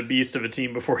drafted a beast of a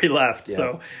team before he left. Yeah.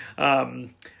 So,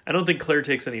 I don't think Claire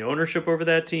takes any ownership over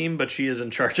that team, but she is in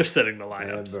charge of setting the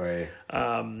lineups.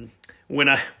 Oh, when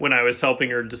I was helping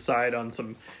her decide on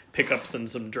some pickups and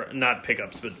some not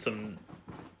pickups, but some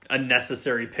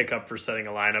unnecessary pickup for setting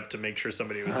a lineup to make sure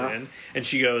somebody was in, and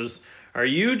she goes, "Are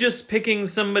you just picking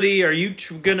somebody? Are you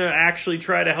gonna actually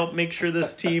try to help make sure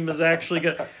this team is actually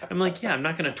gonna?" I'm like, "Yeah, I'm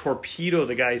not gonna torpedo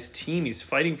the guy's team. He's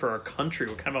fighting for our country.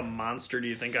 What kind of a monster do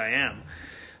you think I am?"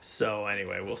 So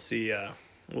anyway, we'll see.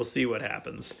 We'll see what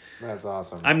happens. That's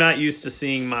awesome. I'm not used to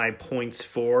seeing my points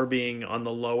for being on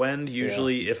the low end.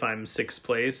 Usually, if I'm 6th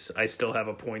place, I still have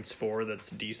a points for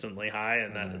that's decently high,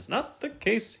 and that is not the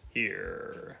case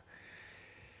here.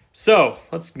 So,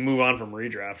 let's move on from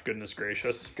redraft. Goodness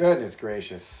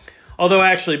gracious. Although,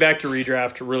 actually, back to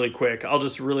redraft really quick. I'll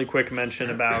just really quick mention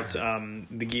about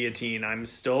the guillotine. I'm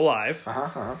still alive,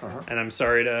 and I'm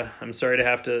sorry to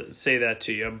have to say that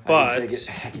to you. But I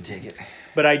can take it.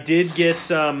 But I did get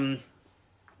Tevin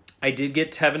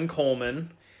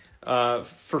Coleman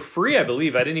for free, I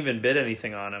believe. I didn't even bid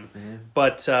anything on him. Mm-hmm.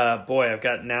 But boy, I've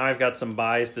got some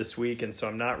buys this week, and so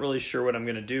I'm not really sure what I'm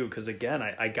going to do because again,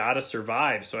 I got to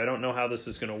survive, so I don't know how this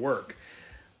is going to work.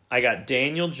 I got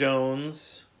Daniel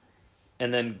Jones,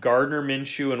 and then Gardner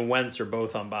Minshew and Wentz are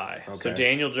both on bye. Okay. So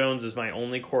Daniel Jones is my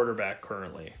only quarterback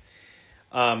currently.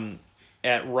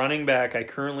 At running back, I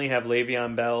currently have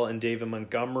Le'Veon Bell and David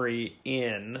Montgomery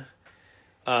in.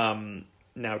 Now,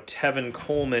 Tevin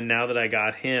Coleman, now that I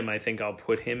got him, I think I'll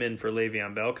put him in for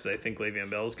Le'Veon Bell because I think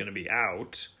Le'Veon Bell is going to be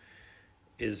out,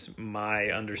 is my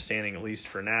understanding, at least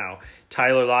for now.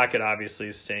 Tyler Lockett obviously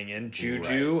is staying in.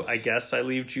 Juju, right. I guess I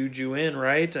leave Juju in,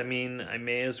 right? I mean, I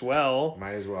may as well.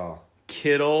 Might as well.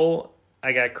 Kittle,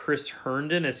 I got Chris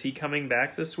Herndon. Is he coming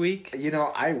back this week?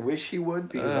 I wish he would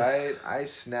because I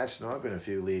snatched him up in a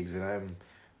few leagues and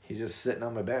he's just sitting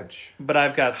on my bench. But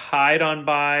I've got Hyde on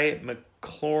bye,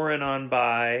 McLaurin on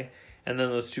bye, and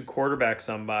then those 2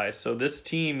 quarterbacks on bye. So this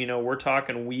team, we're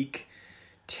talking week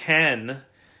 10,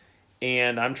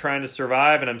 and I'm trying to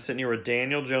survive, and I'm sitting here with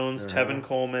Daniel Jones, Tevin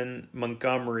Coleman,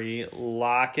 Montgomery,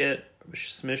 Lockett,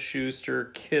 Smith-Schuster,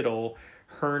 Kittle,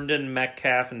 Herndon,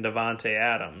 Metcalf, and Devontae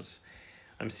Adams.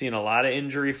 I'm seeing a lot of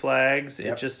injury flags.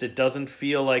 Yep. It doesn't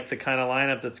feel like the kind of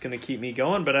lineup that's going to keep me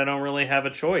going, but I don't really have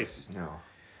a choice. No.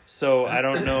 So I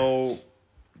don't know.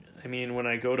 I mean, when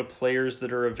I go to players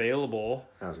that are available.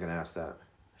 I was going to ask that.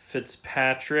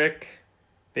 Fitzpatrick,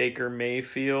 Baker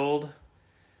Mayfield.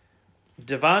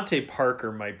 Devontae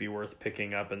Parker might be worth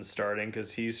picking up and starting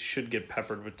because he should get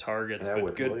peppered with targets. Yeah, but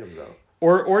with good. Williams out.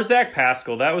 Or Zach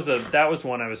Pascal. That was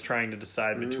one I was trying to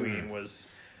decide between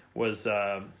was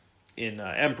in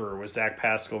Emperor was Zach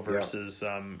Pascal versus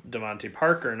Devontae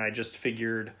Parker, and I just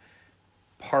figured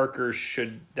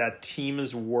that team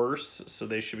is worse, so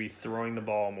they should be throwing the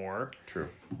ball more. True.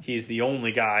 He's the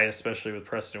only guy, especially with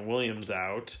Preston Williams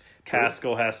out. True.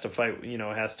 Pascal has to fight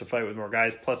with more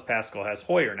guys. Plus, Pascal has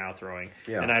Hoyer now throwing,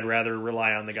 and I'd rather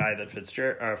rely on the guy that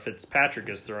Fitzpatrick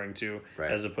is throwing to,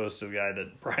 as opposed to the guy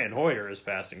that Brian Hoyer is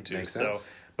passing to. Makes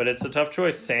sense. But it's a tough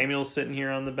choice. Samuel's sitting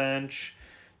here on the bench.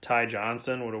 Ty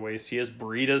Johnson, what a waste he is.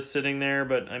 Breida's sitting there,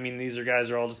 but I mean, these guys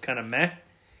are all just kind of meh.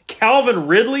 Calvin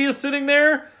Ridley is sitting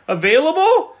there,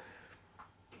 available.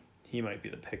 He might be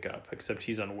the pickup, except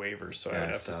he's on waivers, so I'd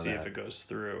have to see if it goes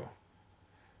through.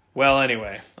 Well,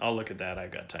 anyway, I'll look at that.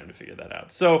 I've got time to figure that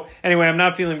out. So, anyway, I'm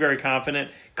not feeling very confident.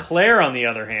 Claire, on the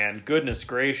other hand, goodness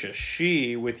gracious,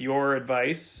 she, with your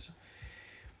advice,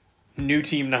 new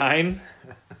Team 9,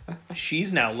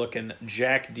 she's now looking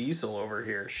Jack Diesel over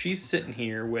here. She's sitting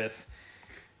here with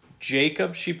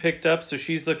Jacobs she picked up. So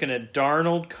she's looking at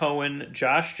Darnold, Cohen,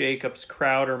 Josh Jacobs,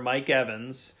 Crowder, Mike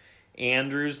Evans,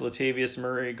 Andrews, Latavius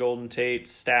Murray, Golden Tate,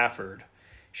 Stafford.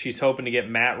 She's hoping to get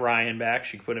Matt Ryan back.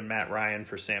 She put in Matt Ryan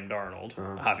for Sam Darnold,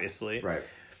 obviously. Right.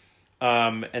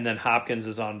 And then Hopkins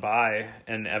is on bye,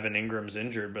 and Evan Ingram's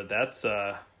injured. But it's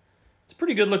a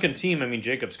pretty good-looking team. I mean,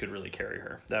 Jacobs could really carry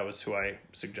her. That was who I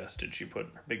suggested she put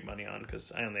her big money on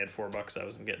because I only had $4. I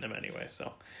wasn't getting him anyway.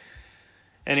 So,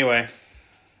 anyway,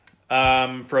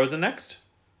 Frozen next.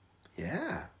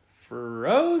 Yeah.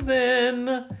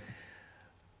 Frozen.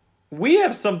 We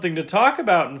have something to talk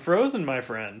about in Frozen, my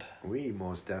friend. We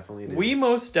most definitely do. We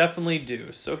most definitely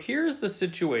do. So here's the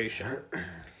situation.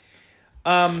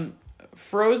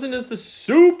 Frozen is the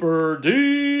super deep.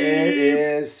 It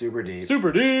is super deep.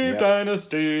 Super deep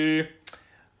dynasty.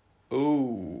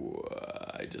 Oh,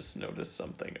 I just noticed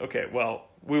something. Okay, well,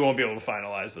 we won't be able to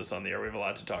finalize this on the air. We have a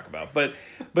lot to talk about. But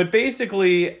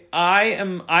basically,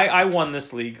 I won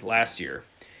this league last year.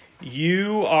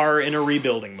 You are in a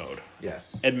rebuilding mode.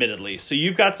 Yes. Admittedly. So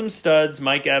you've got some studs,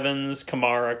 Mike Evans,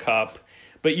 Kamara, Kupp,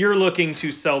 but you're looking to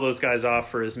sell those guys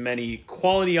off for as many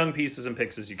quality young pieces and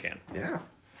picks as you can. Yeah.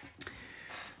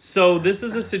 So this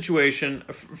is a situation,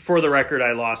 for the record,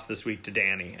 I lost this week to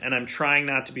Danny, and I'm trying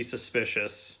not to be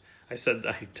suspicious. I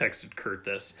texted Kurt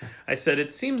this. I said,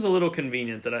 it seems a little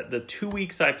convenient that the 2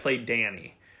 weeks I played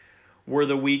Danny were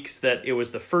the weeks that it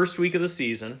was the first week of the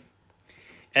season,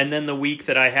 and then the week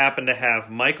that I happened to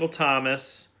have Michael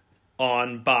Thomas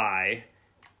on bye,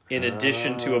 in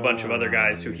addition to a bunch of other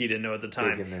guys who he didn't know at the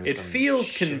time. It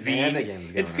feels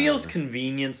convenient. It feels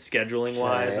convenient scheduling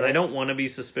wise, and I don't want to be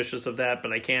suspicious of that,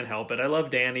 but I can't help it. I love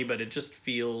Danny, but it just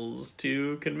feels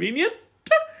too convenient.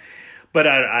 But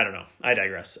I don't know. I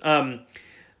digress.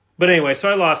 But anyway, so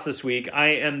I lost this week. I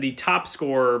am the top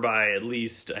scorer by at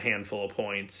least a handful of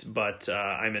points, but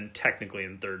I'm technically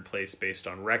in third place based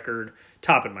on record.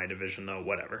 Top in my division, though,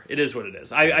 whatever. It is what it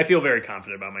is. I feel very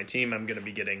confident about my team. I'm going to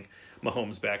be getting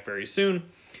Mahomes back very soon.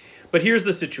 But here's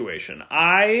the situation.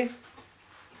 I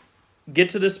get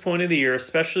to this point of the year,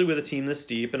 especially with a team this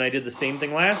deep, and I did the same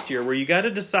thing last year, where you got to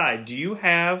decide, do you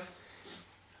have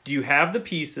the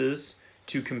pieces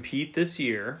to compete this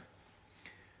year?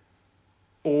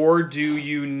 Or do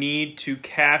you need to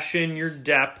cash in your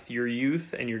depth, your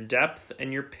youth, and your depth,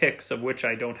 and your picks, of which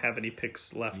I don't have any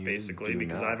picks left, basically,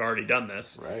 because I've already done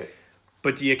this. Right.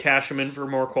 But do you cash them in for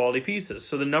more quality pieces?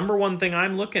 So the number one thing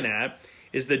I'm looking at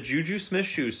is that Juju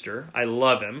Smith-Schuster. I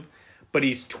love him, but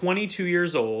he's 22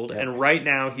 years old, and right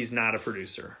now he's not a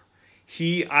producer.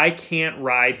 I can't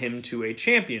ride him to a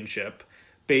championship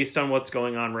based on what's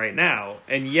going on right now,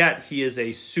 and yet he is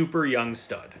a super young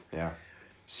stud. Yeah.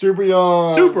 Super young.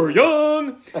 Super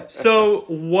young. So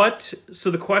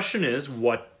the question is,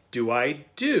 what do I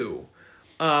do?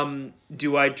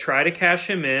 Do I try to cash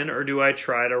him in, or do I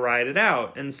try to ride it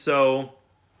out? And so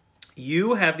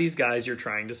you have these guys you're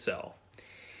trying to sell.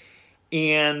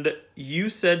 And you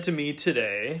said to me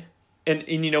today, and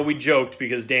we joked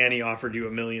because Danny offered you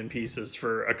 1 million pieces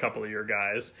for a couple of your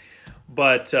guys.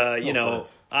 But,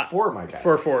 four of my guys.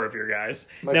 For 4 of your guys.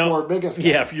 My 4 biggest guys.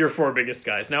 Yeah, your 4 biggest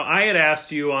guys. Now, I had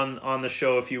asked you on the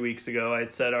show a few weeks ago,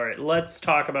 I'd said, all right, let's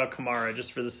talk about Kamara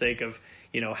just for the sake of,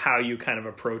 how you kind of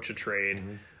approach a trade.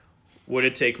 Mm-hmm. Would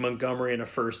it take Montgomery in a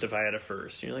first if I had a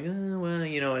first? And you're like,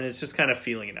 and it's just kind of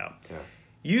feeling it out. Yeah.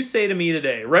 You say to me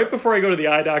today, right before I go to the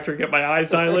eye doctor and get my eyes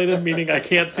dilated, meaning I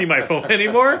can't see my phone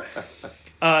anymore,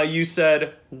 you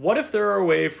said, what if there are a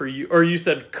way for you, or you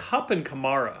said Kupp and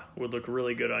Kamara would look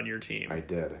really good on your team. I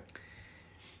did.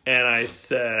 And I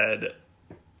said.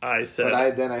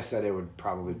 But then I said it would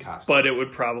probably cost you. But it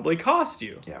would probably cost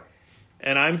you. Yeah.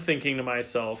 And I'm thinking to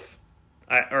myself,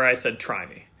 I said, try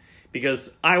me.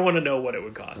 Because I want to know what it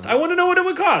would cost. I want to know what it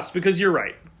would cost, because you're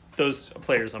right. Those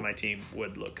players on my team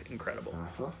would look incredible.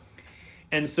 Uh-huh.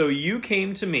 And so you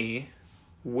came to me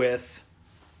with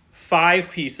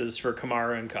 5 pieces for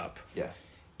Kamara and Kupp.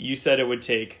 Yes. You said it would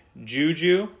take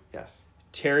Juju. Yes.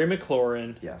 Terry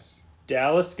McLaurin. Yes.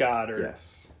 Dallas Goedert.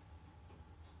 Yes.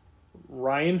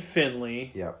 Ryan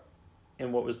Finley. Yep.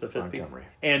 And what was the 5th piece? Montgomery.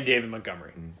 And David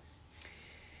Montgomery. Mm.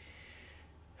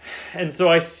 And so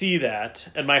I see that,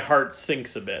 and my heart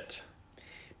sinks a bit.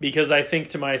 Because I think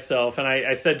to myself, and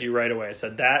I said to you right away, I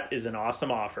said, that is an awesome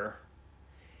offer.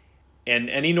 And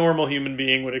any normal human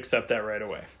being would accept that right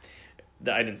away.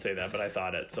 I didn't say that, but I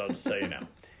thought it, so I'll just tell you now.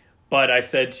 But I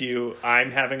said to you,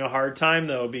 I'm having a hard time,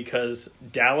 though, because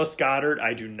Dallas Goedert,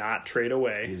 I do not trade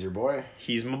away. He's your boy.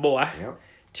 He's my boy. Yep.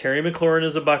 Terry McLaurin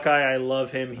is a Buckeye. I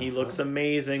love him. He looks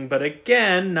amazing. But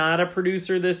again, not a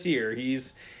producer this year.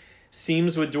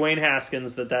 Seems with Dwayne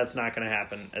Haskins that's not going to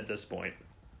happen at this point.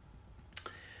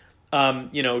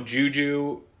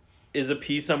 Juju is a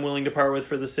piece I'm willing to part with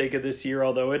for the sake of this year,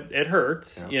 although it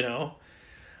hurts,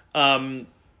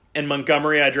 And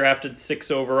Montgomery, I drafted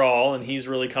 6 overall, and he's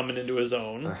really coming into his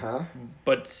own.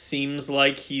 But seems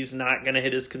like he's not going to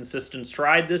hit his consistent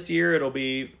stride this year. It'll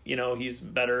be, he's a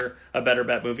better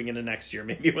bet moving into next year,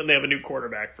 maybe when they have a new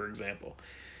quarterback, for example.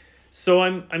 So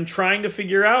I'm trying to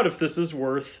figure out if this is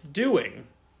worth doing.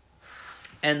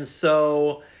 And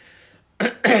so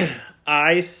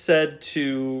I said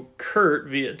to Kurt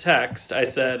via text, I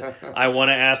said, I want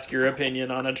to ask your opinion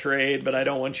on a trade, but I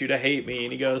don't want you to hate me.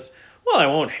 And he goes, well, I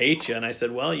won't hate you. And I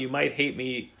said, well, you might hate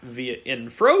me in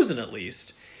Frozen at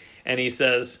least. And he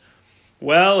says,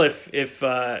 well, if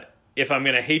I'm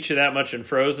going to hate you that much in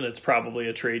Frozen, it's probably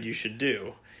a trade you should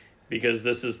do. Because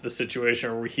this is the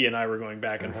situation where he and I were going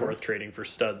back and forth trading for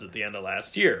studs at the end of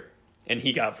last year. And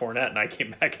he got Fournette, and I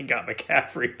came back and got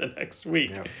McCaffrey the next week.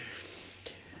 Yep.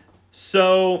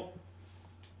 So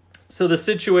the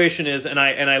situation is, and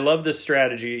I love this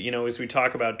strategy, as we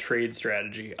talk about trade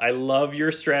strategy. I love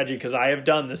your strategy because I have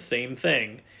done the same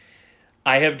thing.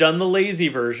 I have done the lazy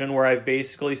version where I've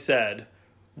basically said,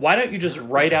 why don't you just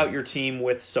write out your team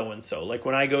with so-and-so? Like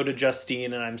when I go to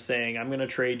Justine and I'm saying, I'm going to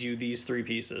trade you these 3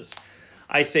 pieces.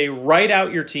 I say, write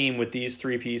out your team with these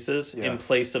 3 pieces in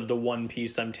place of the 1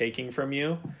 piece I'm taking from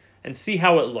you and see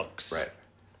how it looks. Right.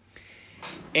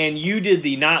 And you did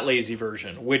the not lazy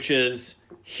version, which is,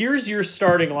 here's your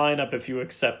starting lineup if you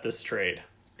accept this trade.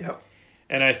 Yep.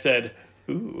 And I said,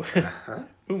 ooh,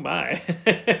 ooh my.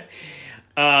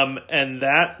 And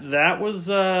that was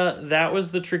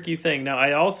the tricky thing. Now,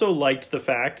 I also liked the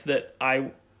fact that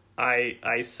I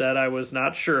said I was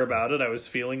not sure about it. I was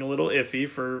feeling a little iffy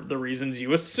for the reasons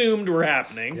you assumed were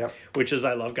happening, which is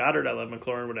I love Goddard, I love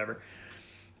McLaurin, whatever.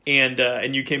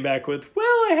 And you came back with,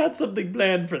 well, I had something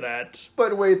planned for that.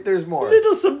 But wait, there's more. A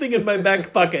little something in my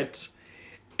back pocket.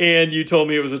 And you told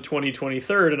me it was a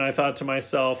 2023, and I thought to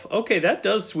myself, okay, that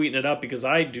does sweeten it up because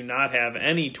I do not have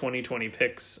any 2020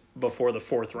 picks before the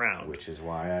 4th round. Which is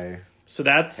why So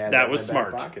that was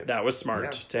smart. That was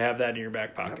smart to have that in your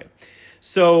back pocket. Yep.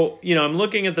 So, I'm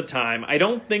looking at the time. I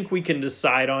don't think we can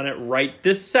decide on it right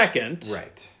this second.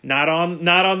 Right. Not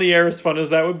on the air, as fun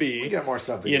as that would be. We got more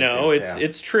stuff to get to.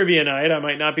 It's trivia night. I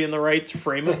might not be in the right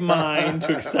frame of mind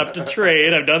to accept a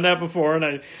trade. I've done that before, and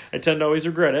I tend to always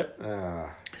regret it.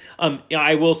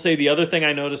 I will say the other thing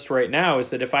I noticed right now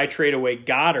is that if I trade away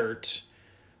Goddard,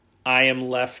 I am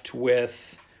left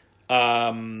with...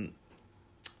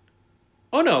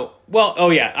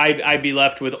 I'd be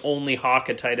left with only Hawk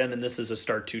at tight end, and this is a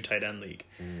start 2 tight end league.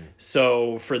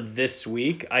 So for this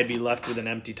week, I'd be left with an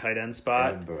empty tight end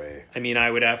spot. Oh boy. I mean,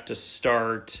 I would have to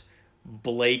start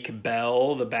Blake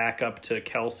Bell, the backup to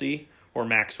Kelsey, or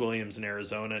Max Williams in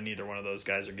Arizona. Neither one of those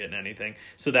guys are getting anything.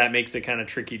 So that makes it kind of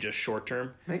tricky just short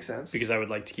term. Makes sense. Because I would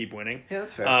like to keep winning. Yeah,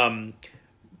 that's fair.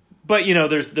 But,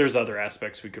 there's other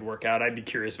aspects we could work out. I'd be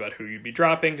curious about who you'd be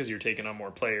dropping because you're taking on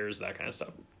more players, that kind of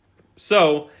stuff.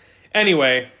 So,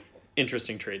 anyway,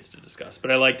 interesting trades to discuss.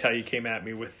 But I liked how you came at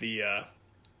me with the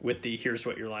here's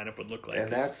what your lineup would look like. And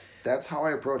that's how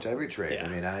I approach every trade. Yeah. I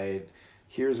mean,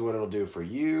 here's what it'll do for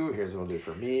you. Here's what it'll do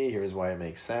for me. Here's why it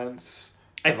makes sense.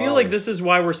 I feel like this is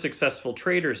why we're successful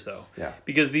traders, though. Yeah.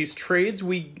 Because these trades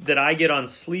that I get on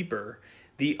Sleeper,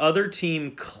 the other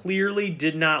team clearly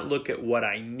did not look at what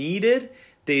I needed.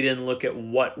 They didn't look at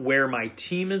where my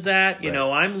team is at. You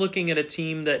know, I'm looking at a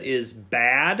team that is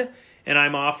bad, and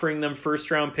I'm offering them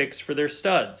first-round picks for their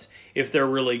studs. If they're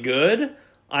really good,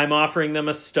 I'm offering them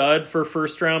a stud for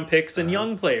first-round picks and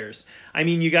young players. I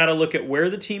mean, you got to look at where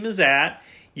the team is at.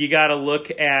 You got to look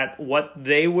at what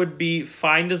they would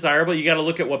find desirable. You got to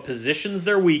look at what positions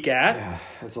they're weak at. Yeah,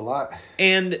 that's a lot.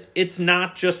 And it's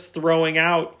not just throwing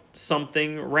out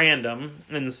something random.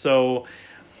 And so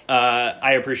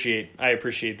I appreciate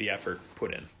the effort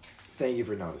put in. Thank you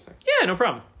for noticing. Yeah, no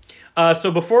problem. So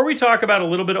before we talk about a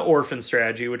little bit of orphan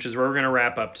strategy, which is where we're going to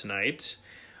wrap up tonight,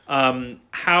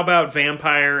 how about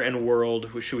Vampire and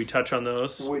World? Should we touch on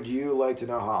those? Would you like to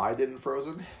know how I did in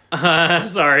Frozen?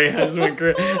 Sorry, I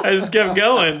just kept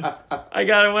going. I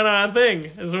went on a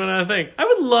thing. I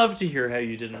would love to hear how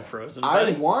you did in Frozen,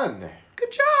 buddy. I won.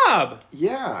 Good job.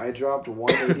 Yeah, I dropped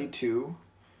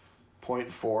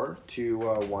 182.4 to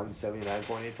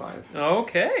 179.85.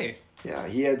 Okay. Yeah,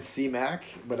 he had C-Mac,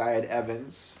 but I had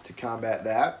Evans to combat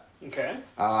that. Okay.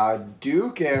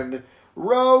 Duke and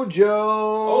Rojo.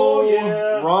 Oh,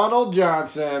 yeah. Ronald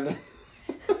Johnson.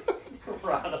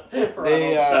 Ronald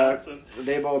Johnson.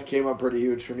 They both came up pretty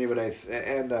huge for me, but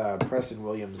and Preston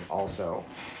Williams also.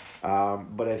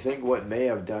 But I think what may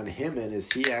have done him in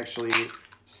is he actually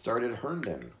started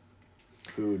Herndon,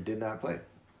 who did not play.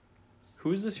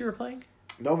 Who is this you were playing?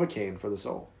 Novocaine for the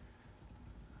Soul.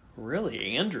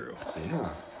 Really, Andrew? Yeah.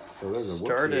 So there's a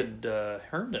started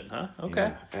Herndon, huh? Okay.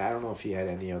 Yeah. And I don't know if he had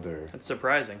any other. That's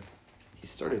surprising. He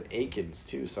started Akins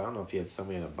too, so I don't know if he had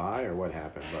somebody in a bye or what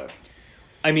happened, but.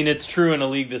 I mean, it's true in a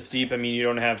league this deep. I mean, you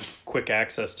don't have quick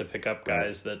access to pick up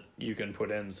guys that you can put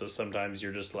in, so sometimes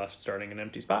you're just left starting an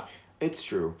empty spot. It's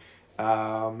true.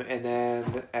 And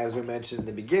then, as we mentioned in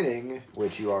the beginning,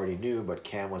 which you already knew, but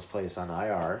Cam was placed on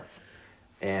IR.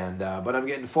 And but I'm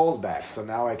getting Foles back, so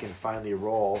now I can finally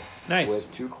roll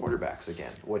with 2 quarterbacks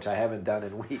again, which I haven't done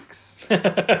in weeks.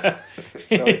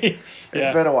 So it's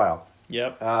been a while.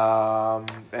 Yep.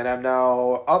 And I'm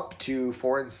now up to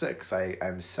 4-6.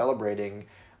 I'm celebrating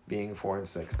being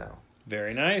 4-6 now.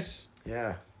 Very nice.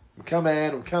 Yeah. We're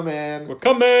coming. We're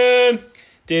coming.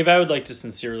 Dave, I would like to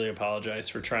sincerely apologize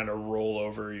for trying to roll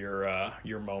over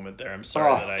your moment there. I'm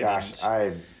sorry that I didn't.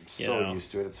 I'm so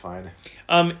used to it. It's fine.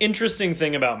 Interesting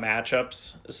thing about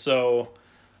matchups. So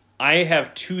I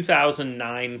have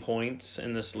 2,009 points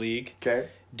in this league. Okay.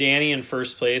 Danny in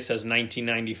first place has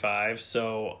 1,995.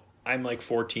 So I'm like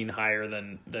 14 higher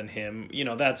than him. You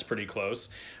know, that's pretty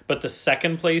close. But the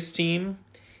second place team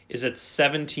is at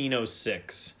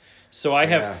 1,706. So I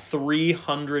have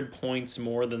 300 points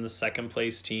more than the second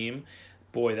place team.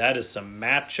 Boy, that is some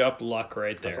matchup luck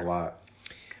right there. That's a lot.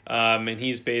 And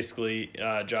he's basically,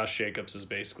 Josh Jacobs is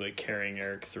basically carrying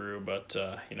Eric through, but,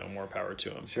 more power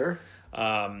to him. Sure.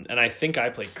 And I think I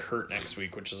play Kurt next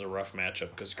week, which is a rough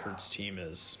matchup because Kurt's team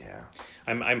is... Yeah.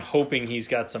 I'm hoping he's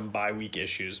got some bye week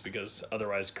issues because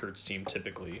otherwise Kurt's team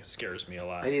typically scares me a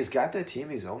lot. And he's got that team.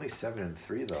 He's only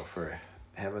 7-3, though, for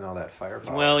having all that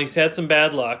firepower. Well, he's had some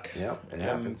bad luck. Yep, it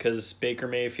happens. Because Baker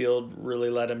Mayfield really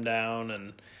let him down,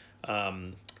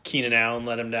 and Keenan Allen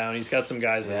let him down. He's got some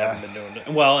guys that haven't been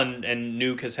doing well, and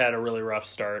Nuke has had a really rough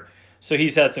start. So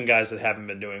he's had some guys that haven't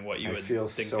been doing what you would think they do. I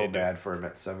feel so bad for him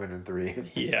at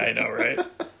 7-3. Yeah, I know, right?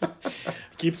 I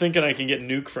keep thinking I can get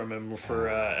Nuke from him for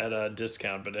at a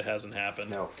discount, but it hasn't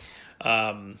happened. No.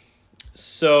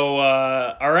 So,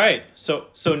 all right. So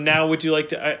now would you like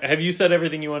to... have you said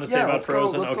everything you want to say about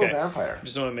Frozen? Let's go Vampire.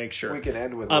 Just want to make sure. We can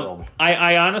end with World.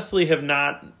 I honestly have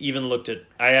not even looked at...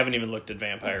 I haven't even looked at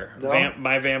Vampire. No?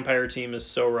 My Vampire team is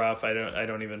so rough, I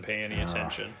don't even pay any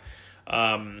attention.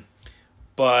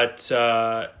 But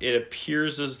it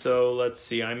appears as though, let's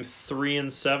see, I'm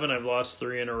 3-7. I've lost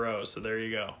 3 in a row, so there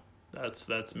you go.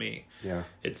 That's me. Yeah.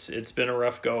 It's been a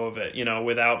rough go of it.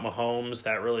 Without Mahomes,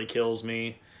 that really kills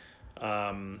me.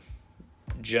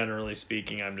 Generally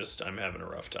speaking, I'm having a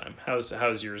rough time.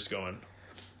 How's yours going?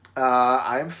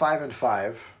 I'm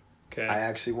 5-5. Okay. I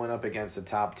actually went up against a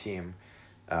top team,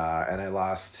 and I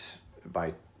lost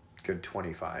by good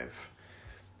 25.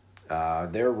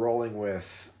 They're rolling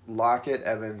with Lockett,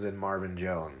 Evans, and Marvin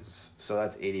Jones, so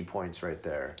that's 80 points right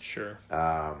there. Sure.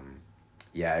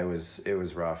 Yeah, it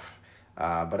was rough.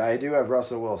 But I do have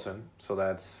Russell Wilson, so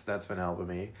that's been helping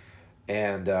me.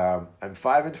 And I'm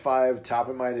 5-5, top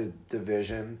of my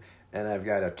division, and I've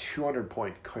got a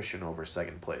 200-point cushion over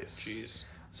second place. Jeez.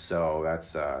 So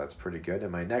that's pretty good.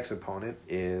 And my next opponent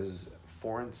is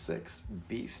 4-6,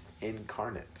 Beast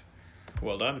Incarnate.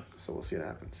 Well done. So we'll see what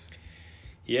happens.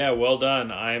 Yeah, well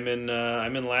done. I'm in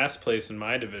last place in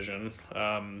my division.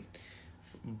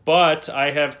 But I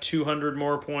have 200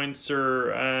 more points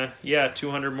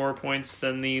 200 more points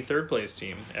than the third place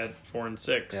team at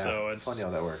 4-6. Yeah, so it's funny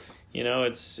how that works.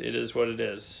 It is what it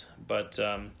is. But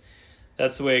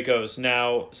that's the way it goes.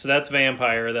 Now, so that's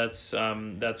Vampire. That's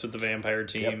with the Vampire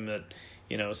team that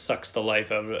sucks the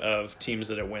life of teams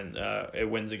that it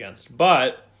wins against.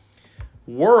 But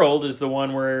World is the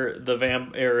one where the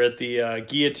at the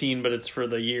guillotine, but it's for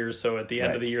the year. So at the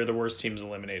end of the year, the worst team's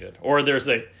eliminated, or there's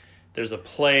a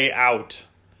play out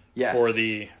for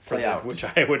the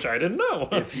which I didn't know.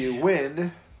 If you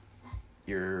win,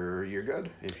 you're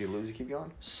good. If you lose, you keep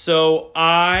going. So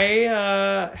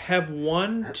I have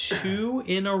won 2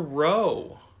 in a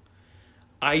row.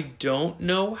 I don't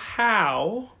know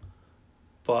how,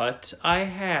 but I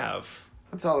have.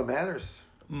 That's all that matters.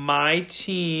 My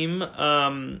team,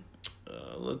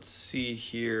 let's see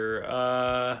here.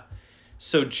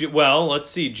 Let's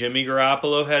see. Jimmy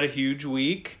Garoppolo had a huge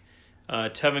week.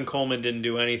 Tevin Coleman didn't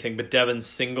do anything, but Devin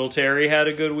Singletary had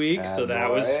a good week, so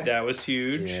that was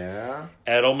huge. Yeah.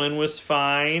 Edelman was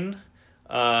fine.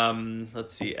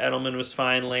 Let's see. Edelman was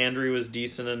fine. Landry was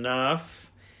decent enough.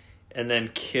 And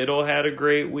then Kittle had a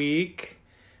great week.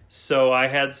 So I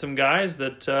had some guys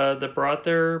that brought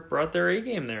their A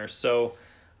game there. So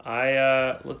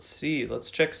let's see. Let's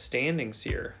check standings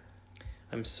here.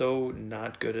 I'm so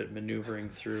not good at maneuvering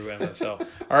through MFL.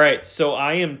 All right, so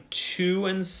I am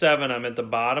 2-7. I'm at the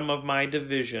bottom of my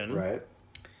division. Right.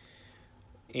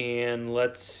 And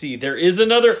let's see. There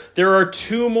are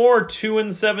two more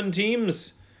 2-7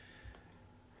 teams.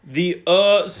 The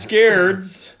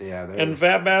Scareds and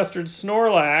Fat Bastard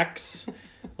Snorlax.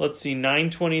 Let's see.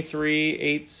 923,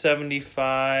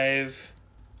 875,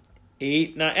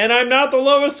 89. And I'm not the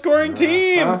lowest scoring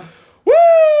team. Woo!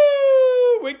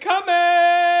 We're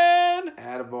coming!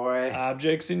 Attaboy.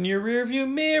 Objects in your rearview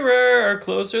mirror are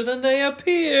closer than they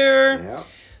appear. Yeah.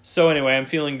 So anyway, I'm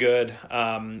feeling good.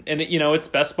 And it's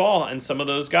best ball, and some of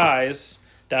those guys,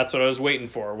 that's what I was waiting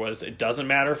for, was it doesn't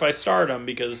matter if I start them,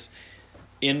 because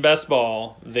in best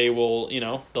ball, they will,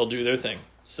 they'll do their thing.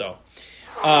 So,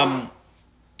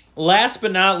 last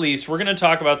but not least, we're going to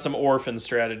talk about some orphan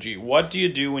strategy. What do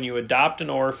you do when you adopt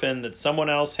an orphan that someone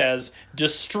else has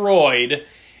destroyed,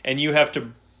 and you have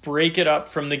to break it up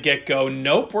from the get-go?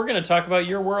 Nope, we're going to talk about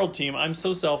your world team. I'm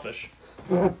so selfish.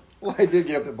 Well, I did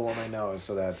get up to blow my nose,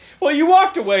 so that's... Well, you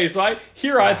walked away, so I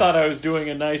thought I was doing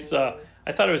a nice...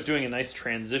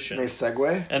 transition. Nice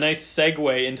segue? A nice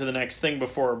segue into the next thing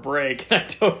before a break. And I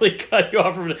totally cut you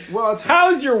off from it. Well,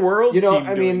 how's your world team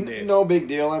doing, Dave? No big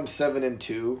deal. I'm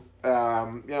 7-2.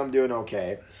 I'm doing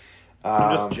okay.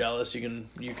 I'm just jealous.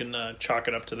 You can chalk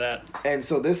it up to that. And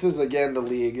so this is, again, the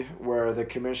league where the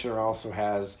commissioner also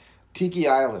has Tiki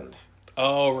Island.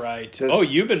 Oh, right.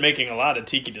 You've been making a lot of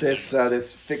Tiki decisions.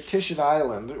 This fictitious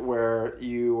island where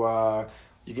you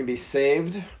can be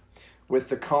saved with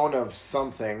the cone of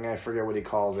something. I forget what he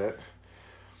calls it.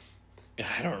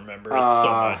 I don't remember. It's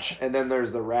so much. And then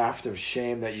there's the raft of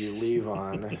shame that you leave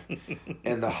on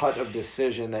and the hut of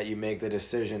decision that you make the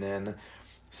decision in.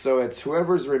 So it's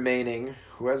whoever's remaining,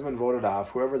 who has been voted off,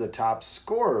 whoever the top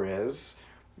scorer is,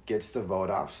 gets to vote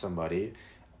off somebody.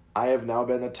 I have now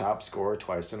been the top scorer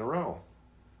twice in a row.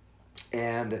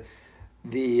 And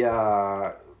the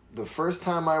first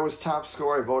time I was top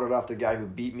scorer, I voted off the guy who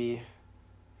beat me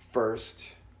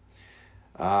first.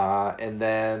 And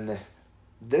then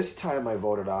this time I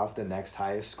voted off the next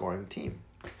highest scoring team.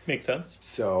 Makes sense.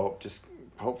 So just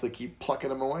hopefully keep plucking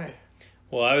them away.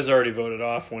 Well, I was already voted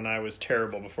off when I was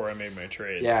terrible before I made my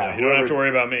trade. Yeah, so you don't have to worry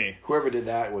about me. Whoever did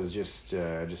that was just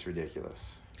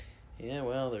ridiculous. Yeah,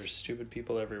 well, there's stupid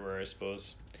people everywhere, I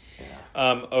suppose.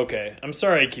 Yeah. Okay. I'm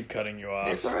sorry I keep cutting you off.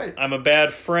 It's all right. I'm a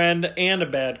bad friend and a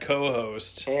bad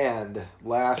co-host. And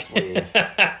lastly,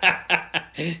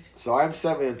 so I'm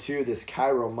 7-2. This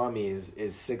Cairo Mummies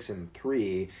is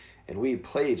 6-3, and we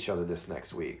play each other this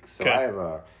next week. So I have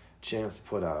a chance to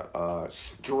put a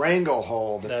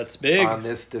stranglehold. That's big on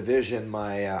this division.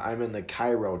 I'm in the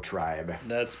Cairo tribe.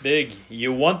 That's big.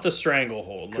 You want the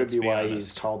stranglehold. Could be why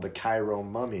he's called the Cairo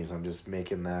Mummies. I'm just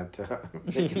making that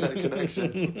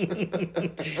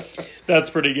connection.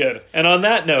 That's pretty good. And on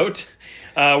that note,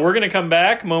 we're going to come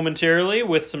back momentarily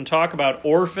with some talk about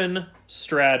orphan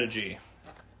strategy.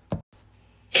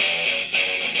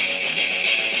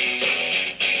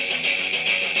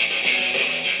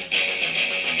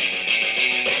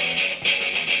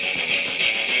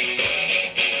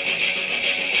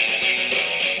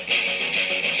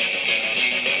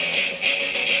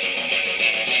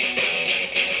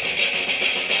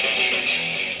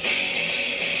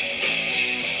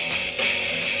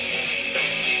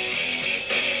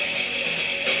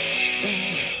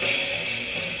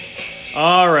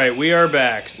 All right, we are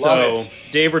back. So,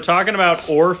 Dave, we're talking about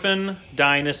orphan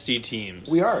dynasty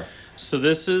teams. We are. So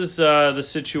this is the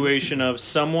situation of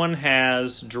someone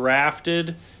has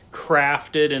drafted,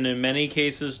 crafted, and in many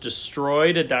cases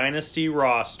destroyed a dynasty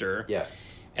roster.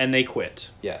 Yes. And they quit.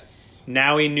 Yes.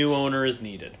 Now a new owner is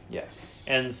needed. Yes.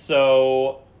 And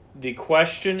so the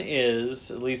question is,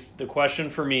 at least the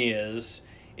question for me is,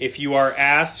 if you are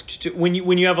asked to, when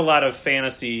you have a lot of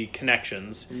fantasy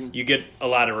connections, you get a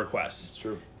lot of requests. It's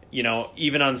true.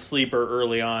 Even on Sleeper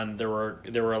early on, there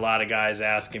were a lot of guys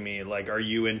asking me, like, are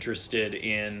you interested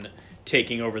in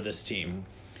taking over this team?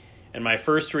 And my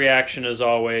first reaction is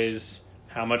always,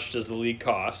 how much does the league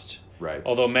cost? Right.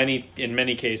 Although in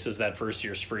many cases that first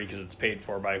year's free because it's paid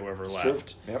for by whoever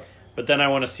left. True. Yep. But then I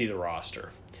want to see the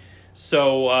roster.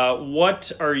 So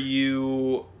what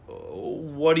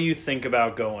do you think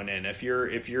about going in? If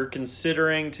you're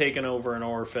considering taking over an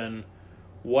orphan,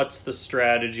 what's the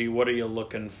strategy? What are you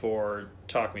looking for?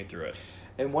 Talk me through it.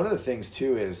 And one of the things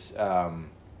too is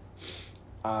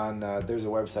there's a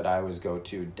website I always go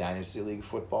to, Dynasty League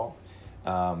Football.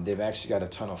 They've actually got a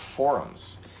ton of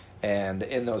forums. And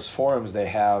in those forums, they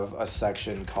have a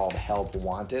section called Help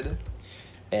Wanted.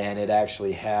 And it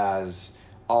actually has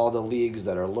all the leagues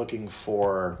that are looking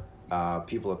for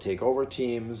people to take over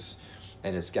teams.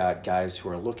 And it's got guys who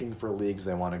are looking for leagues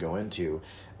they want to go into.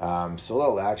 So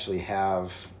they'll actually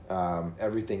have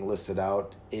everything listed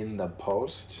out in the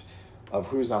post of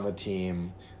who's on the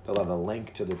team. They'll have a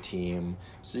link to the team,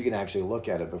 so you can actually look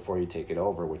at it before you take it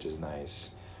over, which is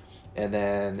nice. And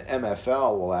then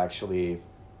MFL will actually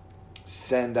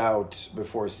send out,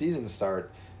 before season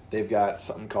start, they've got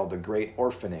something called the Great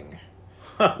Orphaning,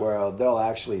 where they'll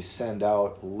actually send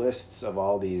out lists of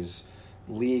all these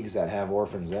leagues that have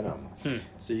orphans in them.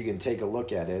 So you can take a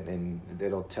look at it, and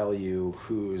it'll tell you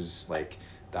who's, like,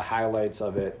 the highlights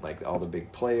of it, like all the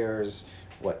big players,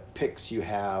 what picks you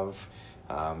have.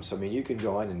 So, I mean, you can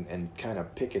go in and kind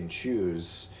of pick and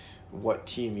choose what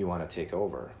team you want to take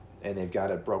over. And they've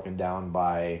got it broken down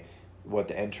by what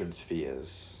the entrance fee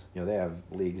is. You know, they have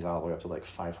leagues all the way up to like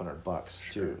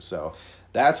 $500 too. So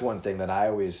that's one thing that I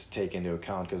always take into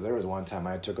account, because there was one time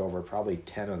I took over probably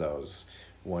 10 of those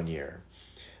one year.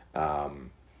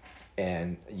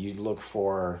 And you look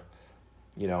for,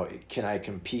 you know, can I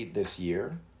compete this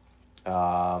year?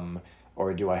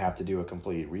 Or do I have to do a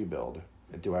complete rebuild?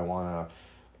 Do I want to,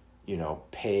 you know,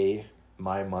 pay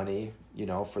my money, you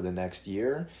know, for the next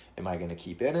year? Am I going to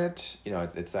keep in it? You know,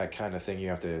 it's that kind of thing you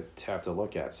have to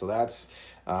look at. So that's,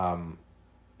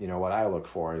 you know, what I look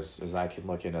for is I can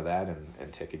look into that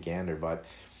and take a gander. But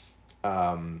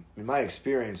in my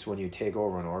experience, when you take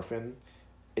over an orphan,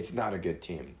 it's not a good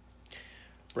team.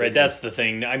 Right, that's the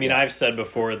thing. I mean, Yeah. I've said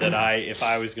before that if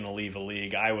I was going to leave a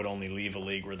league, I would only leave a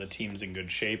league where the team's in good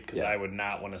shape, because I would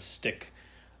not want to stick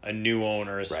a new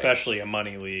owner, especially a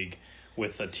money league,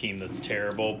 with a team that's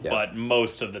terrible. Yeah. But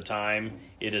most of the time,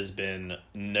 it has been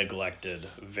neglected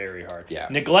very hard. Yeah.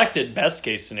 Neglected, best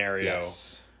case scenario,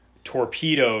 Yes.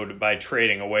 torpedoed by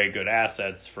trading away good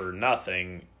assets for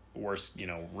nothing. Worst, you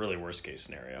know, really worst case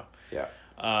scenario. Yeah.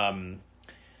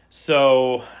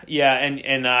 So, yeah,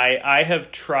 and I have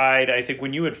tried, I think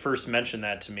when you had first mentioned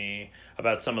that to me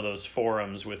about some of those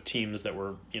forums with teams that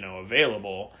were, you know,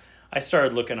 available, I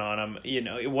started looking on them. You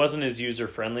know, it wasn't as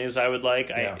user-friendly as I would like.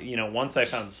 Yeah. You know, once I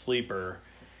found Sleeper,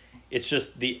 it's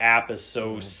just the app is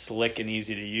so slick and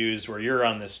easy to use, where you're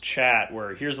on this chat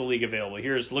where here's a league available,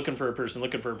 here's looking for a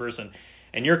person,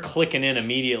 and you're clicking in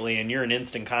immediately, and you're in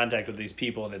instant contact with these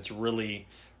people, and it's really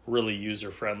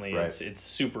user-friendly. Right. It's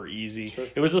super easy. Sure.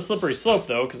 It was a slippery slope,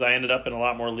 though, because I ended up in a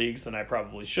lot more leagues than I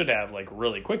probably should have, like,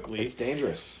 really quickly. It's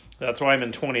dangerous. That's why I'm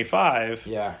in 25.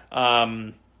 Yeah.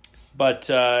 But,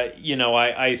 you know,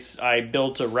 I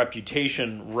built a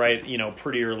reputation right, you know,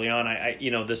 pretty early on. I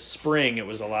you know, this spring it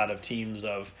was a lot of teams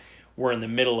we're in the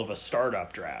middle of a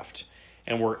startup draft,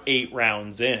 and we're 8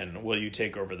 rounds in. Will you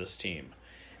take over this team?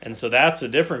 And so that's a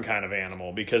different kind of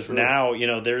animal, because True. now, you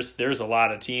know, there's a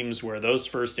lot of teams where those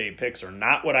first 8 picks are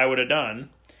not what I would have done,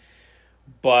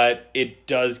 but it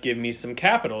does give me some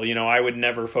capital. You know, I would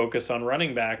never focus on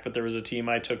running back, but there was a team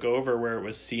I took over where it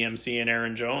was CMC and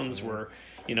Aaron Jones were,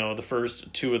 you know, the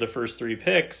first 2 of the first 3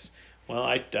 picks. Well,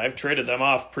 I've traded them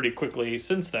off pretty quickly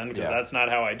since then, because that's not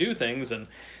how I do things, and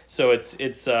so it's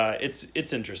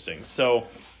interesting. So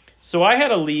I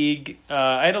had a league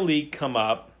come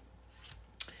up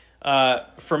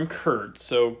from Kurt.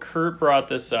 So Kurt brought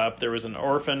this up. There was an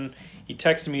orphan. He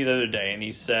texted me the other day, and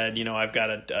he said, you know, I've got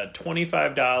a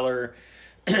 $25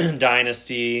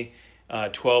 dynasty,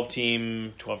 12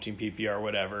 team PPR,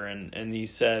 whatever. And he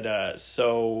said,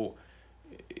 so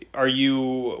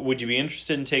would you be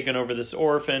interested in taking over this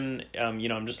orphan? You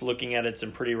know, I'm just looking at it's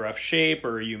in pretty rough shape,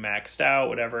 or are you maxed out,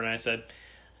 whatever. And I said,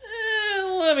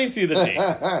 let me see the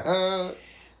team.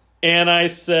 And I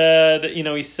said, you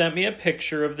know, he sent me a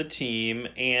picture of the team,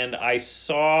 and I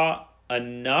saw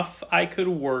enough I could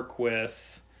work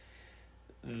with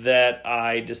that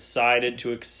I decided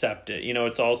to accept it. You know,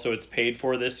 it's paid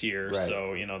for this year, Right.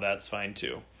 so, you know, that's fine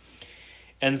too.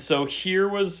 And so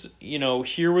here's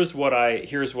what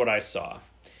I saw.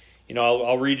 You know,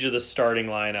 I'll read you the starting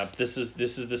lineup. This is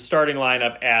the starting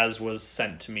lineup as was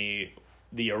sent to me,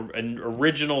 an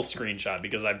original screenshot,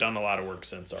 because I've done a lot of work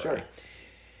since already. Sure.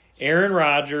 Aaron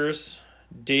Rodgers,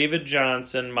 David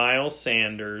Johnson, Miles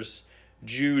Sanders,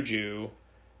 Juju,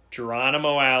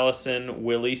 Geronimo Allison,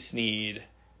 Willie Snead,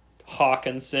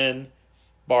 Hawkinson,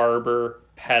 Barber,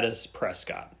 Pettis,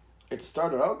 Prescott. It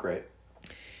started out great.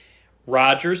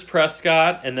 Rodgers,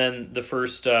 Prescott, and then the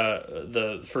first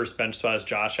bench spot is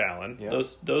Josh Allen. Yep.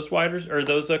 Those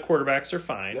quarterbacks are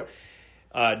fine. Yep.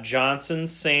 Johnson,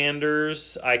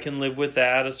 Sanders, I can live with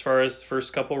that as far as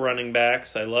first couple running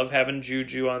backs. I love having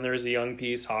Juju on there as a young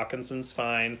piece. Hawkinson's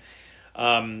fine.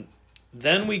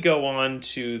 Then we go on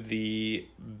to the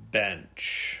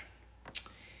bench.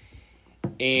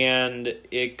 And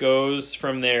it goes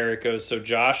from there. It goes, so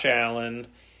Josh Allen,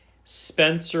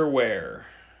 Spencer Ware,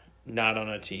 not on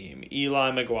a team.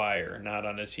 Eli McGuire, not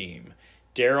on a team.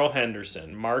 Darrell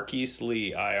Henderson, Marquise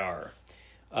Lee, IR.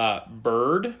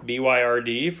 Bird,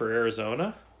 BYRD for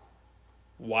Arizona.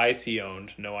 Why is he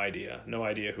owned? No idea. No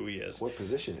idea who he is. What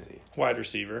position is he? Wide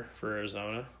receiver for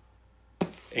Arizona.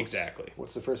 Exactly.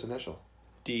 What's the first initial?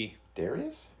 D.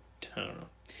 Darius? I don't know.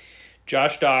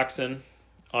 Josh Doxson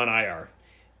on IR.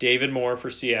 David Moore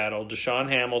for Seattle. Deshaun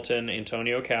Hamilton,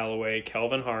 Antonio Callaway,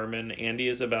 Kelvin Harmon, Andy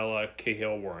Isabella,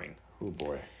 Cahill Waring. Oh,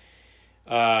 boy.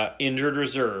 Injured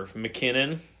reserve,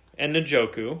 McKinnon and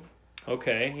Njoku.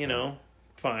 Okay,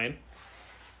 fine.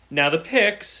 Now the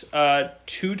picks,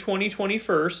 2 2020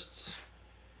 firsts,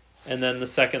 and then the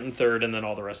second and third, and then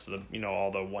all the rest of the,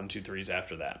 all the 1, 2, 3s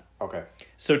after that. Okay.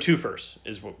 So 2 firsts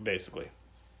is what, basically.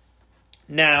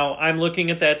 Now, I'm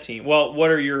looking at that team. Well, what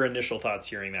are your initial thoughts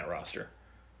hearing that roster?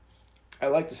 I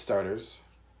like the starters.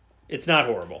 It's not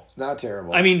horrible. It's not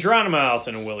terrible. I mean, Geronimo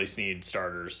Allison and Willie Snead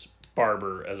starters.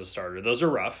 Barber as a starter. Those are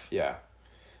rough. Yeah.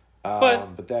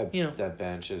 But that that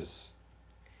bench is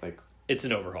like... It's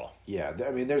an overhaul. Yeah.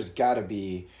 I mean, there's got to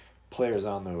be players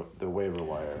on the waiver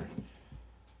wire.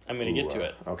 I'm going to get to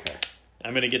it. Okay.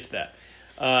 I'm going to get to that.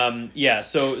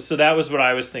 So that was what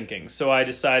I was thinking. So I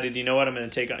decided, you know what, I'm going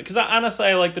to take on... Because honestly,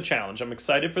 I like the challenge. I'm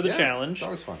excited for the challenge. It's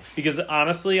always fun. Because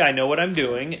honestly, I know what I'm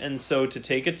doing. And so to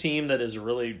take a team that is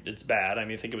really... It's bad. I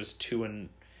mean, I think it was 2 and...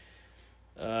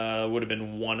 would have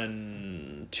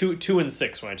been 2 and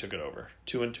 6 when I took it over.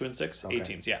 2 and 6? Okay. 8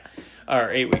 teams, yeah.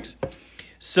 Or 8 weeks.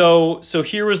 So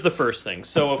here was the first thing.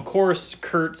 So, of course,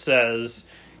 Kurt says,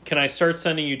 can I start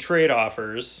sending you trade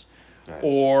offers? Nice.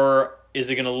 Or... is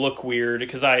it going to look weird?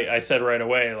 Because I said right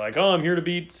away, like, oh, I'm here to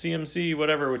beat CMC,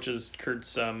 whatever, which is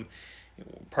Kurt's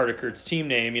part of Kurt's team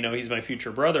name. He's my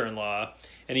future brother-in-law.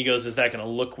 And he goes, is that going to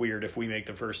look weird if we make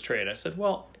the first trade? I said,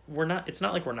 well, we're not. It's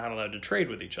not like we're not allowed to trade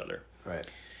with each other. Right.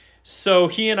 So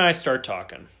he and I start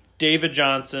talking. David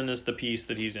Johnson is the piece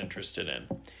that he's interested in.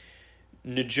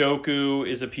 Njoku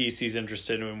is a piece he's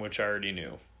interested in, which I already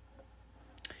knew.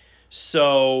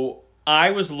 So...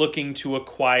 I was looking to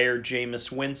acquire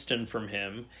Jameis Winston from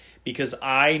him because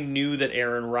I knew that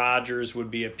Aaron Rodgers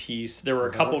would be a piece. There were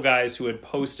a couple guys who had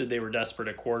posted they were desperate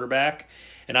at quarterback,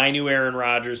 and I knew Aaron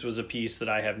Rodgers was a piece that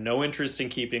I have no interest in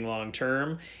keeping long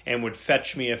term and would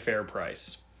fetch me a fair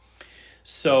price.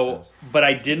 So, but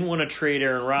I didn't want to trade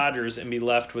Aaron Rodgers and be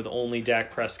left with only Dak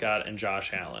Prescott and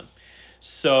Josh Allen.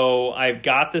 So I've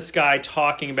got this guy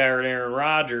talking about Aaron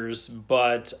Rodgers,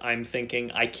 but I'm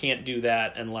thinking I can't do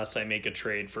that unless I make a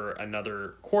trade for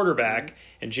another quarterback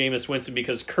and Jameis Winston,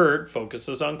 because Kurt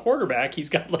focuses on quarterback. He's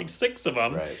got like 6 of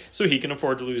them, right, so he can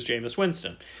afford to lose Jameis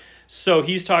Winston. So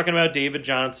he's talking about David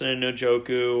Johnson and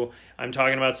Njoku. I'm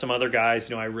talking about some other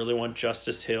guys. I really want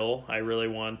Justice Hill. I really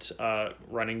want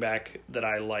running back that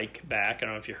I like back. I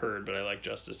don't know if you heard, but I like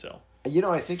Justice Hill.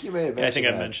 I think you may have mentioned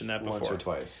I've mentioned that before. Once or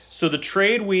twice. So the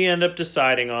trade we end up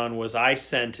deciding on was I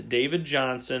sent David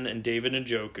Johnson and David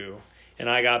Njoku, and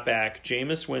I got back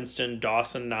Jameis Winston,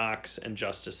 Dawson Knox, and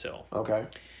Justice Hill. Okay.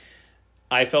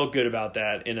 I felt good about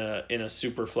that in a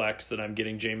super flex that I'm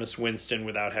getting Jameis Winston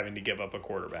without having to give up a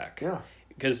quarterback. Yeah.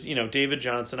 Because, David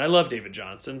Johnson, I love David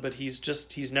Johnson, but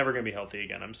he's never going to be healthy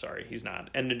again. I'm sorry. He's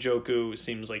not. And Njoku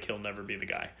seems like he'll never be the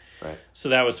guy. Right. So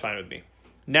that was fine with me.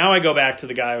 Now I go back to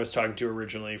the guy I was talking to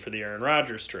originally for the Aaron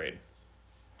Rodgers trade.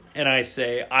 And I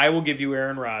say, I will give you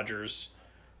Aaron Rodgers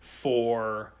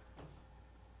for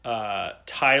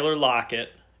Tyler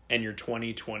Lockett and your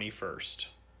 2020 first.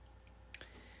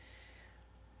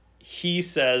 He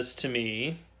says to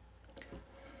me,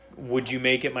 would you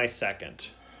make it my second?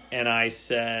 And I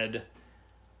said,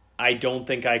 I don't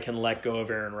think I can let go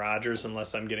of Aaron Rodgers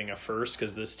unless I'm getting a first,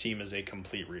 because this team is a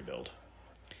complete rebuild.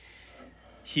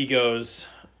 He goes,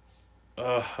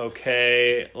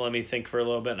 okay, let me think for a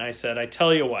little bit. And I said, I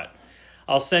tell you what,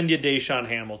 I'll send you Deshaun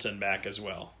Hamilton back as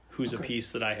well, who's a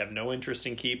piece that I have no interest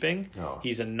in keeping. No.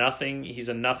 He's a nothing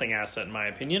asset in my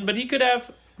opinion, but he could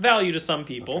have value to some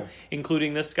people,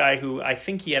 including this guy who I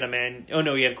think he had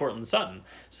he had Cortland Sutton.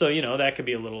 So, that could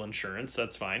be a little insurance.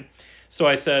 That's fine. So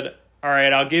I said, all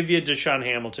right, I'll give you Deshaun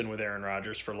Hamilton with Aaron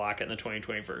Rodgers for Lockett in the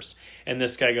 2021st. And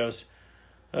this guy goes,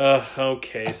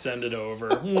 okay, send it over.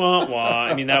 Wah, wah.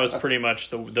 I mean, that was pretty much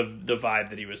the vibe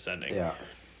that he was sending. Yeah.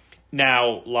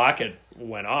 Now, Lockett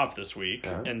went off this week,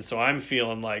 and so I'm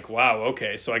feeling like, wow,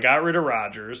 okay. So I got rid of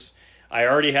Rodgers. I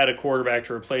already had a quarterback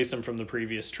to replace him from the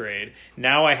previous trade.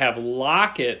 Now I have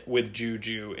Lockett with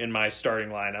Juju in my starting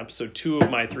lineup, so 2 of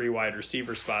my 3 wide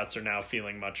receiver spots are now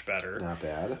feeling much better. Not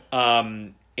bad.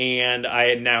 And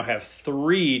I now have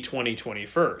 3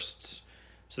 2021sts.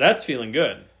 So that's feeling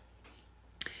good.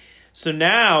 So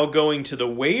now going to the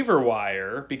waiver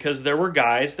wire, because there were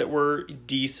guys that were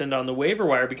decent on the waiver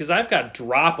wire, because I've got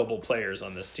droppable players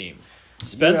on this team.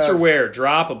 Spencer Ware,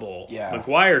 droppable. Yeah.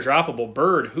 McGuire, droppable.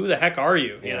 Bird, who the heck are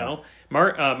you? You know,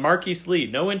 Marquise Lee,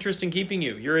 no interest in keeping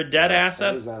you. You're a dead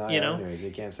asset. He's on IR anyways.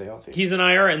 He can't stay healthy. He's an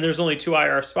IR, and there's only 2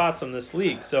 IR spots in this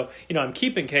league. So, I'm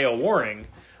keeping K.O. Waring,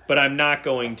 but I'm not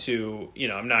going to,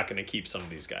 I'm not going to keep some of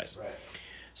these guys. Right.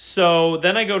 So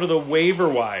then I go to the waiver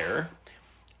wire,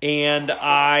 and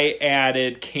I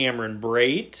added Cameron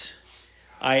Brate.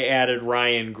 I added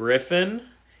Ryan Griffin.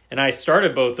 And I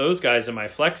started both those guys in my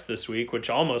flex this week, which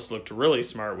almost looked really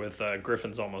smart with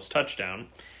Griffin's almost touchdown.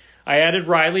 I added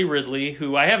Riley Ridley,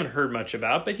 who I haven't heard much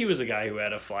about, but he was a guy who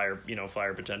had a flyer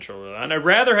potential. And I'd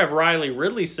rather have Riley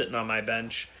Ridley sitting on my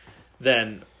bench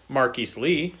than Marquise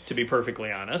Lee, to be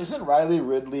perfectly honest. Isn't Riley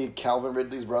Ridley Calvin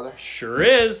Ridley's brother? Sure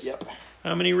is. Yep.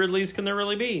 How many Ridleys can there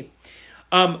really be?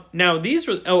 Now these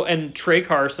were and Trey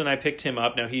Carson, I picked him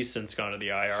up. Now he's since gone to the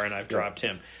IR and I've dropped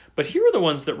him. But here are the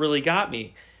ones that really got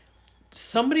me.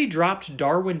 Somebody dropped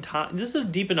Darwin Thompson. This is a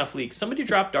deep enough league. Somebody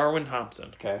dropped Darwin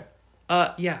Thompson. Okay.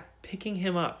 Picking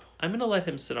him up. I'm gonna let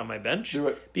him sit on my bench. Do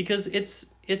it. Because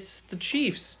it's the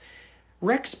Chiefs.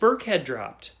 Rex Burkhead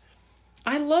dropped.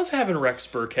 I love having Rex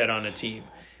Burkhead on a team.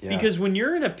 Yeah. Because when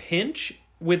you're in a pinch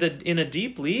in a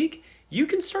deep league, you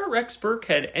can start Rex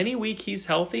Burkhead any week he's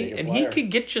healthy, and he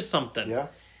could get you something. Yeah.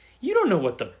 You don't know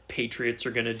what the Patriots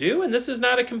are going to do, and this is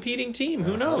not a competing team.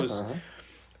 Who knows?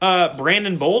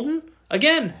 Brandon Bolden,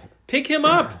 again, pick him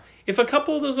up. If a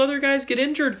couple of those other guys get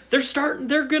injured,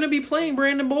 they're going to be playing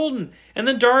Brandon Bolden. And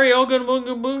then Dario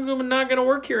Ogunbowale not going to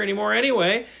work here anymore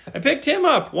anyway. I picked him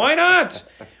up. Why not?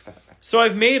 So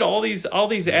I've made all these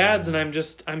ads, and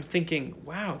I'm thinking,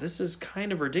 wow, this is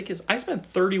kind of ridiculous. I spent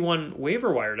 31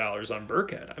 waiver wire dollars on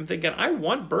Burkhead. I'm thinking I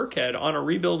want Burkhead on a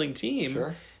rebuilding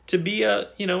team to be a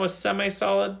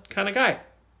semi-solid kind of guy.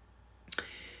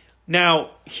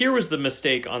 Now, here was the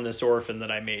mistake on this orphan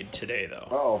that I made today, though.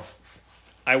 Oh.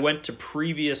 I went to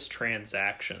previous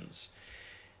transactions.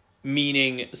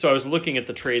 Meaning, so I was looking at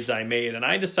the trades I made, and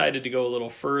I decided to go a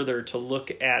little further to look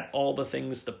at all the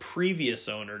things the previous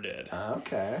owner did.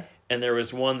 Okay. And there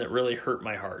was one that really hurt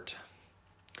my heart.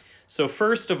 So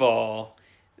first of all,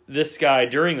 this guy,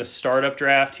 during the startup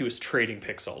draft, he was trading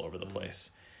picks all over the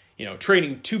place.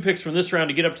 Trading 2 picks from this round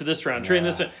to get up to this round. Trading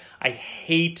this. I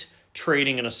hate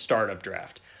trading in a startup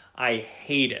draft. I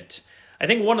hate it. I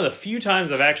think one of the few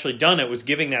times I've actually done it was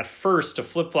giving that first to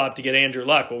flip-flop to get Andrew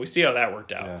Luck. Well, we see how that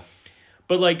worked out. Yeah.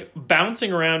 But,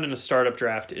 bouncing around in a startup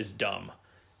draft is dumb.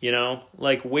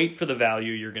 Wait for the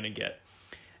value you're going to get.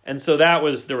 And so there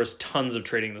was tons of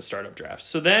trading in the startup draft.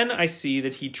 So then I see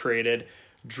that he traded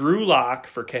Drew Lock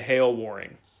for K.O.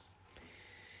 Waring.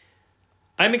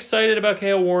 I'm excited about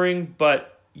K.O. Waring,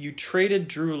 but you traded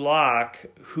Drew Lock,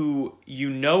 who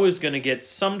is going to get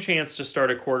some chance to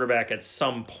start a quarterback at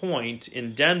some point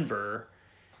in Denver,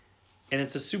 and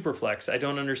it's a super flex. I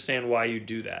don't understand why you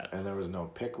do that. And there was no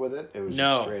pick with it? It was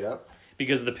just straight up?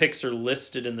 Because the picks are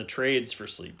listed in the trades for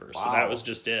sleepers. Wow. So that was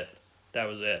just it. That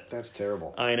was it. That's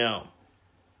terrible. I know.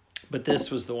 But this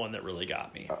was the one that really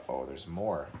got me. Uh-oh, there's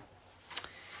more.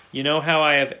 You know how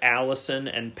I have Allison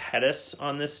and Pettis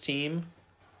on this team?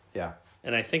 Yeah.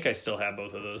 And I think I still have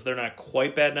both of those. They're not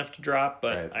quite bad enough to drop,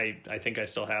 but I think I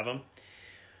still have them.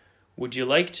 Would you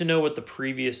like to know what the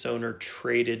previous owner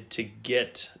traded to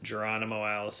get Geronimo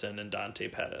Allison and Dante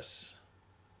Pettis?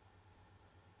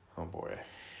 Oh, boy.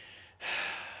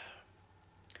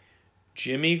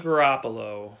 Jimmy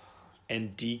Garoppolo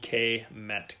and DK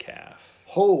Metcalf.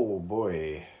 Oh,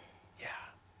 boy. Yeah.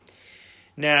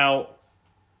 Now,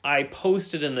 I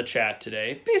posted in the chat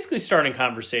today, basically starting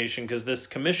conversation because this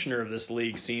commissioner of this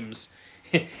league seems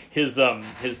his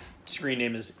screen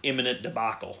name is Imminent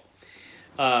Debacle.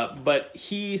 But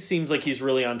he seems like he's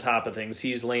really on top of things.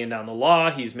 He's laying down the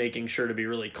law. He's making sure to be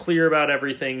really clear about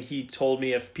everything. He told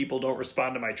me if people don't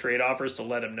respond to my trade offers to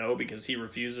let him know because he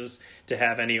refuses to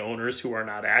have any owners who are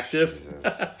not active.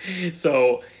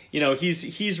 So,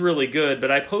 he's really good.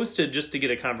 But I posted just to get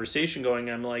a conversation going.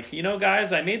 I'm like,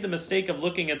 guys, I made the mistake of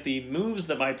looking at the moves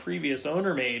that my previous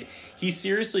owner made. He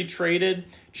seriously traded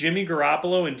Jimmy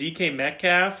Garoppolo and DK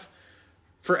Metcalf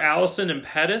for Allison and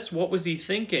Pettis. What was he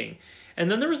thinking? And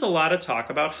then there was a lot of talk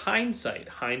about hindsight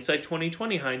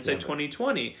 2020, hindsight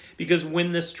 2020, because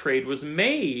when this trade was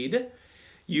made,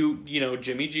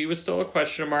 Jimmy G was still a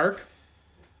question mark.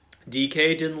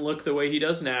 DK didn't look the way he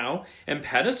does now, and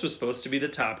Pettis was supposed to be the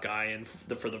top guy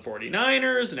for the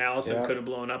 49ers, and Allison could have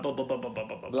blown up, blah, blah, blah, blah, blah,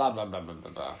 blah, Blah, blah, blah, blah,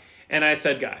 blah, blah. And I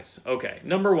said, guys, okay,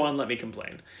 number one, let me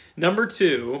complain. Number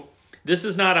two, this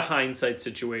is not a hindsight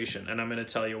situation, and I'm going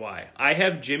to tell you why. I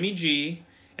have Jimmy G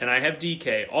and I have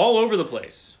DK all over the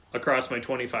place across my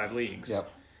 25 leagues.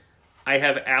 Yep. I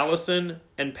have Allison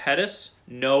and Pettis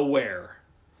nowhere.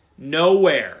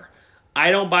 Nowhere.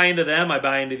 I don't buy into them. I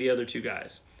buy into the other two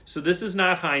guys. So this is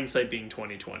not hindsight being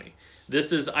 2020.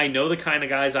 This is, I know the kind of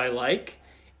guys I like,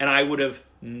 and I would have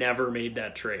never made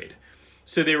that trade.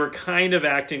 So they were kind of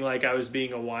acting like I was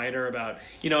being a whiner about,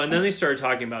 and then they started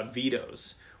talking about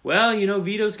vetoes. Well,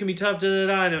 vetoes can be tough,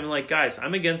 da-da-da. And I'm like, guys,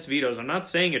 I'm against vetoes. I'm not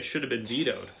saying it should have been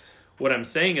vetoed. What I'm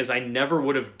saying is I never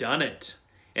would have done it.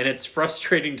 And it's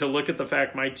frustrating to look at the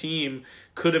fact my team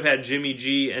could have had Jimmy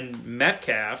G and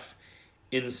Metcalf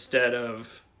instead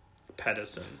of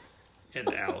Pedersen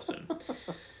and Allison.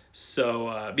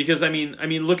 So because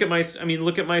look at my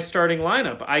starting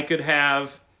lineup. I could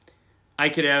have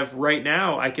right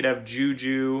now. I could have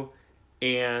Juju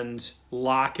and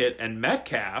Lockett and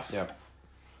Metcalf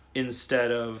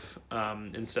instead of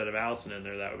Allison in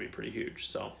there. That would be pretty huge.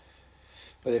 So,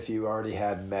 but if you already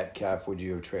had Metcalf, would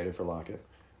you have traded for Lockett?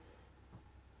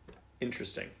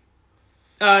 Interesting.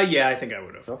 Yeah, I think I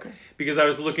would have. Okay. Because I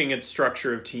was looking at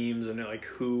structure of teams and like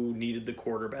who needed the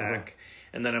quarterback,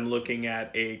 and then I'm looking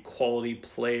at a quality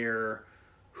player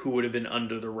who would have been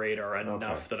under the radar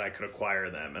enough that I could acquire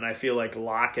them. And I feel like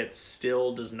Lockett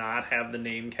still does not have the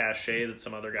name cachet that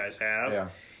some other guys have. Yeah.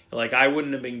 Like I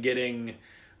wouldn't have been getting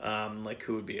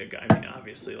who would be a guy? I mean,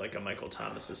 obviously like a Michael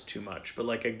Thomas is too much, but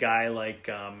like a guy like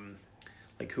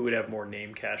who would have more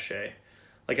name cachet?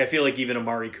 Like, I feel like even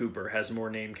Amari Cooper has more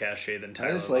name cachet than Tyler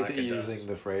I just like Lockett that you're does. using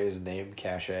the phrase name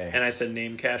cachet. And I said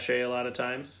name cachet a lot of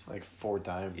times. Like 4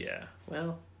 times. Yeah.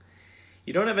 Well,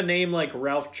 you don't have a name like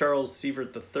Ralph Charles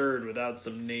Sievert III without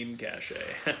some name cachet.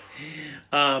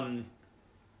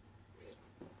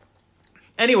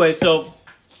 Anyway, so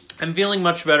I'm feeling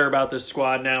much better about this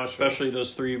squad now, especially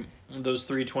those three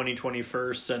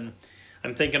 2021sts, and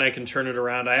I'm thinking I can turn it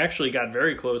around. I actually got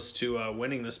very close to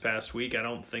winning this past week. I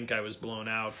don't think I was blown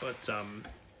out, but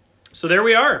so there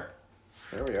we are.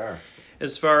 There we are.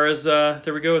 As far as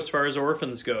as far as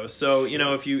orphans go. So,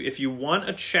 if you want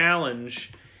a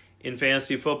challenge in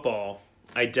fantasy football,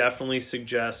 I definitely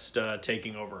suggest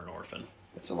taking over an orphan.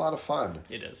 It's a lot of fun.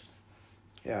 It is.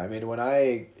 Yeah, I mean, when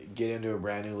I get into a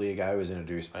brand new league, I always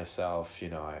introduce myself.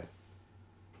 I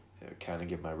kind of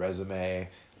give my resume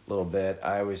a little bit.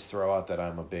 I always throw out that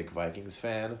I'm a big Vikings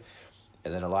fan.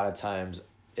 And then a lot of times,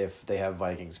 if they have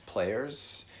Vikings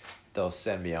players, they'll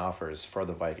send me offers for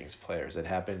the Vikings players. It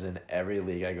happens in every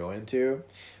league I go into.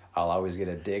 I'll always get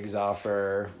a Diggs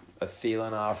offer, a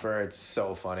Thielen offer. It's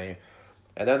so funny.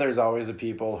 And then there's always the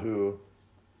people who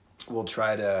will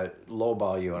try to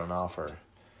lowball you on an offer.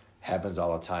 Happens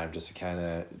all the time, just to kind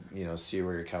of, see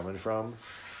where you're coming from.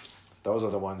 Those are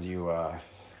the ones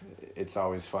it's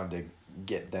always fun to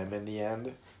get them in the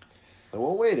end.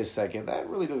 Well, wait a second, that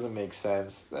really doesn't make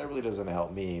sense. That really doesn't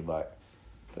help me, but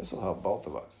this will help both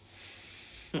of us.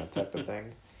 That type of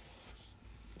thing.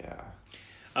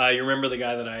 Yeah. You remember the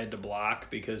guy that I had to block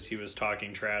because he was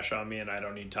talking trash on me, and I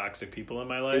don't need toxic people in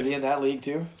my life? Is he in that league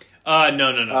too? No.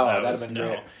 Oh, that'd have been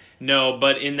great. No,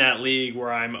 but in that league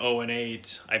where I'm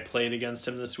 0-8, I played against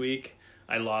him this week.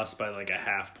 I lost by like a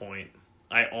half point.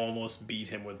 I almost beat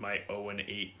him with my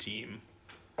 0-8 team.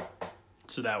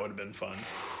 So that would have been fun.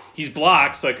 He's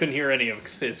blocked, so I couldn't hear any of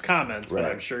his comments, but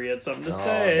I'm sure he had something to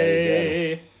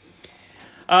say.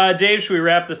 Dave, should we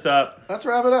wrap this up? Let's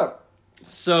wrap it up.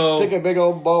 So stick a big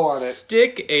old bow on it.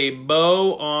 Stick a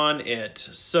bow on it.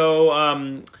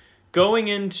 So going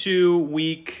into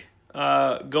week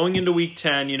 10,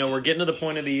 we're getting to the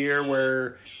point of the year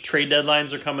where trade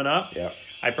deadlines are coming up. Yeah.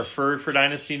 I preferred for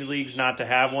dynasty leagues not to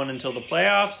have one until the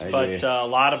playoffs, but a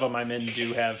lot of them I'm in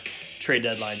do have trade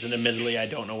deadlines, and admittedly, I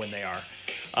don't know when they are.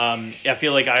 I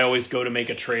feel like I always go to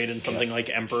make a trade in something like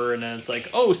Emperor, and then it's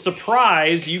like, oh,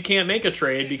 surprise, you can't make a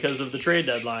trade because of the trade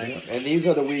deadline. Yeah. And these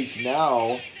are the weeks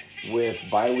now with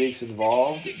bye weeks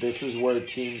involved. This is where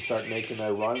teams start making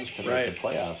their runs to make the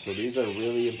playoffs. So these are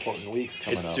really important weeks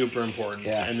coming up. It's super important.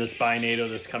 Yeah. And this Buy NATO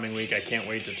this coming week, I can't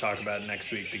wait to talk about it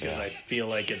next week because I feel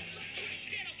like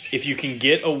if you can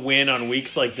get a win on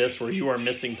weeks like this where you are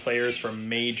missing players from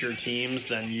major teams,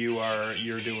 then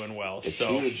you're doing well. It's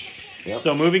huge. Yep.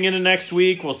 So moving into next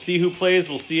week, we'll see who plays.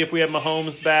 We'll see if we have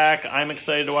Mahomes back. I'm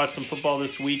excited to watch some football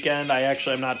this weekend.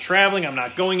 I'm not traveling. I'm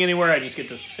not going anywhere. I just get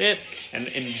to sit and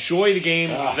enjoy the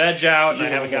games, veg out, and I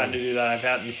haven't gotten to do that. I've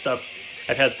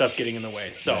had stuff getting in the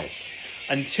way. So, nice.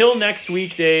 until next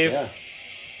week, Dave, Yeah.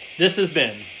 this has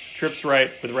been Trips Right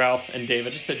with Ralph and Dave. I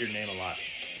just said your name a lot.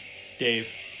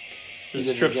 Dave. This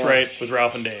is Trips Right with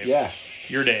Ralph and Dave. Yeah.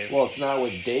 You're Dave. Well, it's not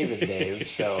with Dave and Dave,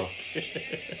 so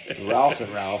Ralph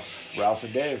and Ralph. Ralph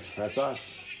and Dave. That's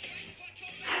us.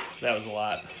 That was a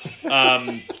lot.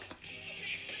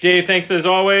 Dave, thanks as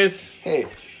always. Hey,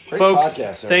 great Folks,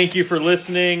 podcast, sir. thank you for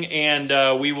listening,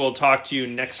 and we will talk to you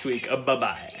next week.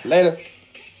 Bye-bye. Later.